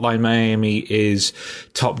course, Hotline Miami is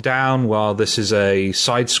top-down, while this is a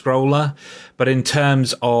side-scroller. But in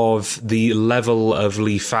terms of the level of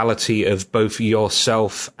lethality of both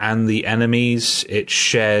yourself and the enemies, it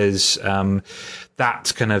shares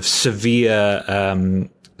that kind of severe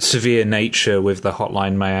nature with the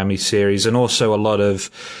Hotline Miami series, and also a lot of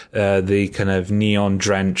the kind of neon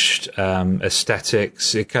drenched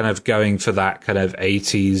aesthetics. It kind of going for that kind of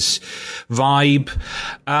 80s vibe.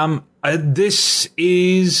 This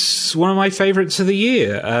is one of my favorites of the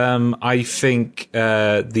year. I think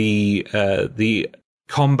the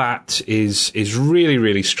combat is really,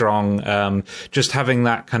 really strong. Just having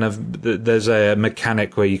that kind of, there's a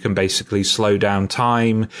mechanic where you can basically slow down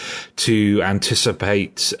time to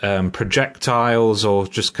anticipate projectiles, or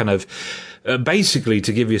just kind of basically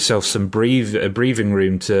to give yourself some breathing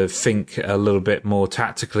room to think a little bit more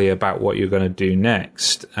tactically about what you're going to do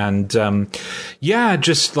next. And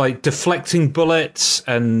just like deflecting bullets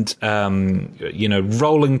and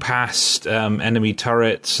rolling past enemy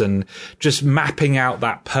turrets and just mapping out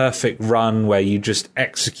that perfect run where you just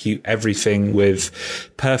execute everything with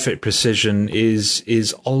perfect precision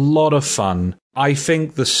is a lot of fun. I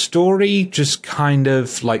think the story just kind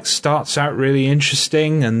of like starts out really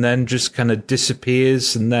interesting and then just kind of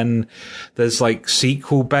disappears, and then there's like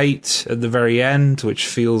sequel bait at the very end, which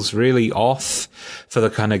feels really off for the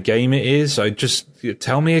kind of game it is.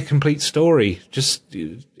 Tell me a complete story, just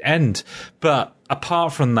end. But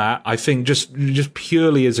apart from that, I think just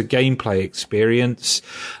purely as a gameplay experience,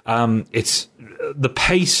 it's the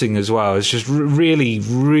pacing as well is just really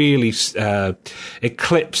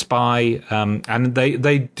eclipsed by, and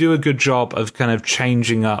they do a good job of kind of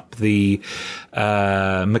changing up the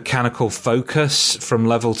mechanical focus from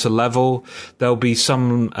level to level. There'll be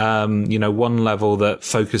some, one level that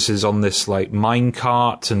focuses on this like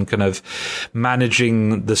minecart and kind of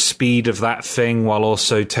managing the speed of that thing while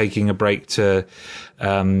also taking a break to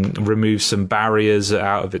remove some barriers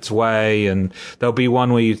out of its way. And there'll be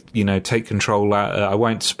one where you take control. I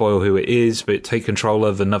won't spoil who it is, but take control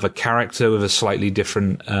of another character with a slightly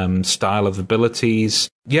different style of abilities.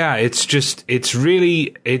 Yeah, it's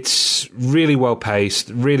really well paced,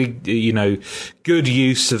 really, good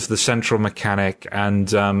use of the central mechanic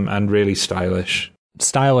and really stylish.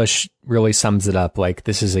 Stylish really sums it up. Like,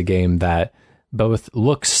 this is a game that both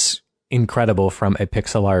looks incredible from a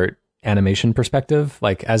pixel art animation perspective,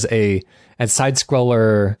 like as side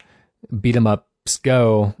scroller beat 'em ups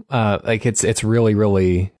go, like it's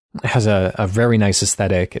really has a very nice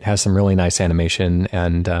aesthetic. It has some really nice animation,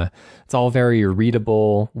 and it's all very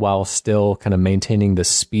readable while still kind of maintaining the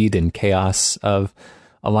speed and chaos of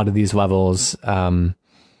a lot of these levels. And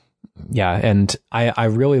I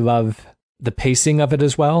really love the pacing of it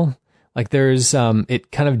as well. Like, there's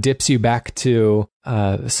it kind of dips you back to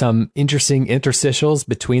some interesting interstitials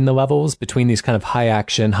between the levels, between these kind of high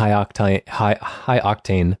action, high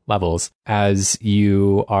octane levels, as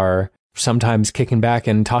you are sometimes kicking back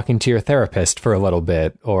and talking to your therapist for a little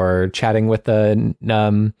bit, or chatting with the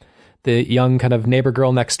young kind of neighbor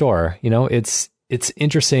girl next door. It's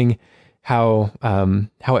interesting how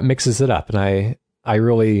it mixes it up, and I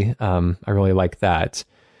really like that.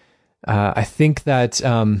 I think that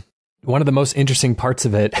one of the most interesting parts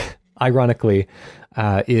of it, ironically,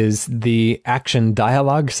 is the action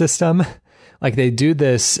dialogue system. Like, they do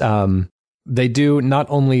this, they do not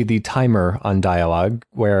only the timer on dialogue,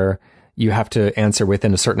 where you have to answer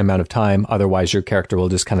within a certain amount of time, otherwise your character will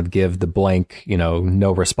just kind of give the blank,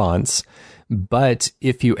 no response. But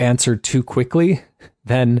if you answer too quickly,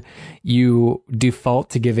 then you default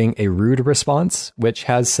to giving a rude response, which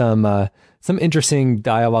has some interesting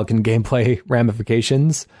dialogue and gameplay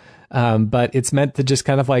ramifications. But it's meant to just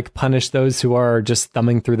kind of like punish those who are just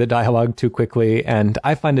thumbing through the dialogue too quickly. And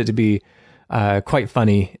I find it to be quite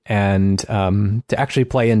funny, and to actually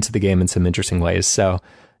play into the game in some interesting ways. So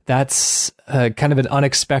that's kind of an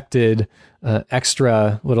unexpected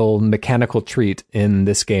extra little mechanical treat in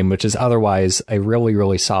this game, which is otherwise a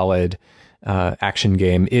really solid action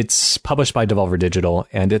game. It's published by Devolver Digital,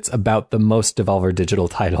 and it's about the most Devolver Digital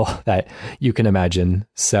title that you can imagine.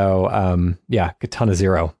 So, Katana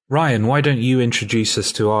Zero. Ryan, why don't you introduce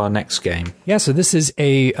us to our next game? Yeah, so this is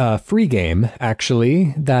a free game,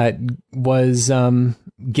 actually, that was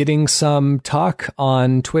getting some talk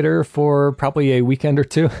on Twitter for probably a weekend or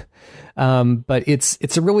two. But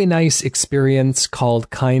it's a really nice experience called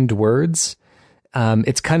Kind Words.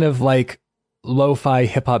 It's kind of like lo-fi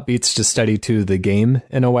hip-hop beats to study to the game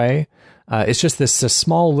in a way. It's just a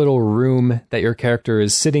small little room that your character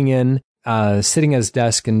is sitting in, sitting at his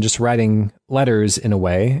desk and just writing letters in a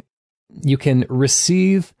way. You can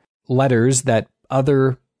receive letters that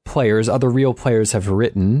other real players have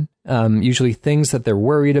written, usually things that they're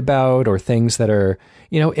worried about or things that are,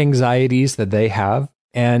 anxieties that they have,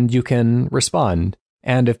 and you can respond.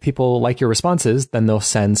 And if people like your responses, then they'll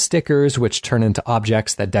send stickers, which turn into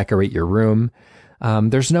objects that decorate your room.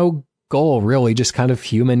 There's no goal, really, just kind of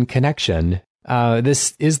human connection.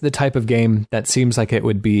 This is the type of game that seems like it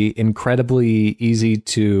would be incredibly easy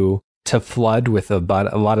to flood with a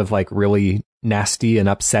lot of like really nasty and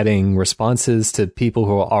upsetting responses to people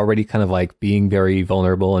who are already kind of like being very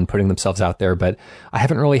vulnerable and putting themselves out there. But I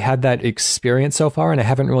haven't really had that experience so far, and I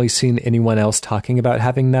haven't really seen anyone else talking about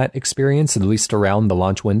having that experience, at least around the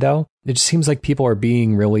launch window. It just seems like people are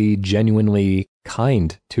being really genuinely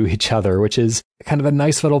kind to each other, which is kind of a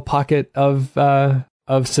nice little pocket of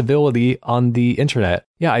civility on the internet.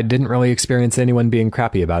 Yeah, I didn't really experience anyone being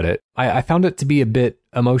crappy about it. I found it to be a bit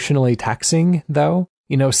emotionally taxing, though.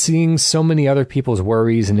 Seeing so many other people's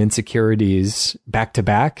worries and insecurities back to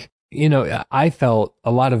back, I felt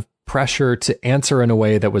a lot of pressure to answer in a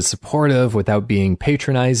way that was supportive without being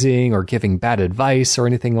patronizing or giving bad advice or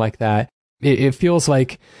anything like that. It feels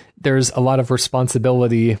like there's a lot of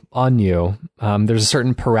responsibility on you. There's a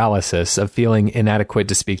certain paralysis of feeling inadequate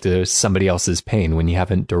to speak to somebody else's pain when you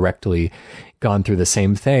haven't directly gone through the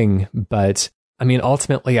same thing. But I mean,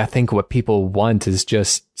 ultimately, I think what people want is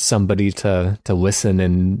just somebody to listen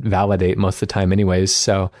and validate most of the time anyways.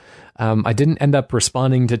 So I didn't end up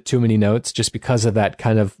responding to too many notes just because of that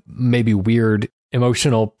kind of maybe weird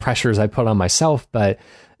emotional pressures I put on myself, but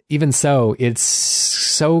even so, it's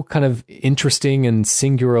so kind of interesting and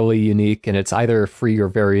singularly unique, and it's either free or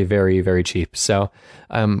very, very, very cheap. So,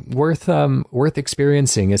 worth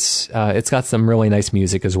experiencing. It's got some really nice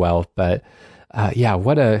music as well. But yeah,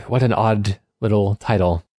 what an odd little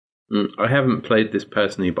title. I haven't played this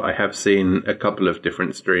personally, but I have seen a couple of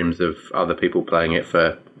different streams of other people playing it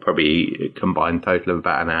for probably a combined total of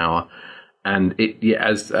about an hour. And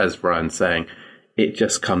as Ryan's saying, it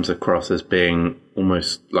just comes across as being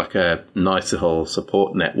almost like a nice little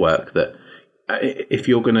support network that if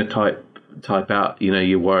you're going to type out,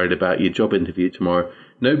 you're worried about your job interview tomorrow,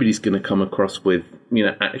 nobody's going to come across with,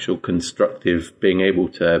 actual constructive being able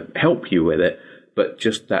to help you with it. But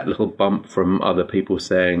just that little bump from other people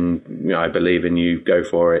saying, I believe in you, go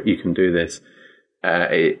for it, you can do this,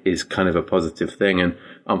 it is kind of a positive thing. And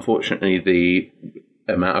unfortunately, the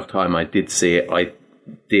amount of time I did see it, I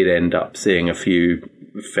did end up seeing a few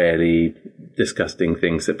fairly disgusting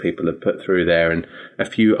things that people had put through there, and a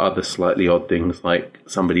few other slightly odd things, like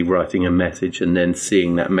somebody writing a message and then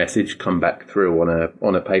seeing that message come back through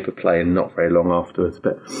on a paper plane not very long afterwards.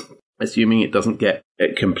 But assuming it doesn't get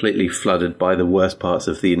completely flooded by the worst parts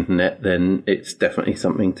of the internet, then it's definitely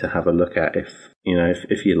something to have a look at if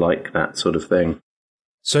you like that sort of thing.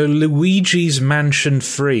 So Luigi's Mansion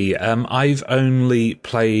 3, I've only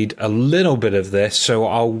played a little bit of this, so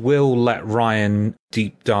I will let Ryan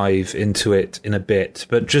deep dive into it in a bit.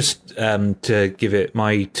 But just to give it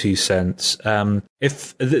my 2 cents,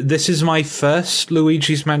 if this is my first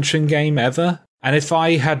Luigi's Mansion game ever, and if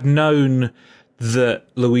I had known that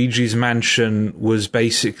Luigi's Mansion was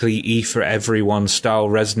basically E for Everyone style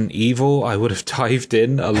Resident Evil, I would have dived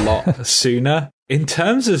in a lot sooner. In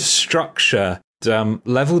terms of structure,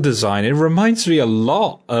 level design, it reminds me a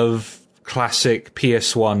lot of classic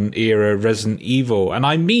PS1 era Resident Evil, and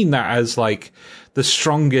I mean that as like the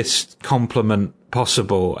strongest compliment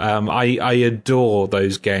possible. I adore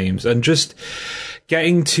those games, and just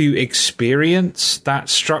getting to experience that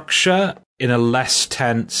structure in a less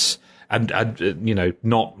tense and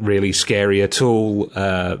not really scary at all,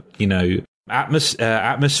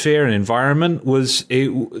 atmosphere and environment was,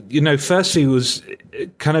 firstly was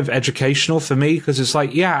kind of educational for me, because it's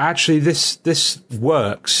like, yeah, actually this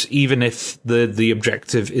works, even if the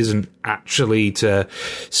objective isn't actually to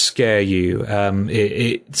scare you.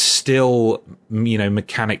 It's still,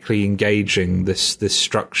 mechanically engaging, this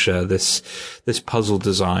structure, this puzzle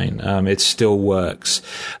design. It still works.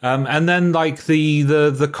 And then like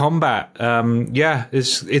the combat,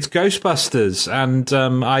 it's Ghostbusters,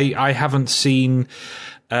 and I haven't seen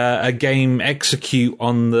a game execute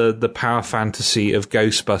on the power fantasy of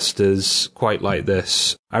Ghostbusters quite like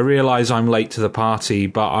this. I realise I'm late to the party,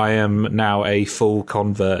 but I am now a full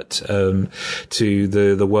convert to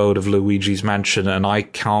the world of Luigi's Mansion, and I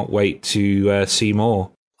can't wait to see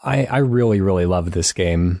more. I really, really love this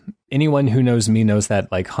game. Anyone who knows me knows that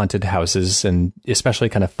like haunted houses and especially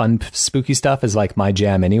kind of fun, spooky stuff is like my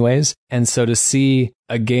jam anyways. And so to see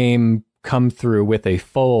a game come through with a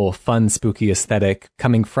full, fun, spooky aesthetic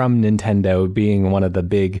coming from Nintendo, being one of the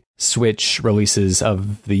big Switch releases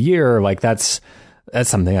of the year, like that's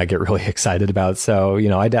something I get really excited about. So,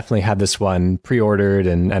 I definitely had this one pre-ordered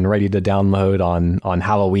and ready to download on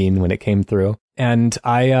Halloween when it came through. And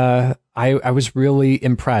I was really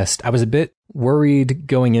impressed. I was a bit worried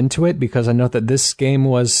going into it because I know that this game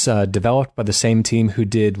was developed by the same team who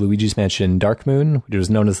did Luigi's Mansion Dark Moon, which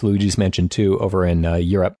was known as Luigi's Mansion 2 over in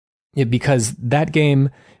Europe. Because that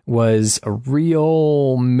game was a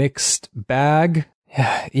real mixed bag.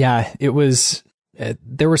 Yeah, it was.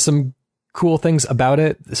 There were some cool things about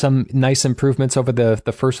it, some nice improvements over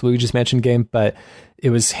the first Luigi's Mansion game, but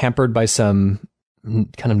it was hampered by some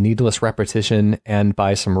kind of needless repetition and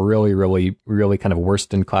by some really, really, really kind of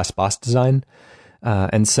worst in class boss design.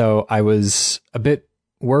 And so I was a bit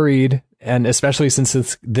worried, and especially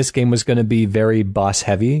since this game was going to be very boss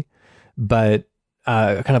heavy, but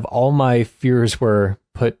kind of all my fears were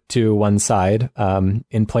put to one side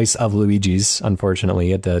in place of Luigi's. Unfortunately,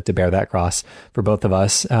 you had to bear that cross for both of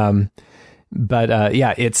us. But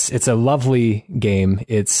it's a lovely game.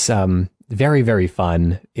 It's very, very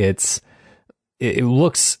fun. It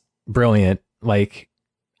looks brilliant. Like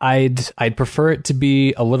I'd prefer it to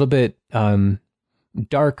be a little bit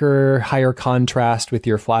darker, higher contrast with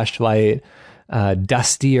your flashlight,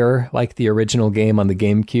 dustier like the original game on the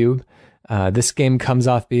GameCube. This game comes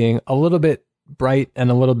off being a little bit bright and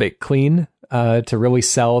a little bit clean to really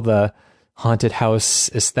sell the haunted house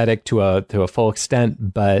aesthetic to a full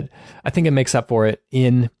extent, but I think it makes up for it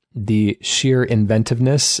in the sheer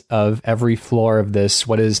inventiveness of every floor of this,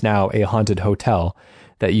 what is now a haunted hotel.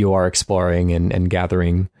 that you are exploring and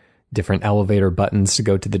gathering different elevator buttons to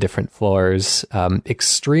go to the different floors.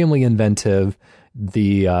 Extremely inventive.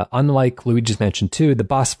 The unlike Luigi's Mansion 2, the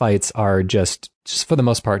boss fights are just for the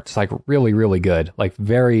most part, it's like really, really good. Like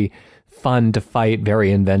very fun to fight,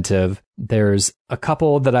 very inventive. There's a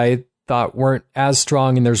couple that I thought weren't as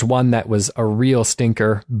strong, and there's one that was a real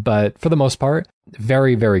stinker, but for the most part,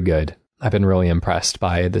 very, very good. I've been really impressed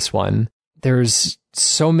by this one. There's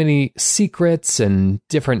so many secrets and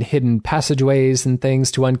different hidden passageways and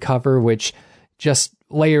things to uncover, which just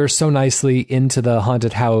layers so nicely into the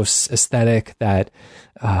haunted house aesthetic that,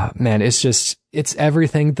 man, it's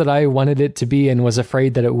everything that I wanted it to be and was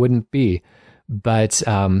afraid that it wouldn't be. But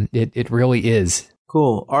it really is.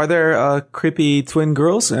 Cool. Are there creepy twin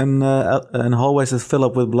girls and hallways that fill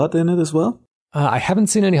up with blood in it as well? I haven't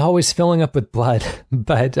seen any hallways filling up with blood,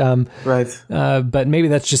 but right. But maybe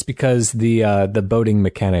that's just because the boating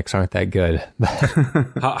mechanics aren't that good.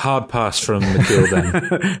 Hard pass from Michiel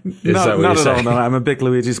then. Not at all. No, I'm a big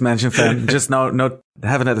Luigi's Mansion fan. Just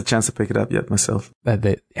haven't had a chance to pick it up yet myself.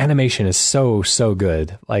 The animation is so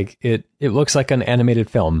good. Like it looks like an animated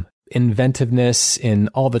film. Inventiveness in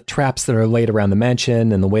all the traps that are laid around the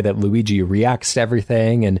mansion and the way that Luigi reacts to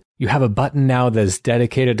everything. And you have a button now that's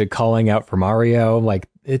dedicated to calling out for Mario. Like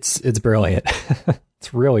it's brilliant.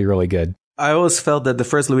 It's really, really good. I always felt that the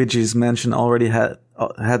first Luigi's Mansion already had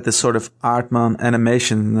this sort of Artman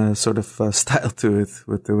animation sort of style to it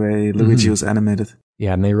with the way Luigi was animated.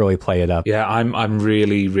 Yeah, and they really play it up. Yeah, I'm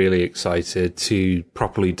really, really excited to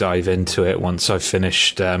properly dive into it once I've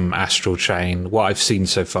finished Astral Chain. What I've seen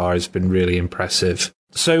so far has been really impressive.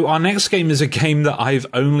 So our next game is a game that I've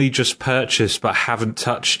only just purchased but haven't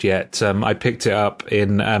touched yet. I picked it up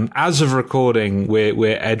in, as of recording,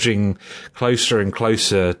 we're edging closer and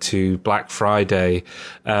closer to Black Friday,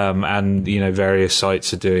 and various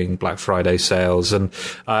sites are doing Black Friday sales, and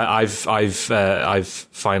I've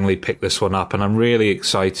finally picked this one up, and I'm really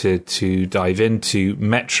excited to dive into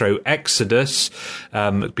Metro Exodus,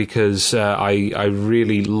 because I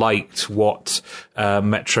really liked what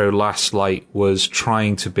Metro Last Light was trying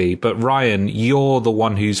to be. But Ryan, you're the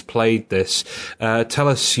one who's played this. Tell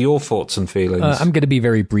us your thoughts and feelings. I'm going to be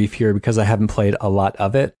very brief here because I haven't played a lot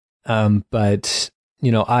of it. But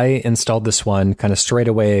I installed this one kind of straight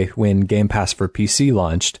away when Game Pass for PC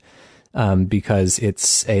launched, because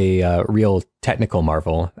it's a real technical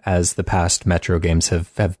marvel, as the past Metro games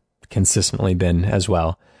have consistently been as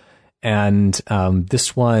well. And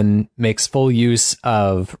this one makes full use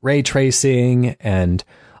of ray tracing and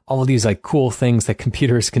all of these like cool things that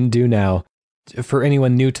computers can do now. For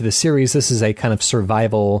anyone new to the series, this is a kind of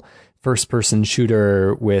survival first-person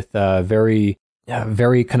shooter with a very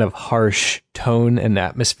kind of harsh tone and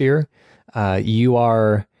atmosphere. You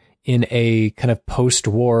are in a kind of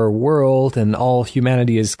post-war world, and all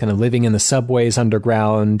humanity is kind of living in the subways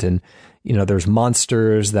underground, and there's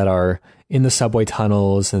monsters that are in the subway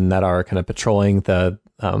tunnels and that are kind of patrolling the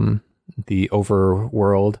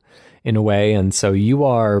overworld in a way. And so you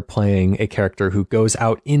are playing a character who goes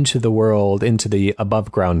out into the world, into the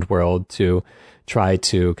above ground world, to try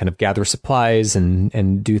to kind of gather supplies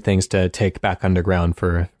and do things to take back underground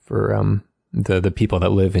for the people that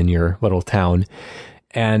live in your little town.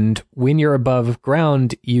 And when you're above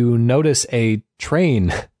ground, you notice a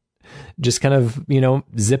train just kind of,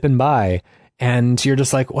 zipping by, and you're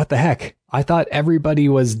just like, what the heck? I thought everybody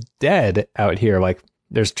was dead out here. Like,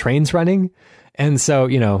 there's trains running. And so,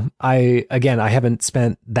 I haven't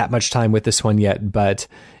spent that much time with this one yet, but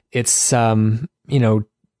it's,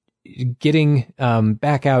 getting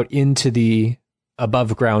back out into the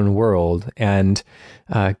above ground world and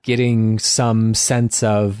getting some sense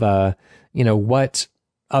of, what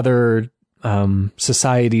other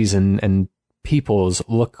societies and peoples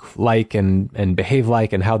look like and behave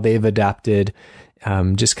like, and how they've adapted,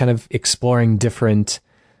 just kind of exploring different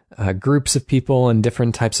groups of people and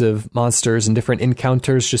different types of monsters and different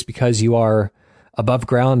encounters, just because you are above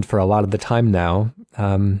ground for a lot of the time now,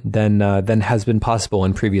 than has been possible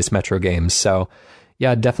in previous Metro games. So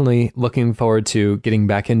yeah, definitely looking forward to getting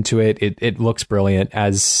back into it. It looks brilliant,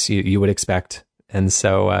 as you would expect. And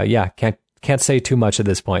so, can't say too much at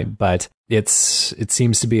this point, but it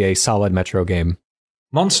seems to be a solid Metro game.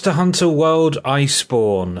 Monster Hunter World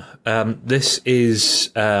Iceborne. This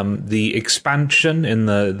is the expansion in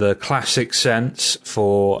the classic sense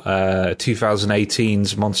for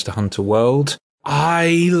 2018's Monster Hunter World.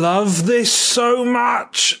 I love this so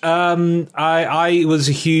much. I was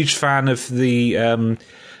a huge fan of the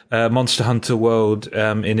Monster Hunter World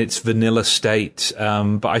in its vanilla state,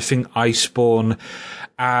 but I think Iceborne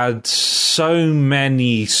add so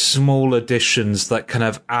many small additions that kind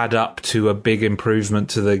of add up to a big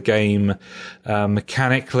improvement to the game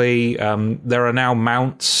mechanically. There are now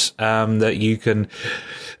mounts that you can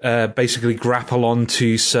basically grapple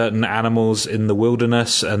onto certain animals in the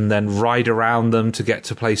wilderness and then ride around them to get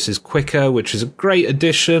to places quicker, which is a great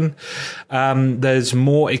addition. There's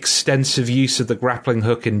more extensive use of the grappling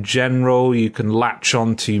hook in general. You can latch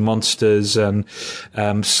onto monsters and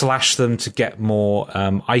slash them to get more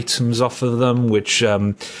items off of them, which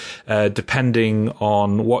depending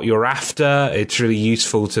on what you're after, it's really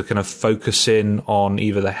useful to kind of focus in on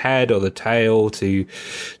either the head or the tail to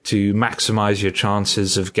maximize your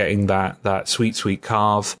chances of getting that sweet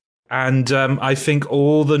carve. And I think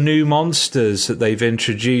all the new monsters that they've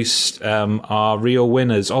introduced are real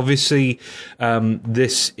winners. Obviously,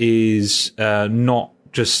 this is not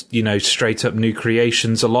just, straight up new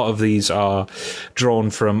creations. A lot of these are drawn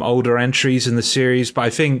from older entries in the series, but I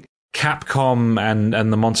think Capcom and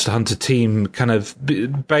the Monster Hunter team kind of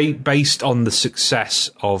based on the success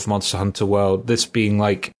of Monster Hunter World, this being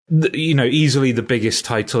like, easily the biggest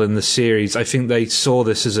title in the series. I think they saw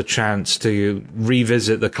this as a chance to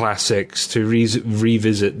revisit the classics, to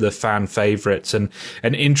revisit the fan favorites and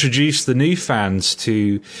introduce the new fans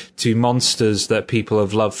to monsters that people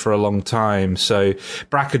have loved for a long time. So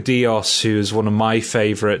Brachydios, who is one of my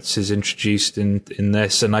favorites, is introduced in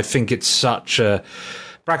this, and I think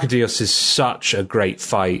Brachydios is such a great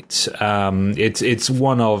fight. It's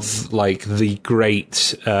one of like the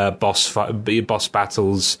great boss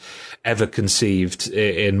battles ever conceived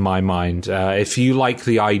in my mind. If you like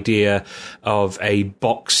the idea of a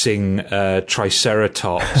boxing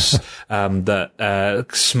triceratops that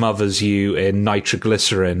smothers you in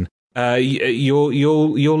nitroglycerin,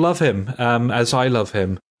 you'll love him as I love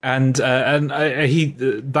him. And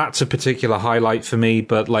that's a particular highlight for me,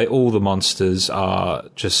 but like all the monsters are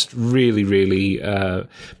just really, really,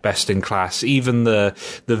 best in class. Even the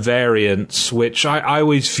variants, which I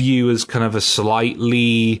always view as kind of a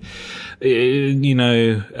slightly,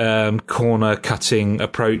 corner cutting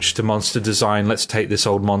approach to monster design. Let's take this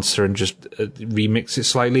old monster and just remix it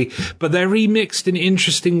slightly, but they're remixed in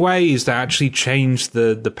interesting ways that actually change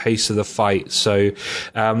the pace of the fight. So,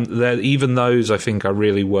 even those I think are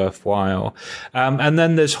really worthwhile. And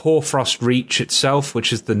then there's Hoarfrost Reach itself,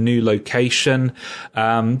 which is the new location.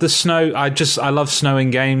 The snow, I love snow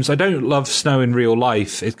in games. I don't love snow in real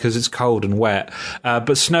life because it's cold and wet.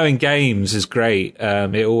 But snow in games is great.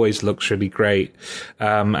 It always looks really great.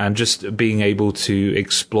 And just being able to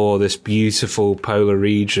explore this beautiful polar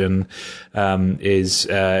region, is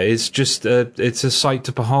just, it's a sight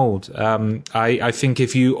to behold. I think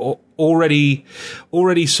if you already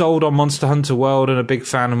sold on Monster Hunter World and a big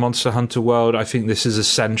fan of Monster Hunter World, I think this is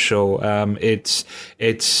essential. It's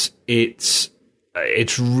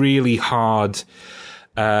really hard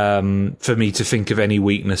for me to think of any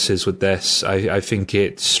weaknesses with this. I think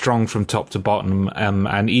it's strong from top to bottom,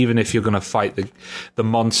 and even if you're going to fight the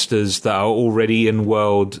monsters that are already in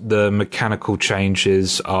world, the mechanical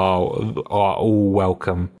changes are all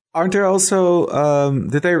welcome. Aren't there also,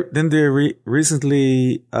 didn't they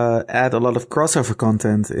recently add a lot of crossover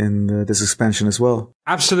content in this expansion as well?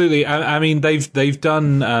 Absolutely. I mean, they've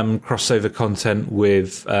done crossover content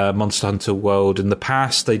with Monster Hunter World in the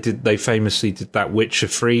past. They famously did that Witcher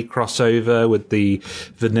 3 crossover with the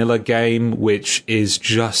vanilla game, which is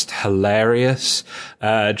just hilarious.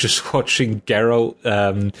 Just watching Geralt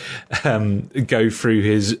go through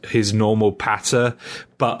his normal patter,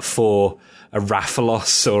 but for a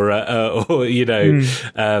Rathalos or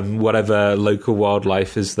whatever local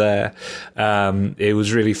wildlife is there. It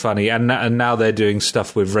was really funny. And now they're doing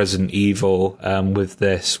stuff with Resident Evil, with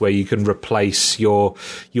this, where you can replace your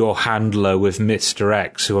handler with Mr.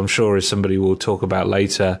 X, who I'm sure is somebody we'll talk about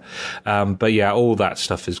later. But yeah, all that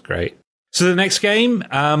stuff is great. So the next game,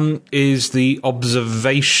 is The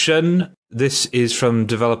Observation. This is from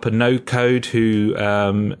developer No Code, who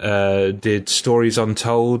did Stories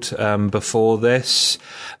Untold before this.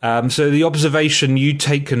 So The Observation,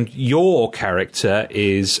 your character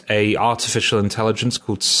is a artificial intelligence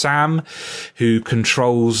called Sam, who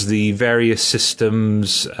controls the various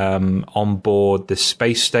systems on board this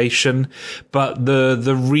space station. But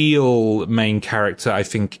the real main character, I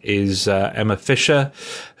think, is Emma Fisher,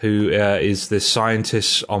 who is this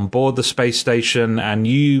scientist on board the space station, and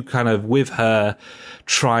you kind of, with her,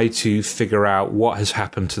 try to figure out what has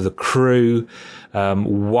happened to the crew,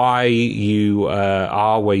 why you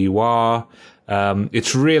are where you are,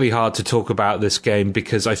 It's really hard to talk about this game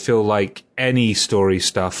because I feel like any story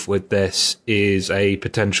stuff with this is a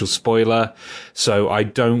potential spoiler. So I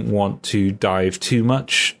don't want to dive too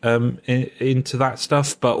much into that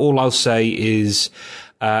stuff. But all I'll say is,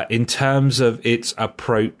 in terms of its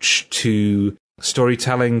approach to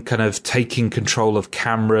storytelling, kind of taking control of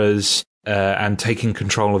cameras, and taking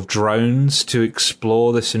control of drones to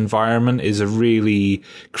explore this environment is a really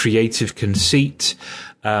creative conceit.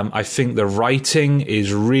 I think the writing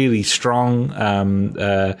is really strong.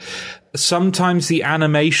 Sometimes the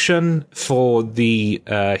animation for the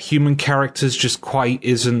human characters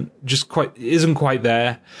isn't quite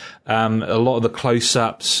there. A lot of the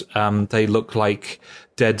close-ups, they look like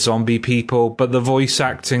dead zombie people, but the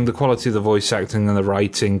quality of the voice acting and the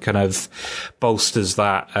writing kind of bolsters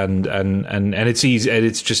that, and it's easy, and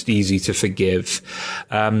it's just easy to forgive.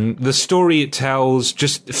 The story it tells,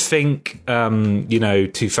 just think,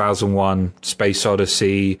 2001, Space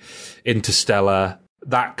Odyssey, Interstellar,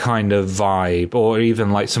 that kind of vibe, or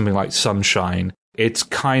even like something like Sunshine. It's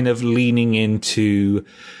kind of leaning into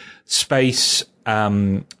space,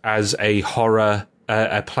 as a horror,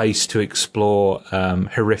 a place to explore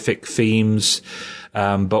horrific themes,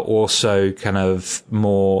 but also kind of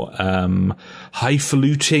more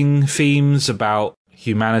highfalutin themes about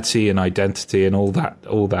humanity and identity and all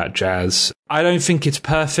that jazz. I don't think it's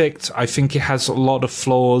perfect. I think it has a lot of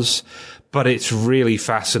flaws, but it's really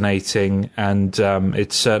fascinating, and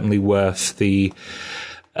it's certainly worth the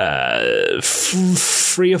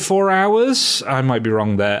 3 or 4 hours. I might be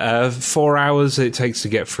wrong there. 4 hours it takes to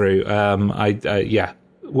get through.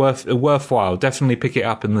 Worthwhile. Definitely pick it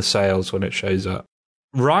up in the sales when it shows up.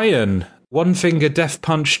 Ryan, One Finger Death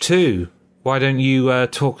Punch 2. Why don't you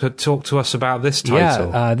talk to us about this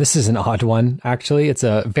title? Yeah, this is an odd one, actually. It's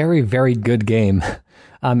a very, very good game.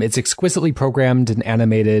 It's exquisitely programmed and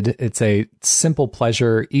animated. It's a simple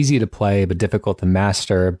pleasure, easy to play, but difficult to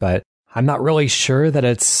master. But I'm not really sure that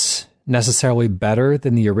it's necessarily better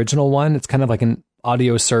than the original one. It's kind of like an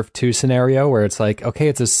Audio Surf 2 scenario where it's like, okay,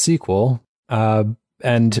 it's a sequel,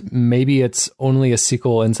 and maybe it's only a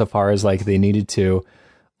sequel insofar as like they needed to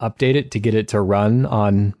update it to get it to run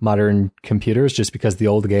on modern computers, just because the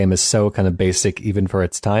old game is so kind of basic even for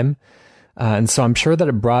its time. And so I'm sure that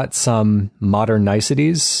it brought some modern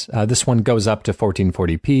niceties. This one goes up to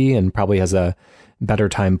 1440p and probably has a better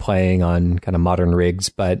time playing on kind of modern rigs,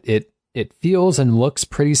 but it feels and looks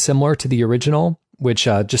pretty similar to the original, which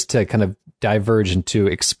just to kind of diverge and to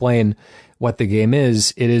explain what the game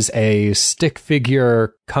is, it is a stick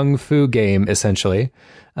figure kung fu game, essentially.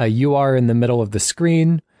 You are in the middle of the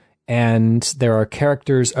screen, and there are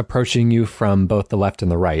characters approaching you from both the left and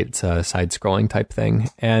the right. It's a side-scrolling type thing.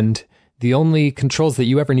 And the only controls that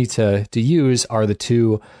you ever need to use are the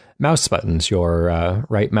two mouse buttons, your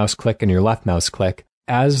right mouse click and your left mouse click.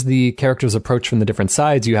 As the characters approach from the different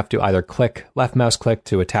sides, you have to either click left mouse click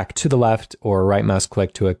to attack to the left or right mouse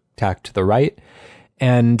click to attack to the right.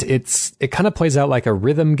 And it kind of plays out like a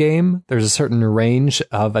rhythm game. There's a certain range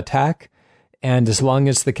of attack, and as long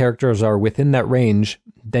as the characters are within that range,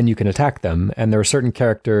 then you can attack them. And there are certain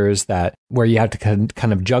characters where you have to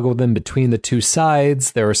kind of juggle them between the two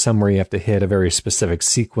sides. There are some where you have to hit a very specific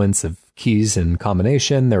sequence of keys and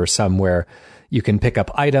combination. There are some where you can pick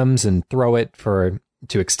up items and throw it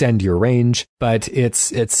to extend your range. But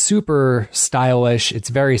it's super stylish. It's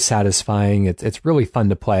very satisfying. It's really fun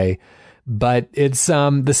to play. But it's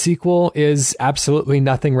the sequel is absolutely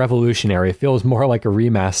nothing revolutionary. It feels more like a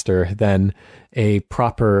remaster than a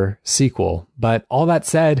proper sequel. But all that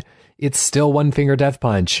said, it's still One Finger Death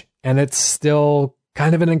Punch, and it's still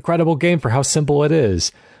kind of an incredible game for how simple it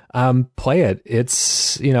is. Play it.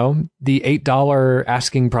 It's, the $8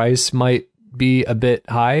 asking price might be a bit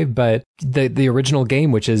high, but the original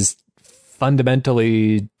game, which is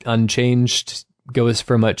fundamentally unchanged, goes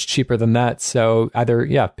for much cheaper than that. So either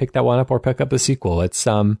pick that one up or pick up the sequel. It's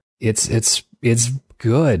good.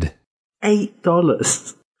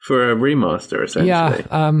 $8 for a remaster, essentially. Yeah.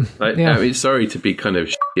 I mean, sorry to be kind of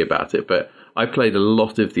shitty about it, but I played a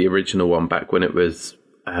lot of the original one back when it was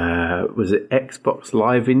it Xbox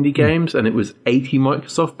Live Indie Games, and it was 80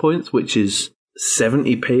 Microsoft points, which is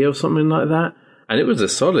 70p or something like that. And it was a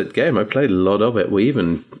solid game. I played a lot of it.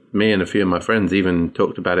 Me and a few of my friends even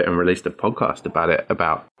talked about it and released a podcast about it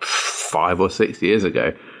about 5 or 6 years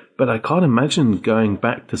ago. But I can't imagine going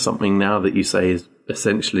back to something now that you say is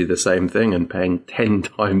essentially the same thing and paying 10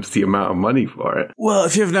 times the amount of money for it. Well,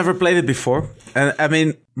 if you've never played it before, and I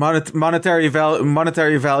mean, monetary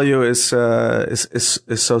value is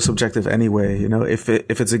so subjective anyway. If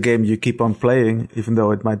it's a game you keep on playing, even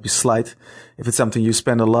though it might be slight, if it's something you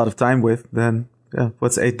spend a lot of time with, then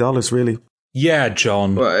what's $8 really? Yeah,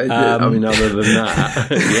 John. Well, I mean, other than that,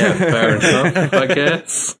 yeah, fair enough, I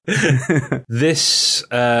guess. This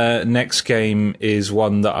next game is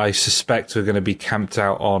one that I suspect we're going to be camped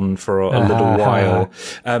out on for a little while.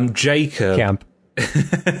 Jacob. Camp.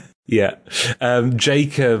 Yeah.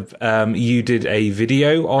 Jacob, you did a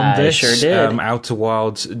video on this. I sure did. Outer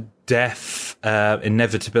Wilds, Death,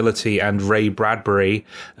 Inevitability, and Ray Bradbury.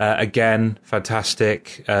 Again,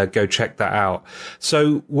 fantastic. Go check that out.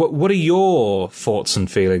 So what are your thoughts and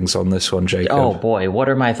feelings on this one, Jacob? Oh boy, what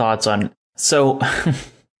are my thoughts on... So...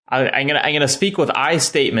 I'm gonna speak with I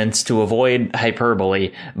statements to avoid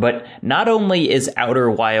hyperbole, but not only is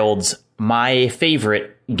Outer Wilds my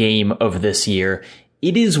favorite game of this year,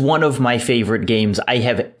 it is one of my favorite games I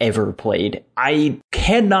have ever played. I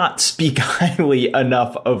cannot speak highly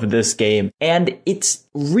enough of this game, and it's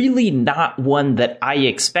really not one that I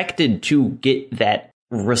expected to get that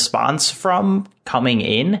response from coming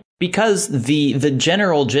in, because the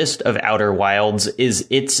general gist of Outer Wilds is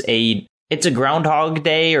it's a Groundhog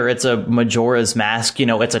Day, or it's a Majora's Mask. You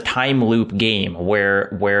know, it's a time loop game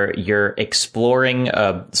where you're exploring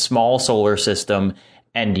a small solar system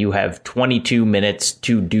and you have 22 minutes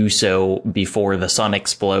to do so before the sun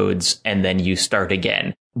explodes, and then you start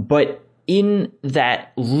again. But in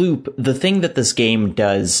that loop, the thing that this game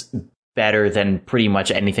does better than pretty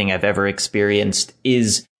much anything I've ever experienced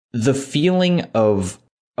is the feeling of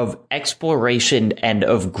exploration and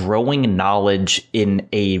of growing knowledge in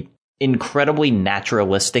a incredibly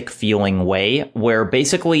naturalistic feeling way, where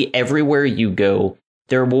basically everywhere you go,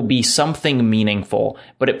 there will be something meaningful,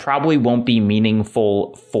 but it probably won't be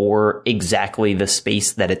meaningful for exactly the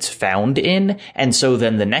space that it's found in. And so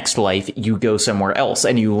then the next life, you go somewhere else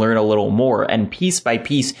and you learn a little more. And piece by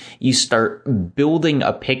piece, you start building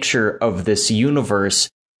a picture of this universe.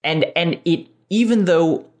 And it, even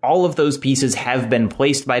though all of those pieces have been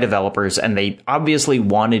placed by developers and they obviously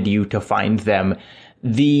wanted you to find them,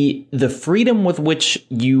 the freedom with which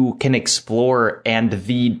you can explore and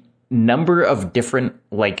the number of different,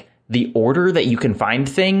 like, the order that you can find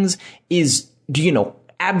things is,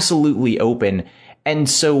 absolutely open. And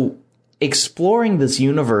so exploring this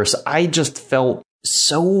universe, I just felt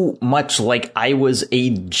so much like I was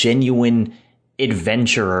a genuine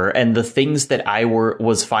adventurer, and the things that I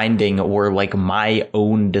was finding were like my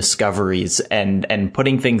own discoveries and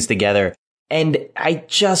putting things together. And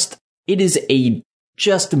it is a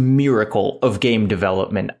just miracle of game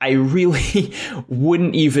development. I really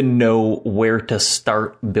wouldn't even know where to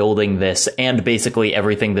start building this, and basically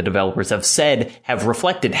everything the developers have said have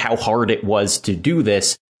reflected how hard it was to do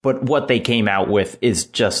this, but what they came out with is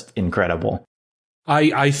just incredible.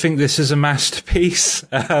 I think this is a masterpiece.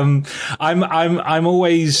 I'm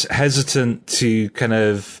always hesitant to kind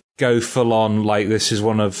of go full on like this is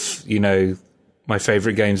one of, my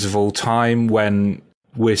favorite games of all time when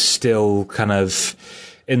we're still kind of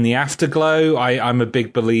in the afterglow. I'm a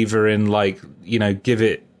big believer in, like, give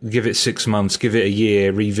it 6 months, give it a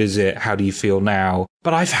year, revisit. How do you feel now?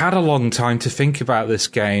 But I've had a long time to think about this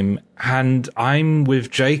game, and I'm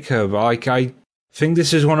with Jacob. Like, I think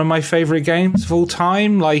this is one of my favorite games of all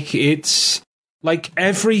time. Like, it's like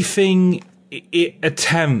everything it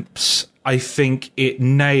attempts, I think it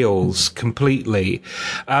nails completely.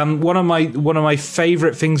 One of my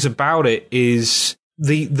favorite things about it is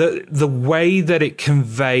the way that it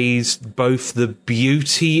conveys both the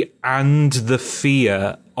beauty and the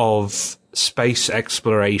fear of space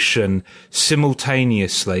exploration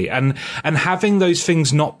simultaneously, and having those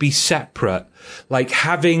things not be separate, like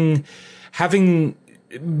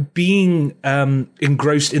being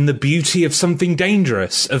engrossed in the beauty of something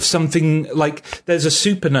dangerous, of something like there's a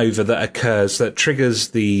supernova that occurs that triggers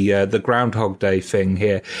the Groundhog Day thing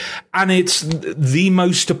here, and it's the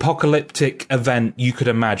most apocalyptic event you could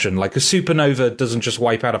imagine. Like, a supernova doesn't just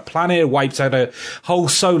wipe out a planet, it wipes out a whole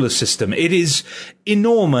solar system. It is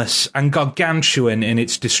enormous and gargantuan in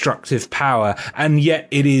its destructive power, and yet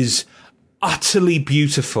it is utterly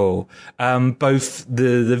beautiful. Both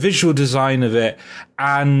the visual design of it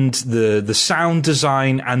and the sound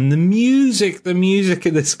design and the music. The music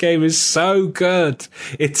in this game is so good.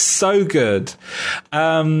 It's so good.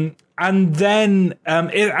 And then,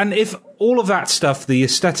 if all of that stuff, the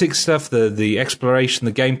aesthetic stuff, the exploration,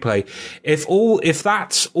 the gameplay, if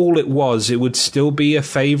that's all it was, it would still be a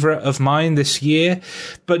favorite of mine this year.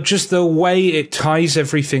 But just the way it ties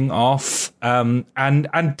everything off,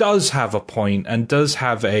 and does have a point and does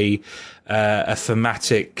have a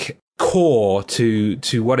thematic core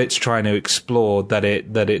to what it's trying to explore that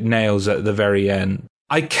it nails at the very end.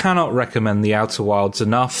 I cannot recommend The Outer Wilds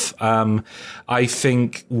enough. I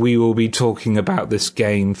think we will be talking about this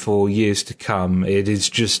game for years to come. It is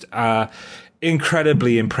just an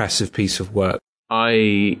incredibly impressive piece of work.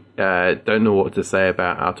 I don't know what to say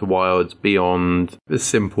about Outer Wilds beyond the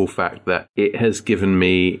simple fact that it has given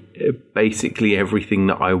me basically everything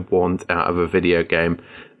that I want out of a video game.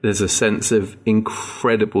 There's a sense of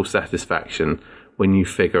incredible satisfaction when you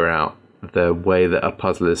figure out the way that a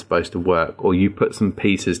puzzle is supposed to work, or you put some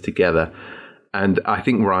pieces together. And I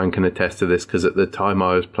think Ryan can attest to this, because at the time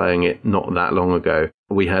I was playing it not that long ago,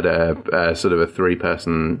 we had a sort of a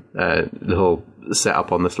 3-person little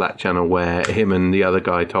setup on the Slack channel where him and the other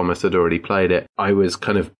guy, Thomas, had already played it. I was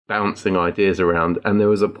kind of bouncing ideas around, and there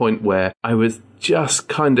was a point where I was just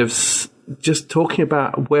kind of just talking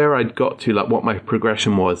about where I'd got to, like what my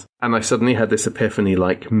progression was. And I suddenly had this epiphany,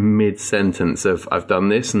 like mid-sentence of I've done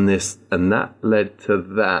this, and that led to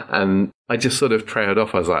that. And I just sort of trailed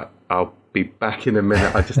off. I was like, I'll be back in a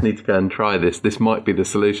minute. I just need to go and try this. This might be the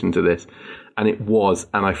solution to this. And it was,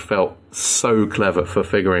 and I felt so clever for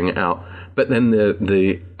figuring it out. But then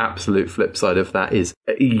the absolute flip side of that is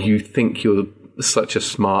you think you're such a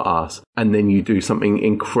smart ass, and then you do something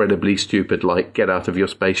incredibly stupid like get out of your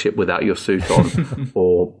spaceship without your suit on,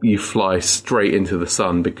 or you fly straight into the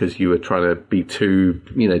sun because you were trying to be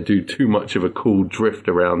do too much of a cool drift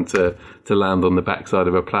around to land on the backside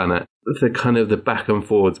of a planet. The kind of the back and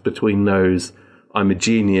forwards between those, I'm a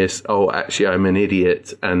genius, oh, actually I'm an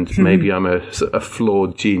idiot, and maybe I'm a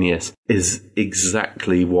flawed genius, is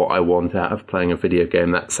exactly what I want out of playing a video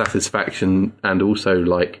game. That satisfaction and also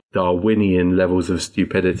like Darwinian levels of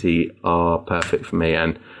stupidity are perfect for me,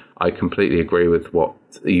 and I completely agree with what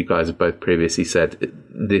you guys have both previously said.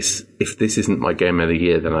 If this isn't my game of the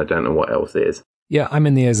year, then I don't know what else is. Yeah, I'm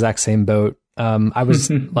in the exact same boat. I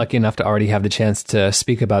was lucky enough to already have the chance to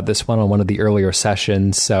speak about this one on one of the earlier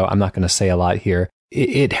sessions, so I'm not going to say a lot here.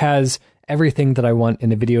 It has everything that I want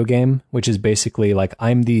in a video game, which is basically like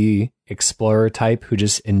I'm the explorer type who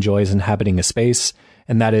just enjoys inhabiting a space,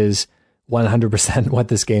 and that is 100% what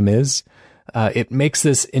this game is. It makes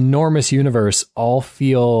this enormous universe all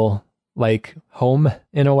feel like home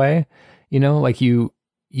in a way, like you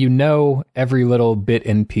know every little bit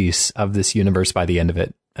and piece of this universe by the end of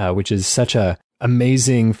it. Which is such a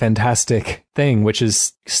amazing, fantastic thing, which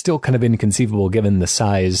is still kind of inconceivable given the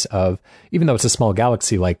size of, even though it's a small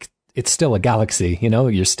galaxy, like it's still a galaxy,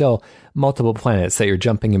 you're still multiple planets that you're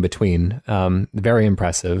jumping in between. Very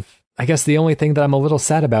impressive. I guess the only thing that I'm a little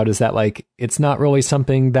sad about is that like, it's not really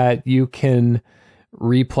something that you can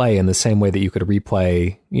replay in the same way that you could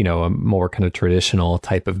replay, a more kind of traditional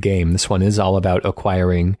type of game. This one is all about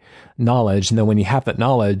acquiring knowledge. And then when you have that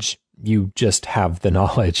knowledge, you just have the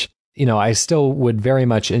knowledge. I still would very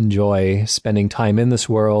much enjoy spending time in this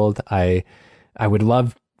world. I would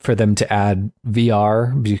love for them to add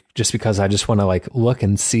VR just because I just want to like look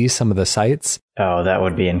and see some of the sights. Oh, that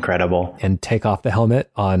would be incredible. And take off the helmet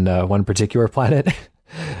on one particular planet.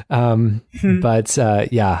 But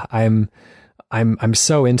yeah, I'm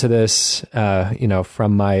so into this,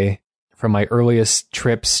 from my earliest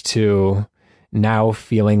trips to now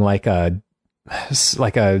feeling like a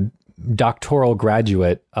doctoral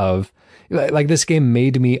graduate of like this game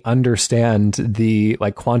made me understand the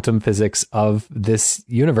like quantum physics of this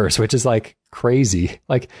universe, which is like crazy.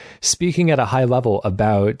 Like speaking at a high level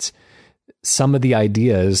about some of the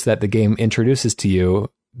ideas that the game introduces to you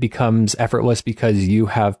becomes effortless because you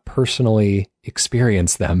have personally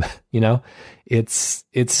experienced them. It's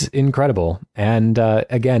incredible. And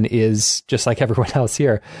again, is just like everyone else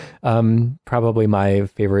here, probably my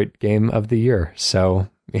favorite game of the year. So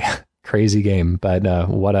yeah, crazy game, but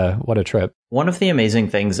what a trip. One of the amazing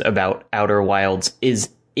things about Outer Wilds is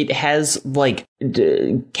it has like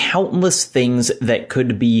countless things that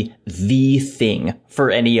could be the thing for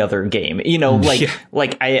any other game.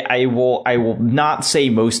 I will not say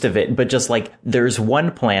most of it, but just like there's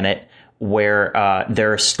one planet where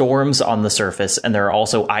there are storms on the surface and there are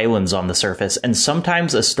also islands on the surface. And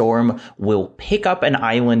sometimes a storm will pick up an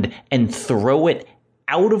island and throw it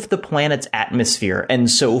out of the planet's atmosphere. And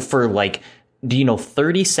so for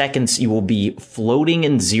 30 seconds, you will be floating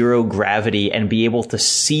in zero gravity and be able to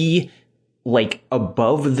see like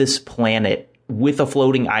above this planet with a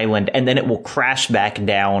floating island. And then it will crash back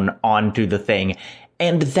down onto the thing.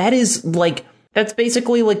 And that is like, that's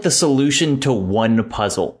basically like the solution to one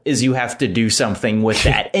puzzle is you have to do something with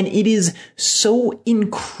that. And it is so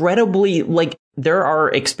incredibly like there are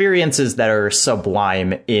experiences that are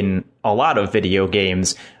sublime in a lot of video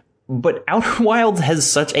games, but Outer Wilds has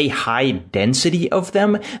such a high density of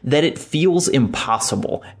them that it feels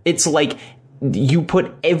impossible. It's like you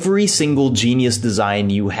put every single genius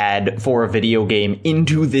design you had for a video game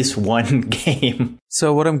into this one game.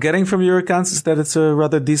 So what I'm getting from your accounts is that it's a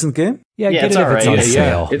rather decent game? Yeah, Yeah, get it's it if all it's right. on Yeah,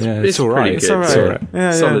 sale. It's all right. pretty good. It's all right.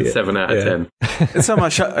 Yeah, Solid yeah. 7 out of 10. It's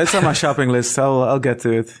on my shopping list. I'll get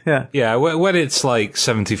to it. Yeah. Yeah, when it's like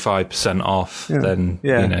 75% off, then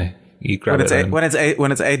Yeah. you know you grab When it's it.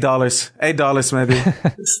 when it's $8 maybe.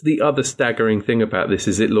 The other staggering thing about this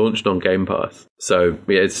is it launched on Game Pass. So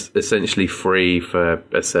it's essentially free for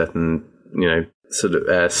a certain, sort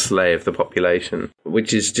of slay of the population,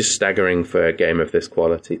 which is just staggering for a game of this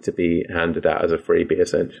quality to be handed out as a freebie,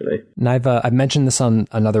 essentially. And I've mentioned this on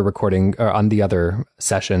another recording or on the other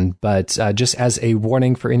session, but just as a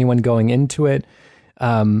warning for anyone going into it,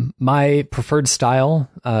 my preferred style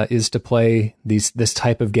is to play this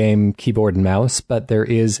type of game keyboard and mouse, but there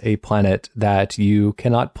is a planet that you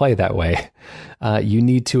cannot play that way. You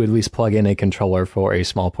need to at least plug in a controller for a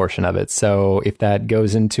small portion of it. So if that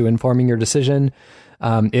goes into informing your decision,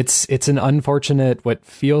 it's an unfortunate, what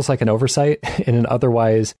feels like an oversight in an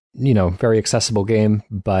otherwise, very accessible game,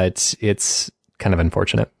 but it's kind of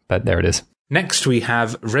unfortunate, but there it is. Next, we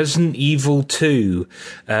have Resident Evil 2.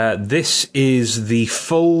 This is the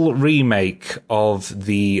full remake of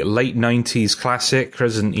the late 90s classic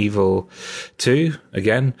Resident Evil 2,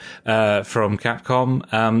 again, from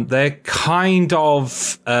Capcom. They're kind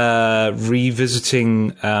of revisiting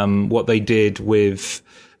what they did with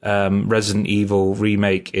Resident Evil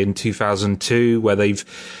remake in 2002, where they've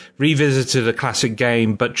revisited a classic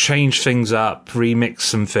game but changed things up, remixed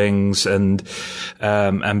some things, and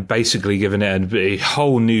basically given it a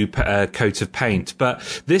whole new coat of paint.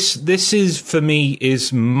 But this is, for me,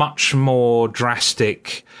 is much more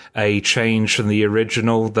drastic a change from the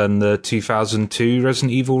original than the 2002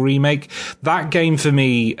 Resident Evil remake. That game, for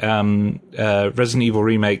me, Resident Evil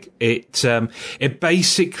remake, it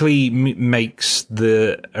basically makes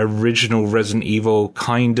the original Resident Evil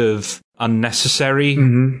kind of unnecessary.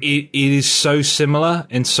 Mm-hmm. It is so similar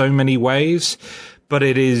in so many ways, but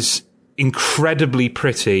it is incredibly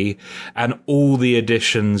pretty, and all the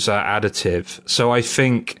additions are additive. So I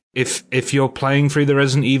think if you're playing through the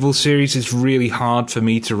Resident Evil series, it's really hard for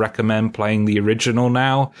me to recommend playing the original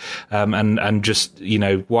now, and just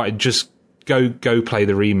just go play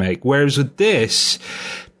the remake. Whereas with this,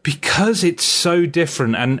 because it's so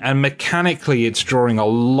different and mechanically it's drawing a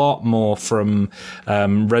lot more from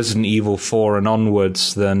Resident Evil 4 and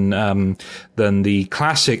onwards than the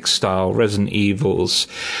classic style Resident Evils,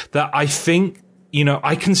 that I think,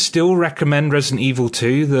 I can still recommend Resident Evil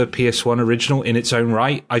 2, the PS1 original, in its own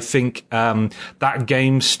right. I think that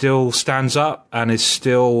game still stands up and is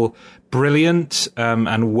still brilliant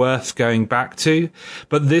and worth going back to,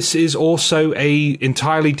 but this is also a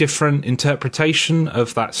entirely different interpretation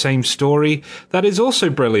of that same story that is also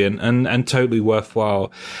brilliant and totally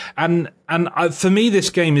worthwhile. And for me, this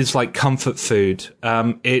game is like comfort food.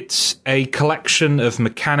 It's a collection of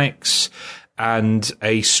mechanics and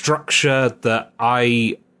a structure that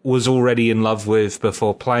I was already in love with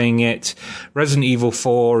before playing it. Resident Evil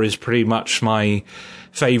 4 is pretty much my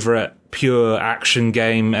favorite pure action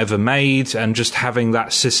game ever made, and just having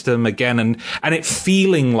that system again and it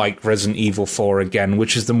feeling like Resident Evil 4 again,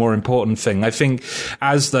 which is the more important thing. I think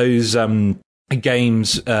as those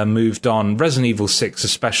games moved on, Resident Evil 6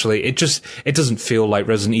 especially, it doesn't feel like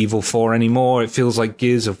Resident Evil 4 anymore. It feels like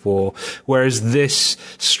Gears of War, whereas this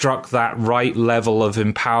struck that right level of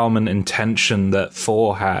empowerment and tension that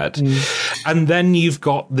 4 had. And then you've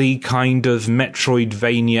got the kind of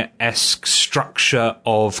Metroidvania-esque structure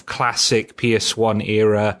of classic PS1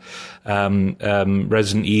 era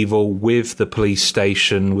Resident Evil, with the police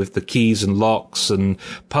station, with the keys and locks and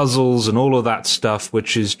puzzles and all of that stuff,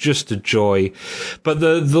 which is just a joy. But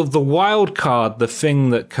the wild card, the thing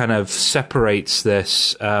that kind of separates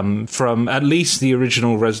this from at least the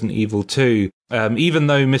original Resident Evil 2, even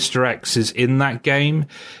though Mr. X is in that game,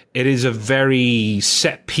 it is a very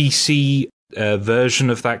set piecey version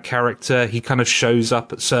of that character. He kind of shows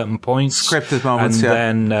up at certain points, scripted moments,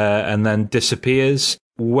 and then disappears.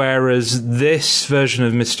 Whereas this version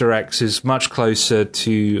of Mr. X is much closer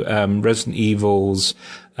to Resident Evil's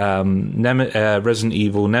Resident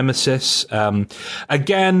Evil Nemesis.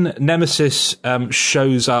 Again, Nemesis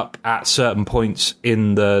shows up at certain points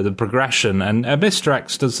in the progression, and Mr.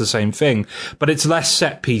 X does the same thing, but it's less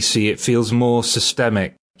set-piecey. It feels more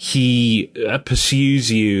systemic. He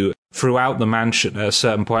pursues you throughout the mansion at a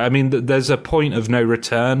certain point. I mean, there's a point of no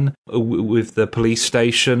return with the police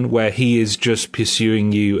station where he is just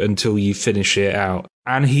pursuing you until you finish it out.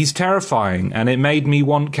 And he's terrifying, and it made me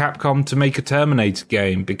want Capcom to make a Terminator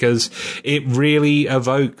game because it really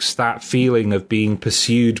evokes that feeling of being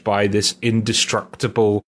pursued by this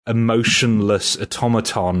indestructible, emotionless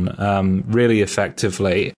automaton really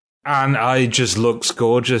effectively. And it just looks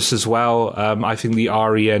gorgeous as well. I think the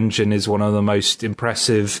RE engine is one of the most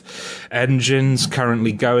impressive engines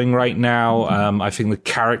currently going right now. I think the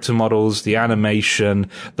character models, the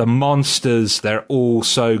animation, the monsters, they're all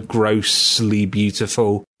so grossly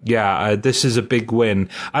beautiful. Yeah, this is a big win.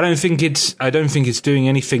 I don't think it's doing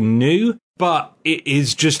anything new, but it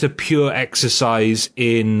is just a pure exercise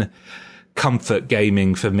in comfort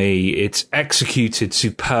gaming for me. It's executed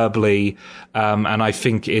superbly, and I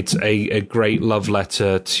think it's a great love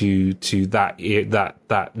letter to that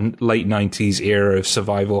late 90s era of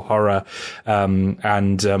survival horror,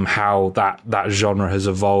 and how that genre has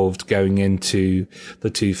evolved going into the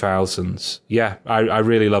 2000s. Yeah, I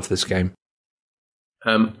really love this game.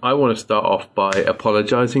 I want to start off by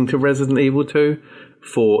apologizing to Resident Evil 2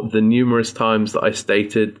 for the numerous times that I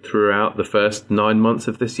stated throughout the first 9 months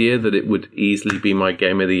of this year that it would easily be my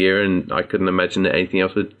game of the year, and I couldn't imagine that anything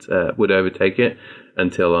else would overtake it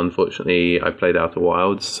until, unfortunately, I played Outer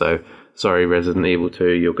Wilds. So, sorry, Resident Evil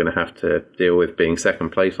 2, you're going to have to deal with being second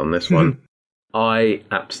place on this one. I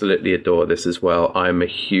absolutely adore this as well. I'm a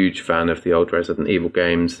huge fan of the old Resident Evil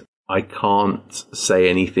games. I can't say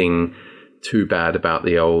anything too bad about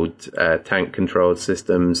the old tank controlled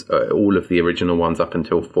systems. All of the original ones up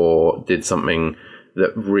until 4 did something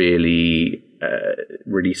that really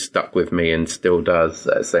stuck with me and still does.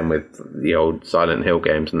 Same with the old Silent Hill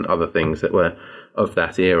games and other things that were of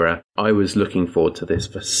that era. I was looking forward to this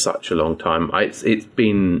for such a long time. It's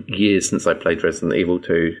been years since I played Resident Evil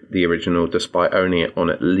 2, the original, despite owning it on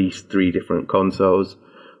at least 3 different consoles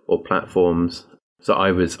or platforms. So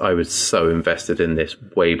I was so invested in this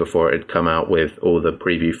way before it had come out, with all the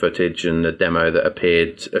preview footage and the demo that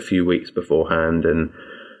appeared a few weeks beforehand. And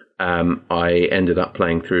I ended up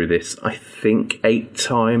playing through this, I think, 8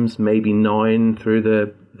 times, maybe 9, through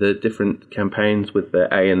the different campaigns with the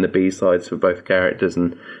A and the B sides for both characters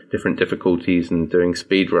and different difficulties, and doing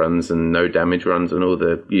speed runs and no damage runs and all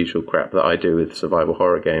the usual crap that I do with survival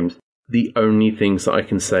horror games. The only things that I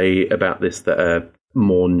can say about this that are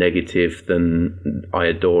more negative than I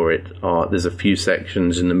adore it are, there's a few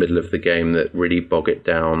sections in the middle of the game that really bog it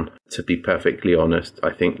down. To be perfectly honest,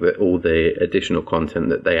 I think that all the additional content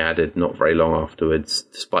that they added not very long afterwards,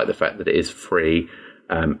 despite the fact that it is free,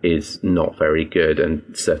 is not very good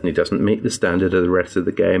and certainly doesn't meet the standard of the rest of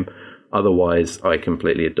the game. Otherwise, I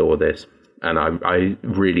completely adore this, and I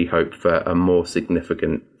really hope for a more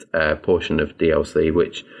significant portion of DLC,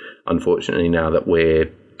 which unfortunately, now that we're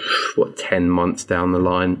 10 months down the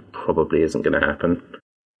line, probably isn't going to happen.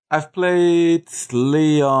 I've played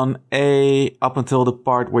Leon A up until the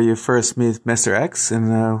part where you first meet Mr. X,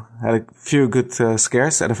 and had a few good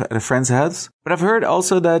scares at a friend's house. But I've heard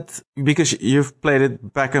also that, because you've played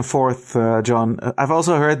it back and forth, John, I've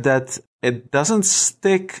also heard that it doesn't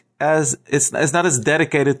stick as, it's not as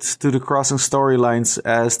dedicated to the crossing storylines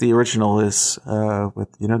as the original is,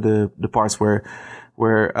 with, the parts where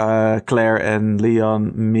Claire and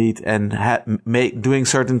Leon meet and doing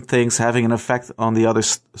certain things having an effect on the other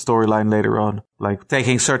storyline later on, like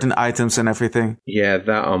taking certain items and everything. Yeah,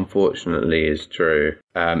 that unfortunately is true.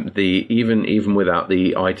 Even without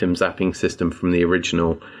the item zapping system from the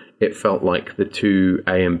original, it felt like the 2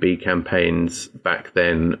 A and B campaigns back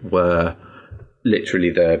then were literally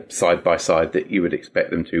the side by side that you would expect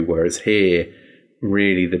them to, whereas here,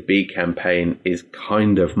 really, the B campaign is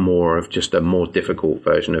kind of more of just a more difficult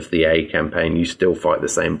version of the A campaign. You still fight the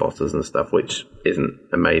same bosses and stuff, which isn't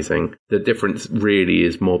amazing. The difference really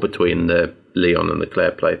is more between the Leon and the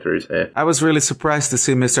Claire playthroughs here. I was really surprised to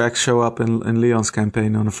see Mr. X show up in Leon's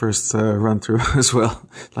campaign on the first run-through as well.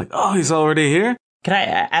 Like, oh, he's already here? Can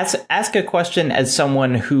I ask a question as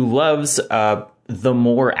someone who loves the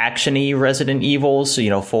more action-y Resident Evils,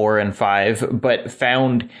 4 and 5, but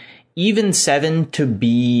found even 7 to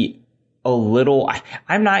be a little,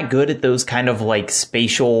 I'm not good at those kind of like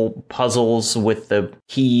spatial puzzles with the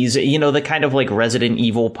keys, the kind of like Resident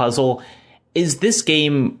Evil puzzle. Is this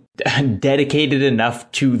game dedicated enough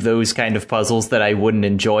to those kind of puzzles that I wouldn't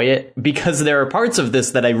enjoy it? Because there are parts of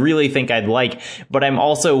this that I really think I'd like, but I'm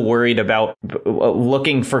also worried about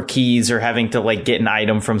looking for keys or having to like get an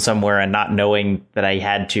item from somewhere and not knowing that I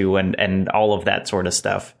had to, and all of that sort of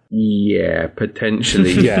stuff. Yeah,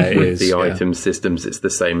 potentially. With the item systems, it's the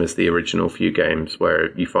same as the original few games,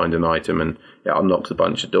 where you find an item and it unlocks a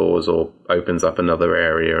bunch of doors or opens up another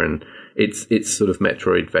area, and it's sort of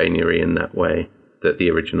Metroidvania-y in that way. that the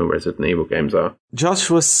original Resident Evil games are. Josh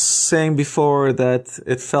was saying before that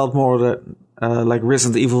it felt more like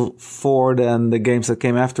Resident Evil 4 than the games that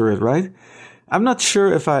came after it, right? I'm not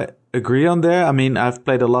sure if I agree on there. I mean, I've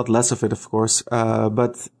played a lot less of it, of course,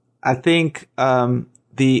 but I think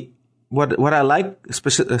what I like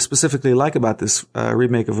specifically like about this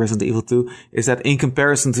remake of Resident Evil 2 is that in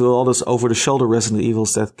comparison to all those over-the-shoulder Resident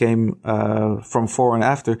Evils that came from 4 and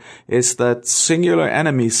after, is that singular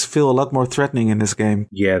enemies feel a lot more threatening in this game.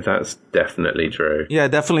 Yeah, that's definitely true. Yeah,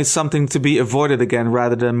 definitely something to be avoided again,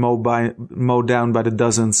 rather than mowed down by the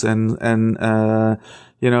dozens and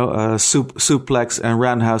suplex and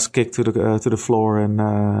roundhouse kick to the floor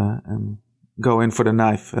and go in for the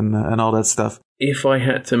knife and all that stuff. If I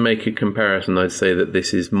had to make a comparison, I'd say that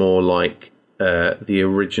this is more like the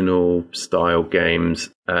original style games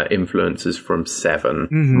influences from 7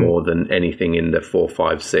 more than anything in the 4,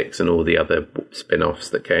 5, 6 and all the other spin-offs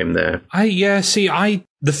that came there.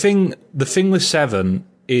 The thing with 7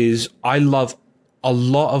 is I love a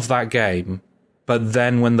lot of that game, but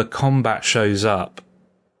then when the combat shows up,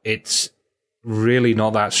 it's really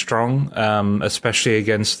not that strong, especially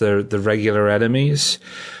against the regular enemies.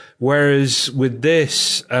 Whereas with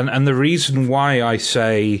this, and the reason why I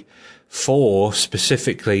say 4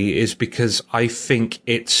 specifically is because I think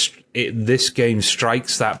this game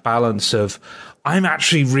strikes that balance of I'm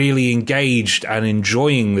actually really engaged and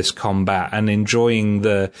enjoying this combat and enjoying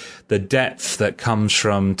the depth that comes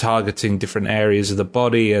from targeting different areas of the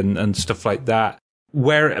body and stuff like that.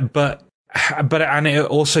 And it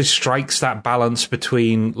also strikes that balance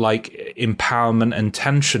between like empowerment and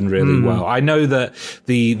tension really well. I know that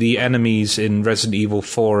the enemies in Resident Evil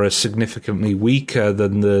 4 are significantly weaker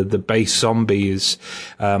than the base zombies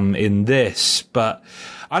in this, but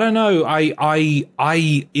I don't know.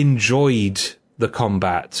 I enjoyed the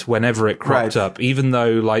combat whenever it cropped up, even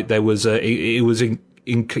though like there was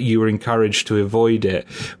you were encouraged to avoid it.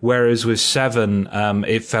 Whereas with 7,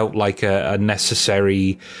 it felt like a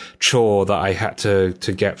necessary chore that I had to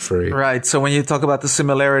get through. Right. So when you talk about the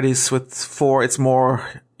similarities with 4, it's more,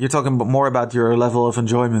 you're talking more about your level of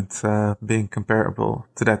enjoyment being comparable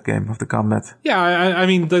to that game of the combat. Yeah. I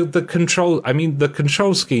mean, the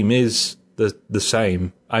control scheme is the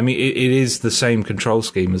same. I mean, it is the same control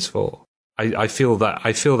scheme as 4. I feel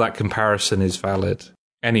that comparison is valid.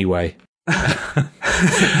 Anyway.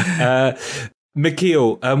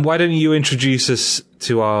 Michiel, why don't you introduce us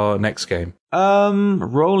to our next game?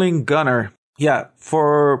 Rolling Gunner. Yeah,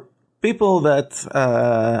 for people that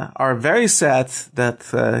are very sad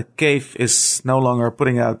that Cave is no longer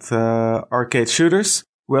putting out arcade shooters,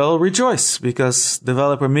 well, rejoice, because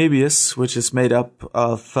developer Mebius, which is made up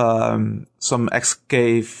of some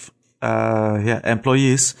ex-Cave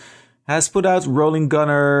employees, has put out Rolling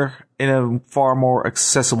Gunner in a far more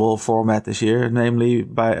accessible format this year, namely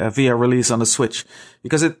via release on the Switch,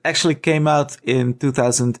 because it actually came out in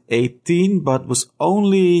 2018, but was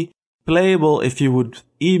only playable if you would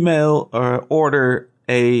email or order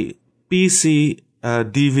a PC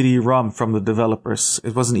DVD-ROM from the developers.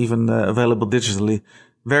 It wasn't even available digitally.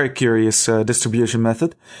 Very curious distribution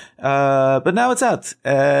method. But now it's out,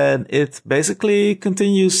 and it basically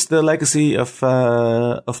continues the legacy of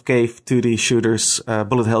Cave 2D shooters,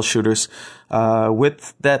 bullet hell shooters,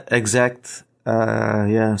 with that exact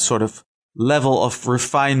sort of level of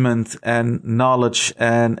refinement and knowledge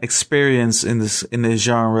and experience in this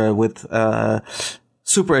genre, with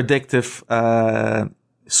super addictive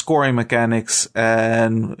scoring mechanics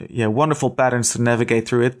and wonderful patterns to navigate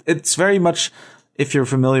through it. It's very much, if you're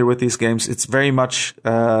familiar with these games, it's very much,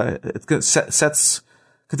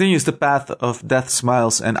 continues the path of Death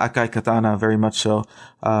Smiles and Akai Katana very much so,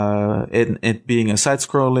 in it being a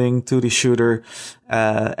side-scrolling 2D shooter,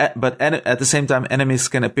 but at the same time, enemies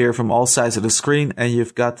can appear from all sides of the screen, and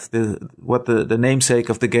you've got the namesake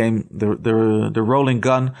of the game, the rolling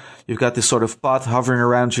gun. You've got this sort of pod hovering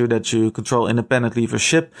around you that you control independently of your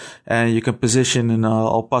ship, and you can position in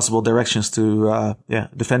all possible directions to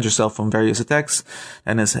defend yourself from various attacks.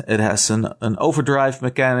 And it has an overdrive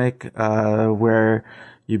mechanic where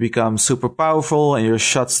you become super powerful and your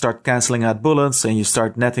shots start canceling out bullets and you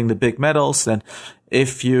start netting the big medals. Then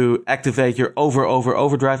if you activate your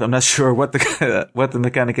overdrive, I'm not sure what the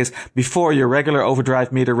mechanic is, before your regular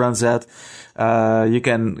overdrive meter runs out, you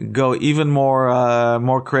can go even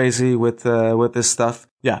more crazy with this stuff.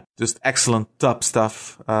 Yeah, just excellent top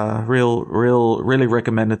stuff. Really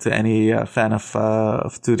recommended to any fan of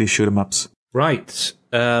 2D shoot 'em ups. Right.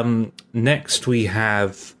 Next we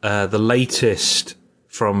have the latest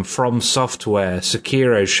from Software,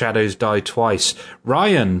 Sekiro: Shadows Die Twice.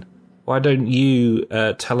 Ryan, why don't you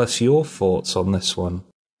tell us your thoughts on this one?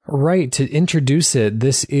 Right. To introduce it,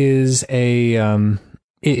 this is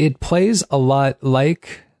it plays a lot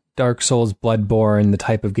like Dark Souls, Bloodborne, the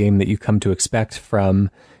type of game that you come to expect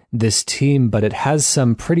from this team, but it has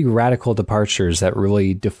some pretty radical departures that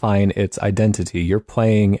really define its identity. You're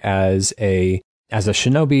playing as a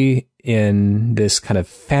shinobi in this kind of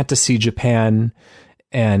fantasy Japan,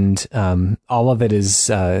 and all of it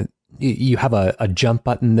is you have a jump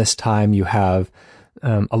button this time. You have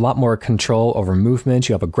a lot more control over movement.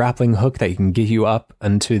 You have a grappling hook that can get you up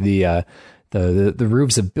into the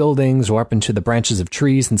roofs of buildings or up into the branches of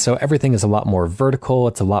trees. And so everything is a lot more vertical.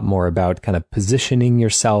 It's a lot more about kind of positioning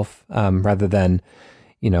yourself, rather than,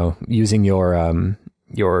 using your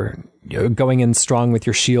going in strong with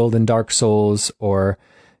your shield in Dark Souls, or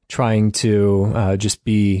trying to just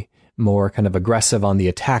be more kind of aggressive on the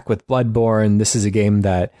attack with Bloodborne. This is a game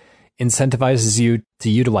that incentivizes you to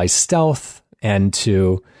utilize stealth and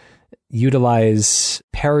to utilize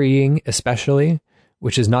parrying, especially,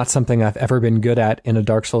 which is not something I've ever been good at in a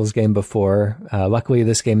Dark Souls game before. Luckily,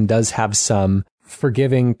 this game does have some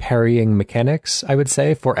forgiving parrying mechanics, I would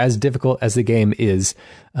say. For as difficult as the game is,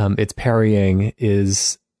 its parrying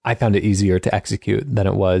is, I found it easier to execute than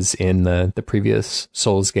it was in the previous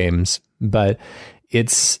Souls games. But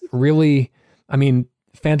it's really,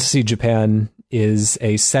 Fantasy Japan is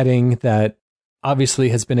a setting that obviously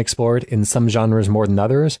has been explored in some genres more than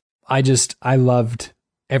others. I loved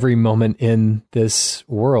every moment in this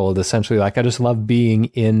world, essentially. Like, I just love being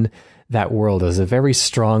in that world. There's a very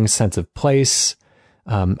strong sense of place.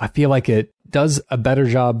 I feel like it does a better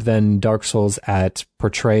job than Dark Souls at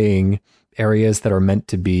portraying areas that are meant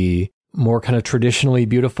to be more kind of traditionally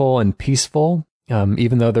beautiful and peaceful,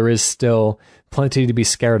 even though there is still plenty to be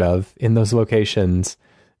scared of in those locations.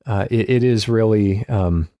 It is really,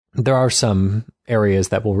 there are some areas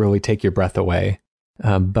that will really take your breath away.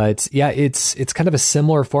 But yeah, it's kind of a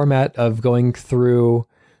similar format of going through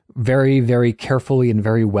very, very carefully and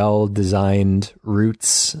very well designed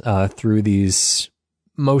routes through these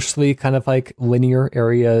mostly kind of like linear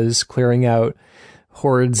areas, clearing out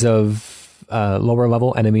hordes of lower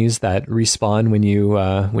level enemies that respawn when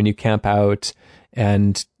you camp out,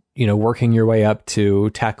 and working your way up to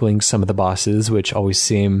tackling some of the bosses, which always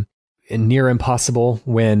seem near impossible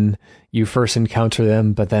when you first encounter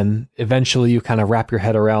them, but then eventually you kind of wrap your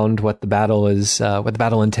head around what the battle is, what the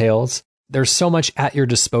battle entails. There's so much at your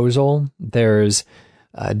disposal. There's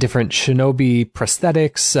different shinobi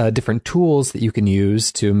prosthetics, different tools that you can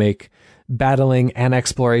use to make battling and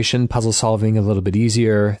exploration, puzzle solving a little bit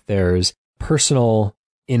easier. There's personal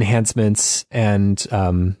enhancements and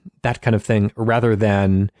that kind of thing, rather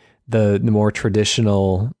than the more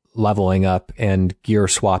traditional leveling up and gear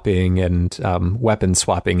swapping and weapon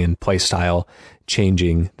swapping and playstyle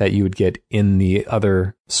changing that you would get in the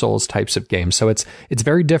other Souls types of games. So it's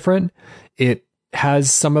very different. It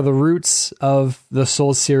has some of the roots of the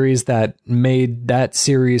Souls series that made that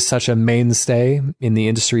series such a mainstay in the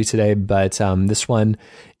industry today, but this one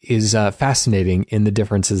is fascinating in the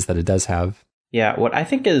differences that it does have. Yeah, what I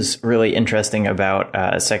think is really interesting about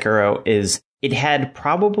Sekiro is it had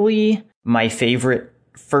probably my favorite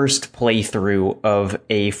first playthrough of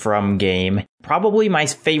a From game, probably my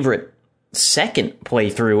favorite second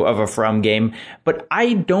playthrough of a From game, but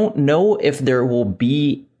I don't know if there will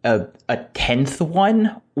be a 10th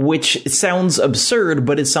one, which sounds absurd,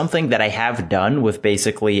 but it's something that I have done with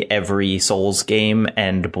basically every Souls game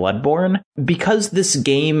and Bloodborne, because this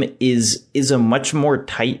game is a much more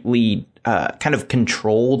tightly kind of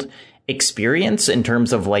controlled experience in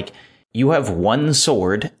terms of like, you have one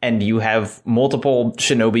sword and you have multiple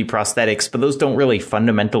shinobi prosthetics, but those don't really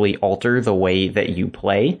fundamentally alter the way that you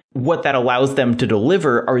play. What that allows them to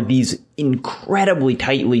deliver are these incredibly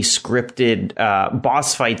tightly scripted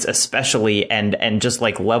boss fights, especially, and just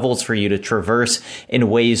like levels for you to traverse in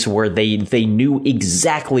ways where they knew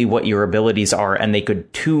exactly what your abilities are and they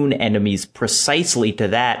could tune enemies precisely to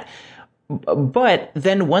that. But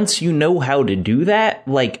then once you know how to do that,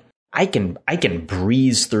 like, I can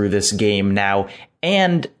breeze through this game now,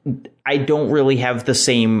 and I don't really have the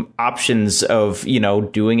same options of,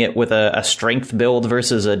 doing it with a strength build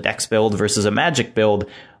versus a dex build versus a magic build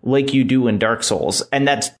like you do in Dark Souls. And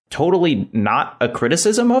that's totally not a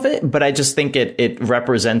criticism of it, but I just think it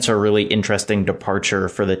represents a really interesting departure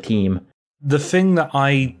for the team. The thing that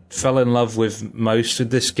I fell in love with most of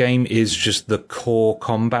this game is just the core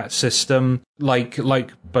combat system. Like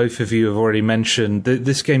both of you have already mentioned,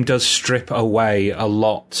 this game does strip away a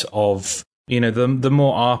lot of, the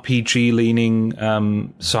more RPG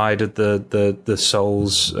leaning side of the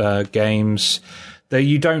Souls games. that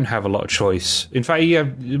you don't have a lot of choice. In fact, you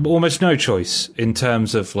have almost no choice in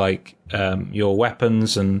terms of like your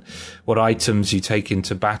weapons and what items you take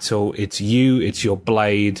into battle. It's your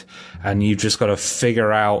blade, and you've just got to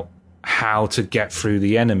figure out how to get through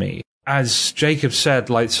the enemy. As Jacob said,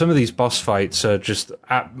 like, some of these boss fights are just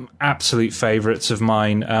absolute favourites of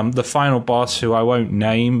mine. The final boss, who I won't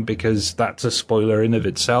name because that's a spoiler in of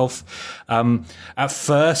itself, at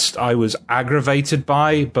first I was aggravated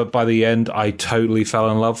by, but by the end I totally fell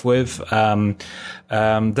in love with.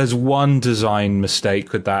 There's one design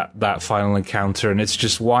mistake with that final encounter, and it's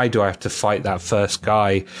just, why do I have to fight that first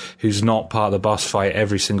guy who's not part of the boss fight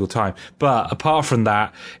every single time? But apart from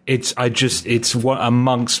that, it's one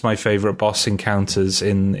amongst my favourite boss encounters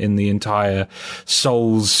in the entire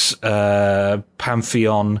Souls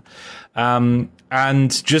pantheon.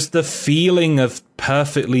 And just the feeling of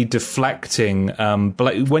perfectly deflecting,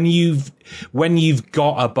 when you've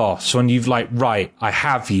got a boss, when you've like, right, I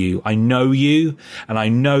have you, I know you, and I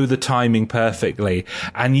know the timing perfectly,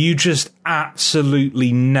 and you just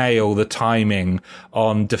absolutely nail the timing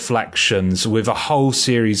on deflections with a whole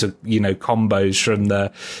series of, combos from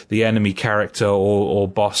the enemy character or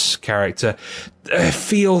boss character. It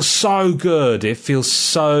feels so good. It feels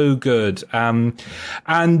so good. And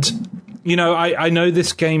I know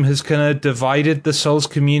this game has kind of divided the Souls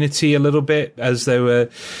community a little bit, as they were,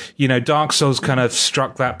 Dark Souls kind of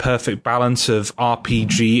struck that perfect balance of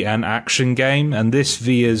RPG and action game, and this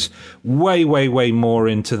veers way, way, way more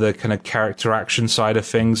into the kind of character action side of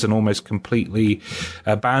things and almost completely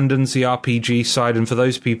abandons the RPG side. And for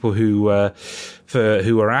those people who are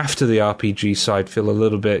after the RPG side, feel a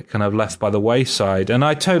little bit kind of left by the wayside. And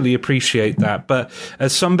I totally appreciate that. But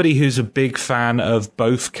as somebody who's a big fan of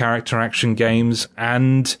both character action games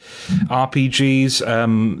and RPGs,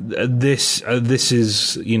 this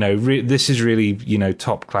is really,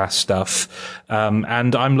 top class stuff.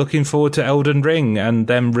 And I'm looking forward to Elden Ring and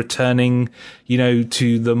them returning,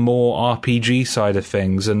 to the more RPG side of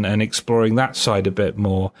things and exploring that side a bit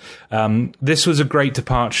more. This was a great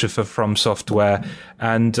departure for From Software,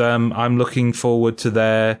 and I'm looking forward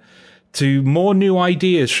to more new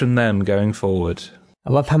ideas from them going forward.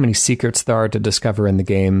 I love how many secrets there are to discover in the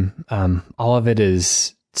game. All of it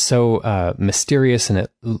is so mysterious, and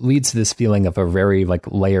it leads to this feeling of a very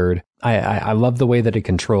layered. I love the way that it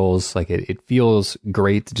controls. It feels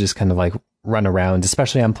great to just kind of run around.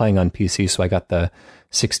 Especially I'm playing on PC, so I got the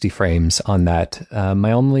 60 frames on that.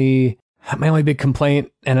 My only big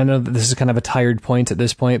complaint, and I know that this is kind of a tired point at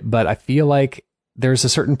this point, but I feel like there's a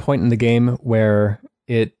certain point in the game where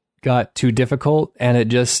it got too difficult, and it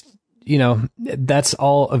just, that's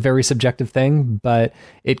all a very subjective thing, but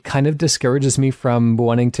it kind of discourages me from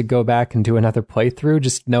wanting to go back and do another playthrough,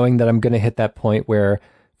 just knowing that I'm going to hit that point where,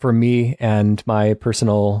 for me and my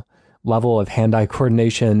personal level of hand-eye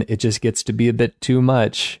coordination, it just gets to be a bit too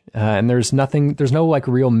much. And there's no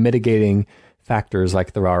real mitigating factors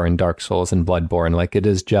like there are in Dark Souls and Bloodborne. It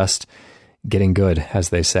is just getting good, as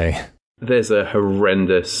they say. There's a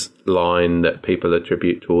horrendous line that people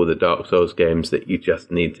attribute to all the Dark Souls games, that you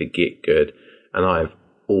just need to get good. And I've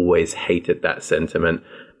always hated that sentiment,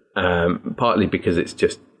 partly because it's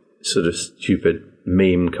just sort of stupid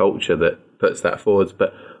meme culture that puts that forwards,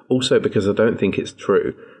 but also because I don't think it's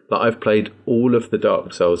true. I've played all of the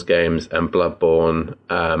Dark Souls games and Bloodborne.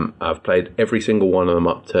 I've played every single one of them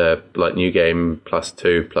up to New Game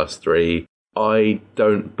 +2, +3. I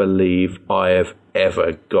don't believe I have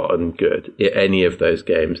ever gotten good at any of those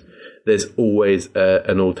games. There's always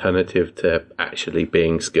an alternative to actually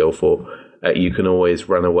being skillful. You can always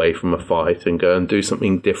run away from a fight and go and do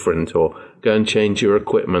something different, or go and change your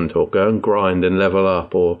equipment, or go and grind and level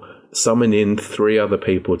up, or summon in 3 other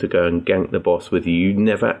people to go and gank the boss with you. You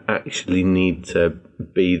never actually need to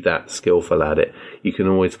be that skillful at it. You can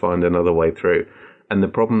always find another way through. And the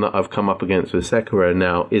problem that I've come up against with Sekiro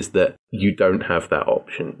now is that you don't have that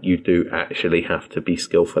option. You do actually have to be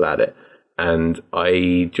skillful at it. And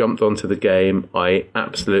I jumped onto the game. I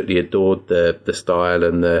absolutely adored the style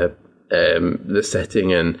and the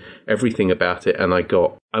setting and everything about it. And I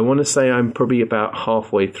want to say I'm probably about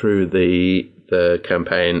halfway through the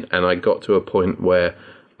campaign, and I got to a point where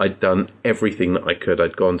I'd done everything that I could.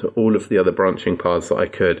 I'd gone to all of the other branching paths that I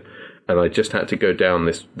could, and I just had to go down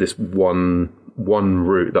this one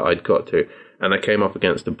route that I'd got to. And I came up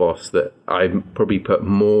against a boss that I probably put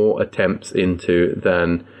more attempts into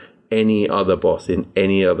than any other boss in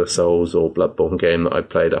any other Souls or Bloodborne game that I'd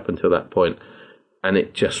played up until that point. And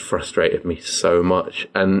it just frustrated me so much.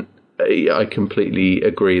 And I completely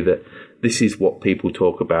agree that this is what people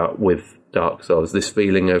talk about with Dark Souls, this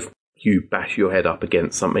feeling of you bash your head up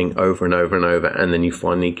against something over and over and over, and then you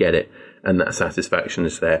finally get it, and that satisfaction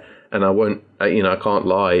is there. And I can't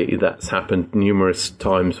lie, that's happened numerous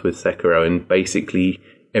times with Sekiro, and basically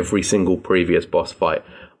every single previous boss fight,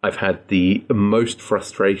 I've had the most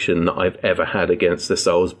frustration that I've ever had against the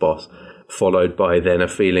Souls boss, followed by then a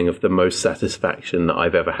feeling of the most satisfaction that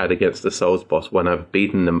I've ever had against the Souls boss when I've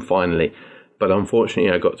beaten them finally. But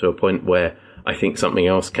unfortunately, I got to a point where I think something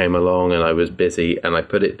else came along and I was busy and I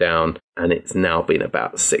put it down, and it's now been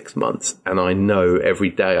about 6 months. And I know every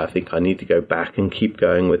day I think I need to go back and keep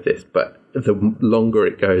going with this. But the longer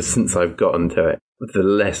it goes since I've gotten to it, the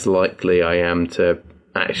less likely I am to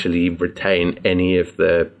actually retain any of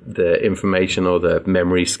the information or the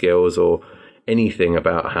memory skills or anything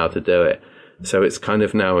about how to do it. So it's kind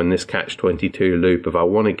of now in this catch-22 loop of I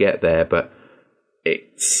want to get there, but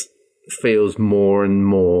it feels more and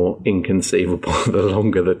more inconceivable the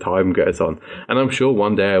longer the time goes on. And I'm sure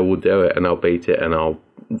one day I will do it and I'll beat it and I'll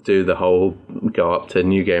do the whole go up to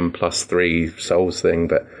New Game +3 Souls thing.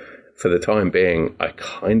 But for the time being, I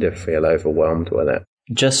kind of feel overwhelmed with it.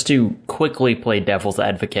 Just to quickly play devil's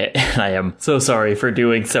advocate, and I am so sorry for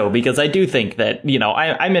doing so, because I do think that,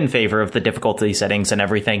 I'm in favor of the difficulty settings and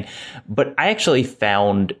everything, but I actually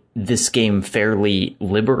found this game fairly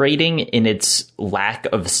liberating in its lack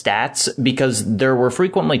of stats, because there were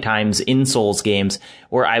frequently times in Souls games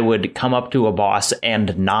where I would come up to a boss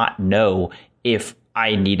and not know if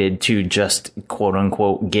I needed to just quote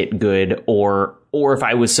unquote get good or if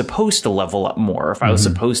I was supposed to level up more, if I was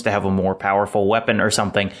supposed to have a more powerful weapon or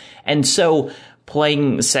something. And so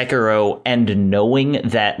playing Sekiro and knowing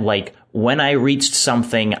that, like, when I reached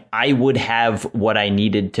something, I would have what I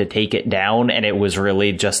needed to take it down, and it was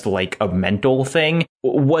really just like a mental thing,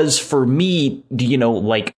 was for me,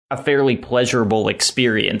 like a fairly pleasurable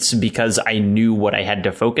experience, because I knew what I had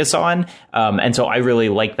to focus on. And so I really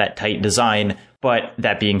like that tight design. But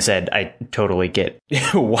that being said, I totally get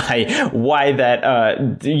why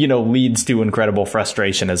that, leads to incredible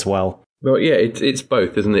frustration as well. Well, yeah, it's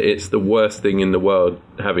both, isn't it? It's the worst thing in the world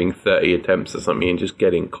having 30 attempts at something and just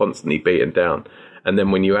getting constantly beaten down. And then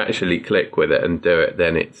when you actually click with it and do it,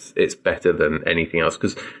 then it's better than anything else.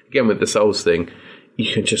 Because, again, with the Souls thing,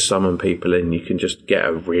 you can just summon people in, you can just get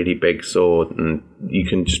a really big sword, and you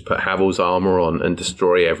can just put Havel's armor on and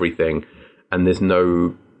destroy everything. And there's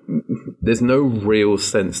no real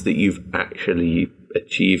sense that you've actually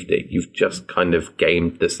achieved it. You've just kind of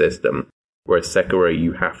gamed the system. Whereas Sekiro,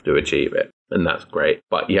 you have to achieve it, and that's great.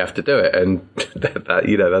 But you have to do it, and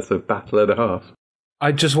that's a battle and a half.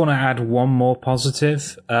 I just want to add one more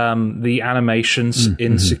positive. The animations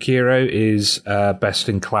in Sekiro is best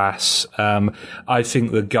in class. I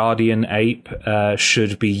think the Guardian Ape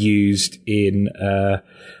should be used in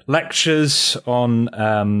lectures on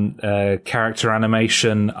character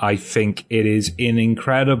animation. I think it is an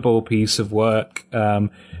incredible piece of work.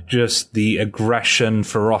 Just the aggression,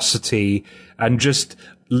 ferocity, and just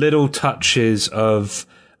little touches of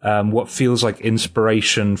what feels like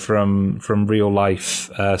inspiration from real life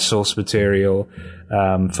source material,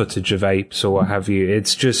 footage of apes or what have you.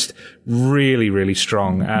 It's just really, really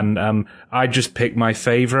strong. And I just picked my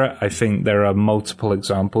favorite. I think there are multiple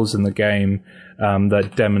examples in the game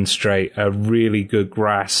that demonstrate a really good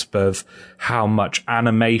grasp of how much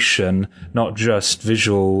animation, not just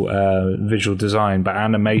visual design, but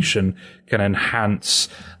animation can enhance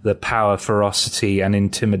the power, ferocity, and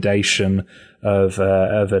intimidation of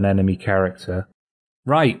an enemy character.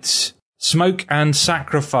 Right. Smoke and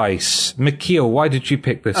Sacrifice. Michiel, why did you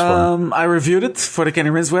pick this one? I reviewed it for the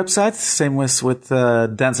Kenny Rins website. Same was with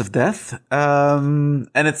Dance of Death. And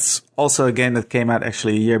it's also a game that came out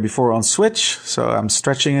actually a year before on Switch. So I'm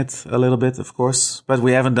stretching it a little bit, of course. But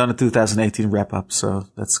we haven't done a 2018 wrap-up. So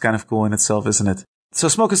that's kind of cool in itself, isn't it? So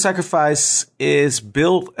Smoke and Sacrifice is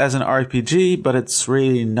built as an RPG, but it's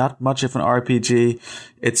really not much of an RPG.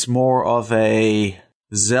 It's more of a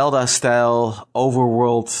Zelda-style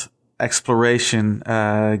overworld exploration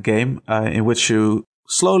game in which you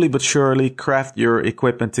slowly but surely craft your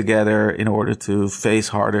equipment together in order to face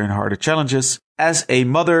harder and harder challenges as a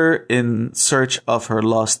mother in search of her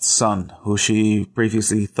lost son, who she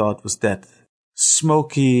previously thought was dead.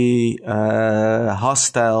 Smoky,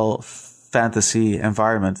 hostile fantasy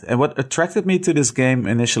environment. And what attracted me to this game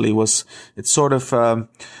initially was its sort of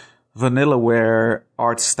Vanillaware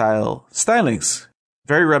art stylings.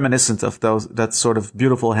 Very reminiscent of that sort of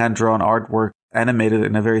beautiful hand-drawn artwork animated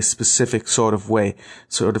in a very specific sort of way.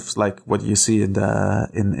 Sort of like what you see in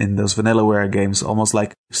those Vanillaware games, almost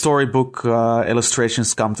like storybook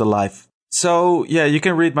illustrations come to life. So, yeah, you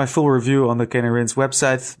can read my full review on the Kenny Rins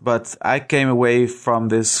website, but I came away from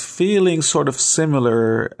this feeling sort of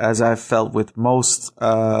similar as I felt with most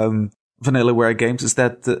Vanillaware games, is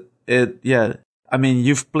that I mean,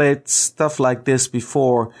 you've played stuff like this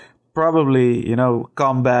before, probably,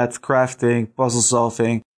 combat, crafting, puzzle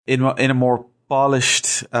solving in a more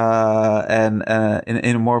polished, in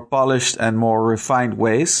a more polished and more refined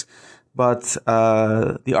ways. But,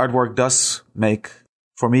 the artwork does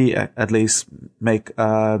for me at least, make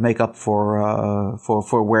up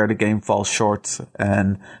for where the game falls short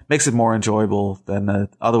and makes it more enjoyable than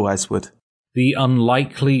it otherwise would. The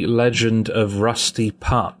Unlikely Legend of Rusty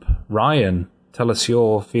Pup. Ryan, tell us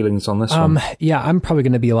your feelings on this one. Yeah, I'm probably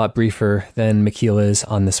going to be a lot briefer than Michiel is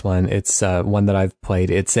on this one. It's one that I've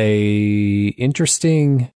played. It's it's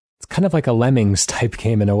kind of like a Lemmings type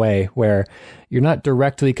game in a way, where you're not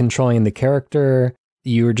directly controlling the character.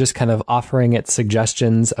 You're just kind of offering it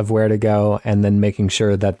suggestions of where to go and then making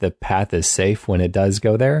sure that the path is safe when it does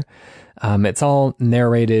go there. It's all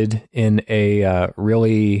narrated in a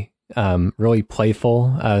really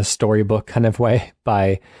playful storybook kind of way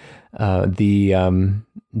by the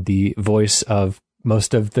voice of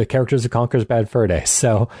most of the characters of Conker's Bad Fur Day.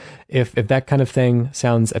 So if that kind of thing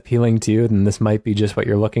sounds appealing to you, then this might be just what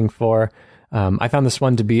you're looking for. I found this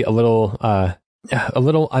one to be a little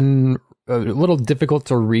difficult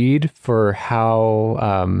to read for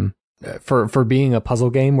how for being a puzzle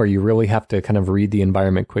game where you really have to kind of read the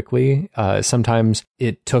environment quickly. Sometimes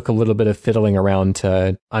it took a little bit of fiddling around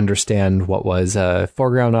to understand what was a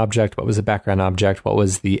foreground object, what was a background object, what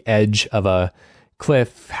was the edge of a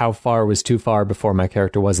cliff, how far was too far before my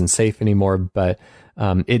character wasn't safe anymore. But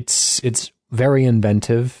it's very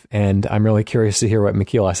inventive, and I'm really curious to hear what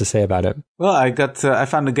Michiel has to say about it. Well, I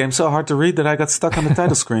found the game so hard to read that I got stuck on the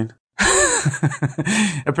title screen.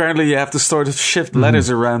 Apparently, you have to sort of shift letters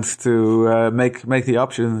around to make the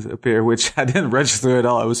options appear, which I didn't register at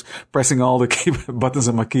all. I was pressing all the buttons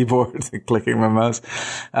on my keyboard and clicking my mouse.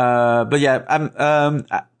 But yeah,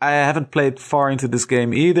 I haven't played far into this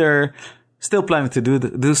game either. Still planning to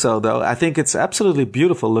do so, though. I think it's absolutely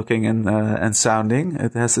beautiful looking and sounding.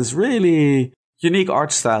 It has this really unique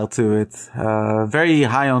art style to it. Very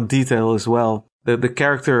high on detail as well. The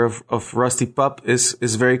character of Rusty Pup is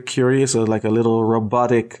very curious, like a little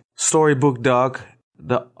robotic storybook dog.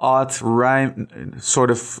 The odd rhyme, sort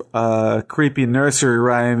of creepy nursery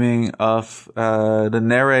rhyming of the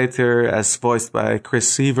narrator, as voiced by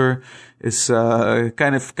Chris Seaver, is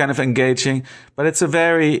kind of engaging. But it's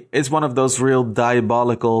one of those real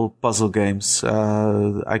diabolical puzzle games.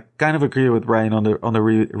 I kind of agree with Ryan on the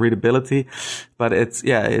readability, but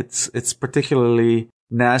it's particularly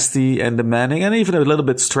nasty and demanding, and even a little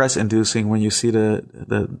bit stress-inducing when you see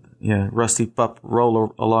the Rusty Pup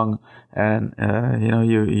roll along, and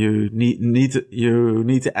you need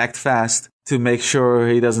to act fast to make sure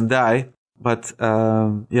he doesn't die. But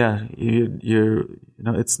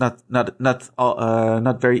it's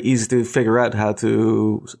not very easy to figure out how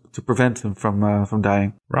to prevent him from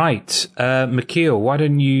dying. Right, Michiel, why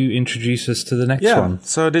don't you introduce us to the next one?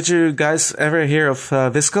 So did you guys ever hear of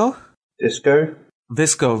Visco?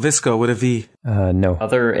 Visco with a V. No.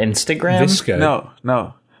 Other Instagram? Visco?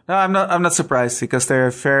 No, I'm not surprised, because they're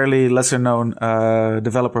a fairly lesser known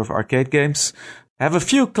developer of arcade games. Have a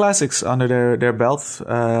few classics under their belt,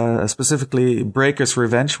 specifically Breaker's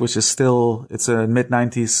Revenge, which is it's a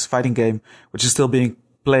mid-90s fighting game, which is still being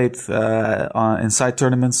played in side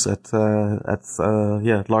tournaments at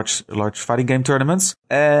large fighting game tournaments.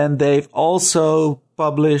 And they've also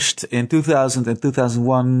published in 2000 and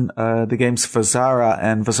 2001 the games Vazara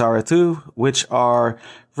and Vazara 2, which are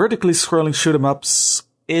vertically scrolling shoot 'em ups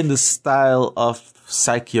in the style of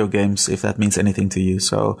Psikyo games, if that means anything to you.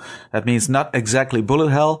 So that means not exactly bullet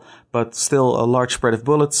hell, but still a large spread of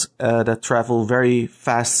bullets that travel very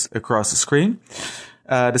fast across the screen.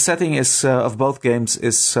 The setting of both games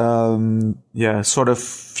is sort of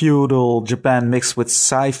feudal Japan mixed with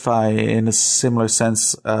sci-fi in a similar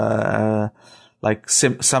sense, like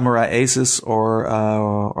Samurai Aces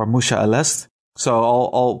or Musha Aleste. So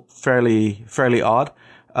all fairly odd.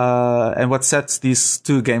 And what sets these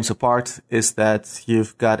two games apart is that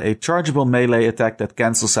you've got a chargeable melee attack that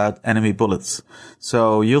cancels out enemy bullets.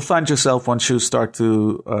 So you'll find yourself, once you start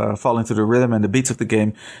to fall into the rhythm and the beats of the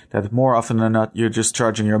game, that more often than not you're just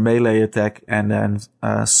charging your melee attack and then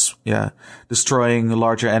destroying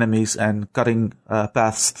larger enemies and cutting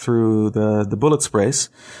paths through the bullet sprays.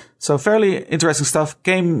 So fairly interesting stuff.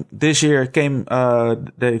 Came this year.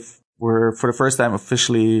 They've were for the first time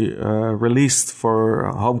officially released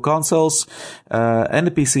for home consoles and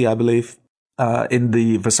the PC, I believe, in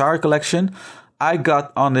the Vazara collection. I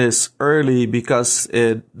got on this early because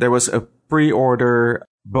there was a pre-order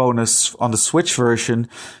bonus on the Switch version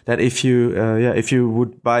that if you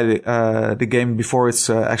would buy the game before its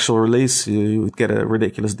actual release, you would get a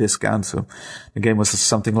ridiculous discount. So the game was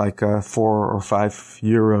something like 4 or 5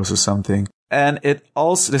 euros or something. And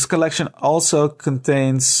this collection also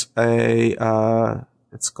contains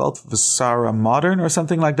it's called Visara Modern or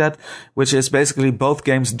something like that, which is basically both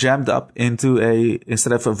games jammed up into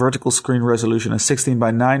instead of a vertical screen resolution, a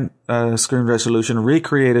 16:9 screen resolution,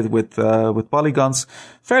 recreated with polygons,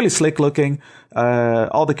 fairly slick looking.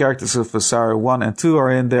 All the characters of Visara 1 and 2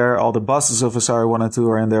 are in there. All the bosses of Visara 1 and 2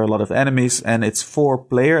 are in there. A lot of enemies, and it's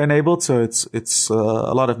 4-player enabled, so it's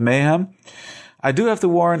a lot of mayhem. I do have to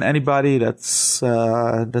warn anybody that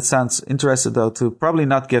sounds interested, though, to probably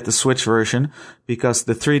not get the Switch version, because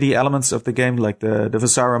the 3D elements of the game, like the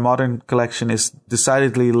Visara Modern collection, is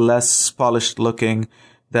decidedly less polished looking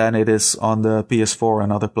than it is on the PS4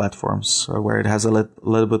 and other platforms, where it has a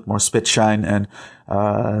little bit more spit shine and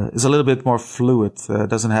is a little bit more fluid.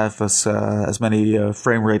 Doesn't have as many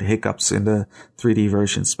frame rate hiccups in the 3D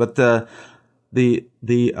versions, but the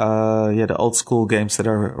old school games that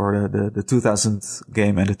are, or the 2000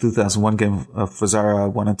 game and the 2001 game of Visara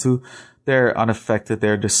 1 and 2, they're unaffected.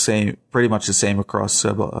 They're the same, pretty much the same across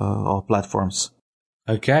all platforms.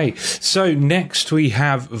 Okay, so next we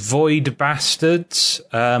have Void Bastards.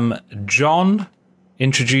 John,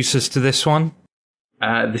 introduce us to this one.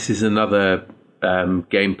 This is another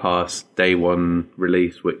Game Pass Day 1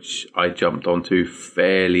 release, which I jumped onto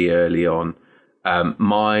fairly early on.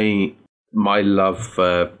 My love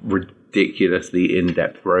for ridiculously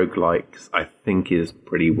in-depth roguelikes, I think, is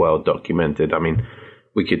pretty well documented. I mean,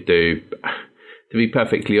 we could do, to be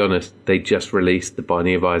perfectly honest, they just released the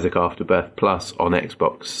Binding of Isaac Afterbirth Plus on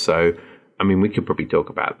Xbox. So, I mean, we could probably talk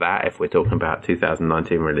about that if we're talking about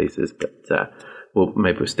 2019 releases, but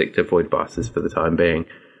maybe we'll stick to Void Bastards for the time being.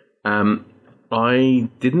 I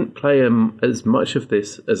didn't play as much of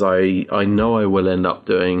this as I know I will end up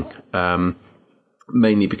doing,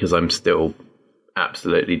 mainly because I'm still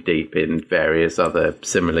absolutely deep in various other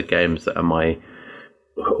similar games that are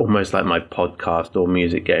almost like my podcast or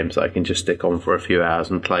music games that I can just stick on for a few hours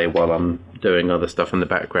and play while I'm doing other stuff in the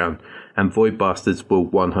background. And Void Bastards will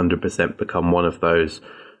 100% become one of those,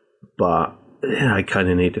 but I kind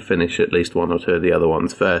of need to finish at least one or two of the other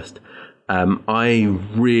ones first. I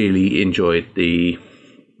really enjoyed the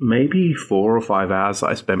maybe 4 or 5 hours that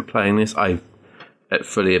I spent playing this. I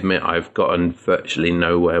fully admit I've gotten virtually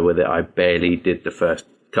nowhere with it. I barely did the first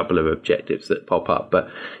couple of objectives that pop up, but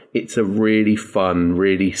it's a really fun,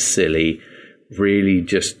 really silly, really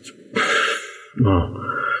just,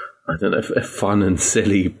 I don't know if fun and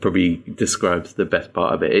silly probably describes the best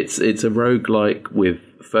part of it. It's a roguelike with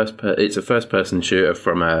it's a first person shooter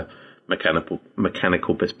from a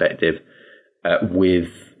mechanical perspective, with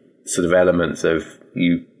sort of elements of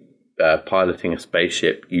you piloting a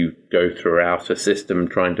spaceship. You go throughout a system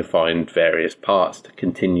trying to find various parts to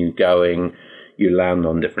continue going. You land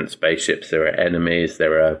on different spaceships. There are enemies.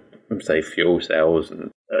 There are, say, fuel cells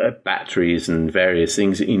and batteries and various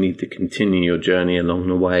things that you need to continue your journey along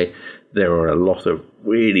the way. There are a lot of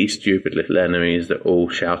really stupid little enemies that all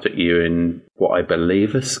shout at you in what I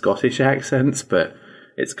believe are Scottish accents, but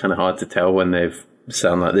it's kind of hard to tell when they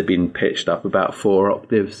sound like they've been pitched up about 4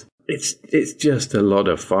 octaves. It's just a lot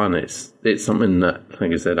of fun. It's something that,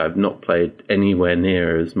 like I said, I've not played anywhere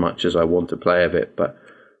near as much as I want to play of it, but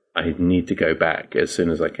I need to go back as soon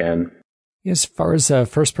as I can. As far as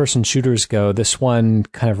first-person shooters go, this one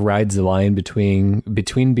kind of rides the line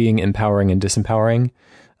between being empowering and disempowering.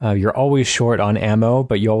 You're always short on ammo,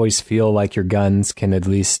 but you always feel like your guns can at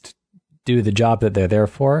least do the job that they're there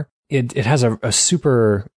for. It has a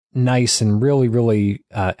super nice and really, really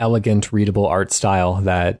elegant, readable art style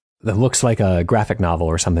that looks like a graphic novel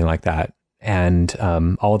or something like that. And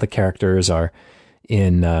all of the characters are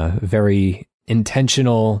in very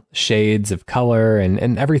intentional shades of color,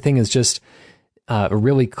 and everything is just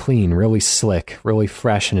really clean, really slick, really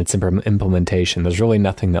fresh in its implementation. There's really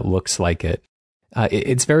nothing that looks like it.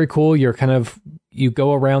 It's very cool. You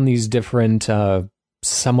go around these different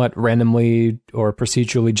somewhat randomly or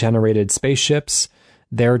procedurally generated spaceships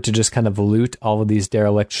there to just kind of loot all of these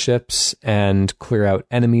derelict ships and clear out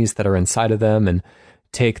enemies that are inside of them and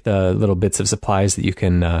take the little bits of supplies that you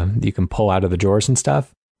can pull out of the drawers and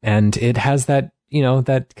stuff. And it has that,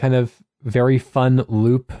 that kind of very fun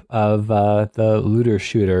loop of the looter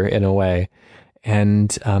shooter in a way.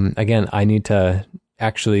 And again, I need to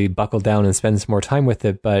actually buckle down and spend some more time with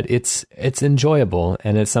it, but it's enjoyable,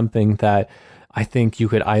 and it's something that I think you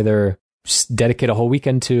could either dedicate a whole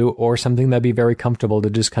weekend to, or something that'd be very comfortable to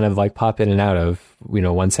just kind of like pop in and out of,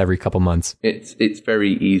 once every couple months. It's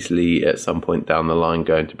very easily at some point down the line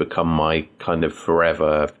going to become my kind of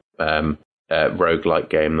forever roguelike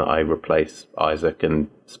game that I replace Isaac and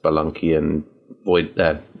Spelunky and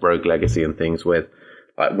Rogue Legacy and things with.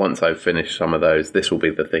 Like, once I've finished some of those, this will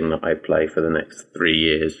be the thing that I play for the next 3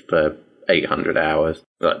 years for 800 hours,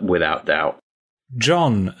 without doubt.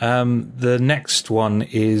 John, the next one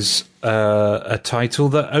is a title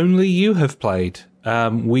that only you have played.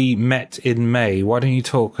 We met in May. Why don't you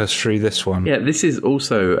talk us through this one? Yeah, this is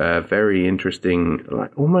also a very interesting,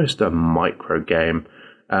 like almost a micro game.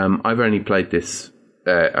 I've only played this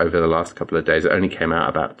over the last couple of days. It only came out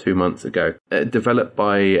about 2 months ago. Developed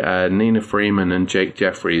by Nina Freeman and Jake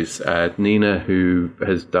Jeffries. Nina, who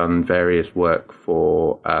has done various work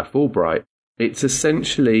for Fulbright. It's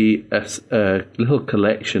essentially a little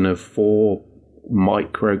collection of 4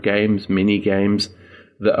 micro games, mini games,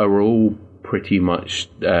 that are all pretty much...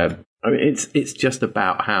 it's just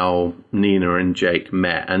about how Nina and Jake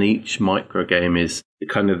met, and each micro game is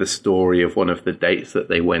kind of the story of one of the dates that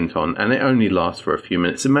they went on, and it only lasts for a few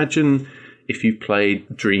minutes. Imagine if you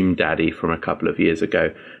played Dream Daddy from a couple of years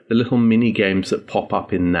ago, the little mini games that pop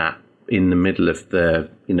up in the middle of the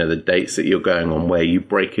dates that you're going on, where you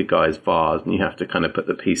break a guy's vase and you have to kind of put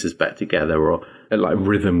the pieces back together, or a like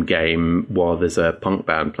rhythm game while there's a punk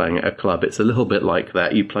band playing at a club. It's a little bit like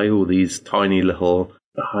that. You play all these tiny little...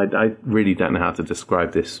 I really don't know how to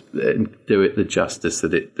describe this and do it the justice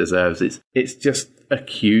that it deserves. It's just a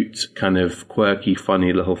cute, kind of quirky,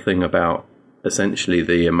 funny little thing about essentially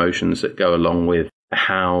the emotions that go along with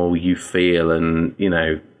how you feel, and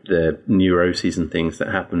the neuroses and things that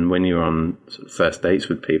happen when you're on first dates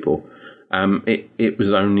with people. It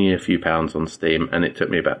was only a few pounds on Steam, and it took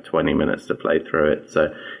me about 20 minutes to play through it.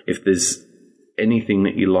 So if there's anything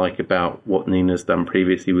that you like about what Nina's done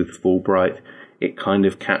previously with Fulbright, it kind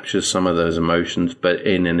of captures some of those emotions, but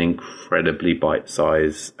in an incredibly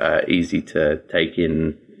bite-sized, easy to take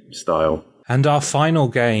in style. And our final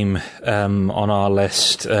game on our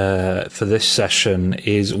list for this session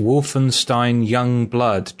is Wolfenstein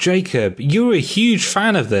Youngblood. Jacob, you were a huge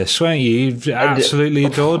fan of this, weren't you? You absolutely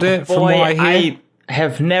adored it, from what I hear. I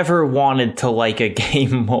have never wanted to like a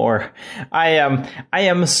game more. I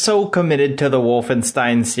am so committed to the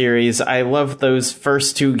Wolfenstein series. I love those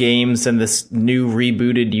first 2 games and this new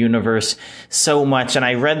rebooted universe so much. And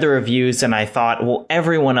I read the reviews and I thought, well,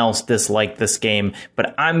 everyone else disliked this game,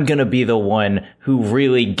 but I'm going to be the one who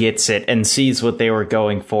really gets it and sees what they were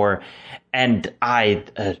going for. And I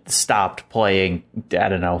stopped playing,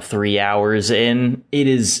 3 hours in. It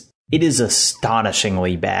is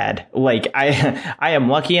astonishingly bad. Like, I am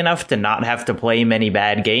lucky enough to not have to play many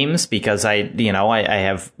bad games because I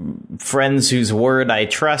have friends whose word I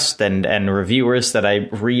trust and reviewers that I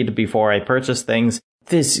read before I purchase things.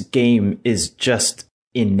 This game is just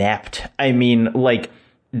inept. I mean, like,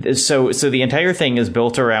 so the entire thing is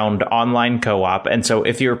built around online co-op, and so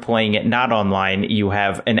if you're playing it not online, you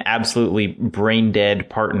have an absolutely brain dead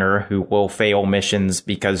partner who will fail missions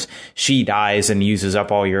because she dies and uses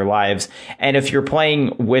up all your lives. And if you're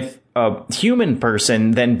playing with a human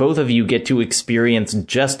person, then both of you get to experience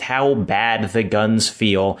just how bad the guns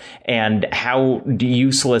feel and how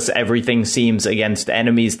useless everything seems against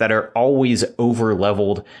enemies that are always over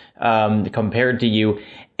leveled compared to you.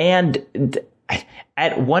 And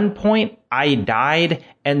at one point, I died,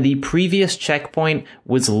 and the previous checkpoint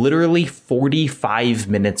was literally 45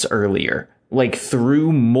 minutes earlier, like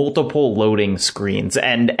through multiple loading screens.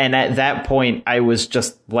 And at that point, I was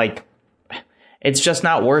just like, it's just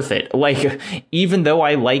not worth it. Like, even though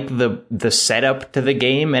I like the setup to the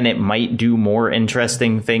game and it might do more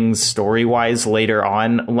interesting things story-wise later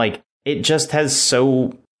on, like, it just has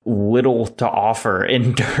so little to offer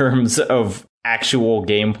in terms of actual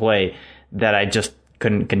gameplay that I just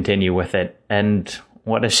couldn't continue with it, and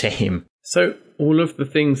what a shame. So all of the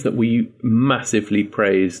things that we massively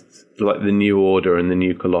praised, like the New Order and the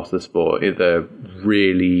New Colossus for, the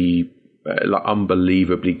really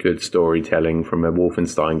unbelievably good storytelling from a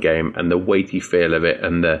Wolfenstein game, and the weighty feel of it,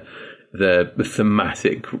 and the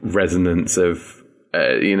thematic resonance of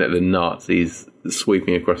the Nazis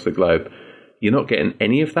sweeping across the globe. You're not getting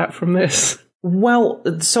any of that from this? Well,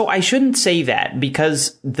 so I shouldn't say that,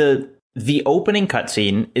 because the opening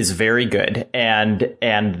cutscene is very good, and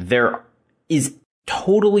there is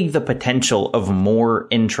totally the potential of more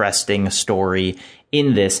interesting story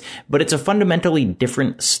in this, but it's a fundamentally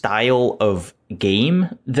different style of game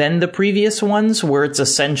than the previous ones, where it's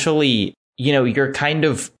essentially, you're kind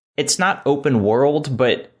of it's not open world,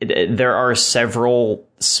 but there are several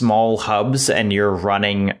small hubs and you're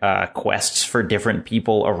running quests for different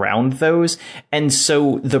people around those. And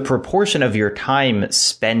so the proportion of your time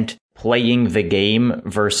spent playing the game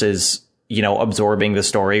versus, absorbing the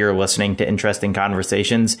story or listening to interesting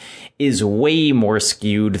conversations is way more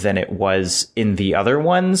skewed than it was in the other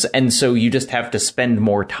ones. And so you just have to spend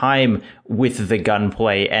more time with the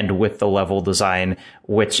gunplay and with the level design,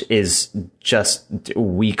 which is just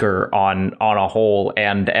weaker on a whole.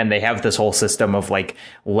 And they have this whole system of like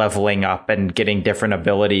leveling up and getting different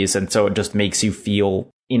abilities. And so it just makes you feel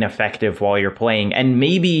ineffective while you're playing. And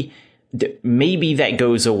maybe that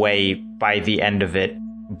goes away by the end of it,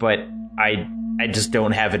 but I just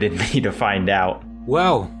don't have it in me to find out.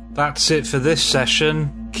 Well, that's it for this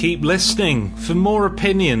session. Keep listening for more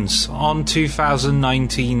opinions on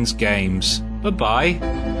 2019's games. Bye-bye.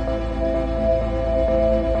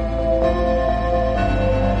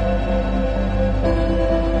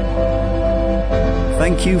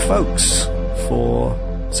 Thank you, folks, for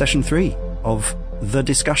session 3 of the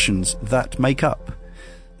discussions that make up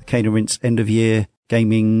the Cane and Rinse end of year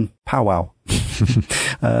gaming powwow.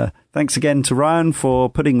 Thanks again to Ryan for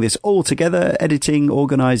putting this all together, editing,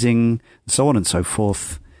 organising, so on and so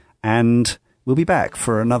forth. And we'll be back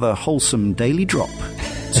for another wholesome daily drop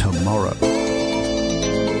tomorrow.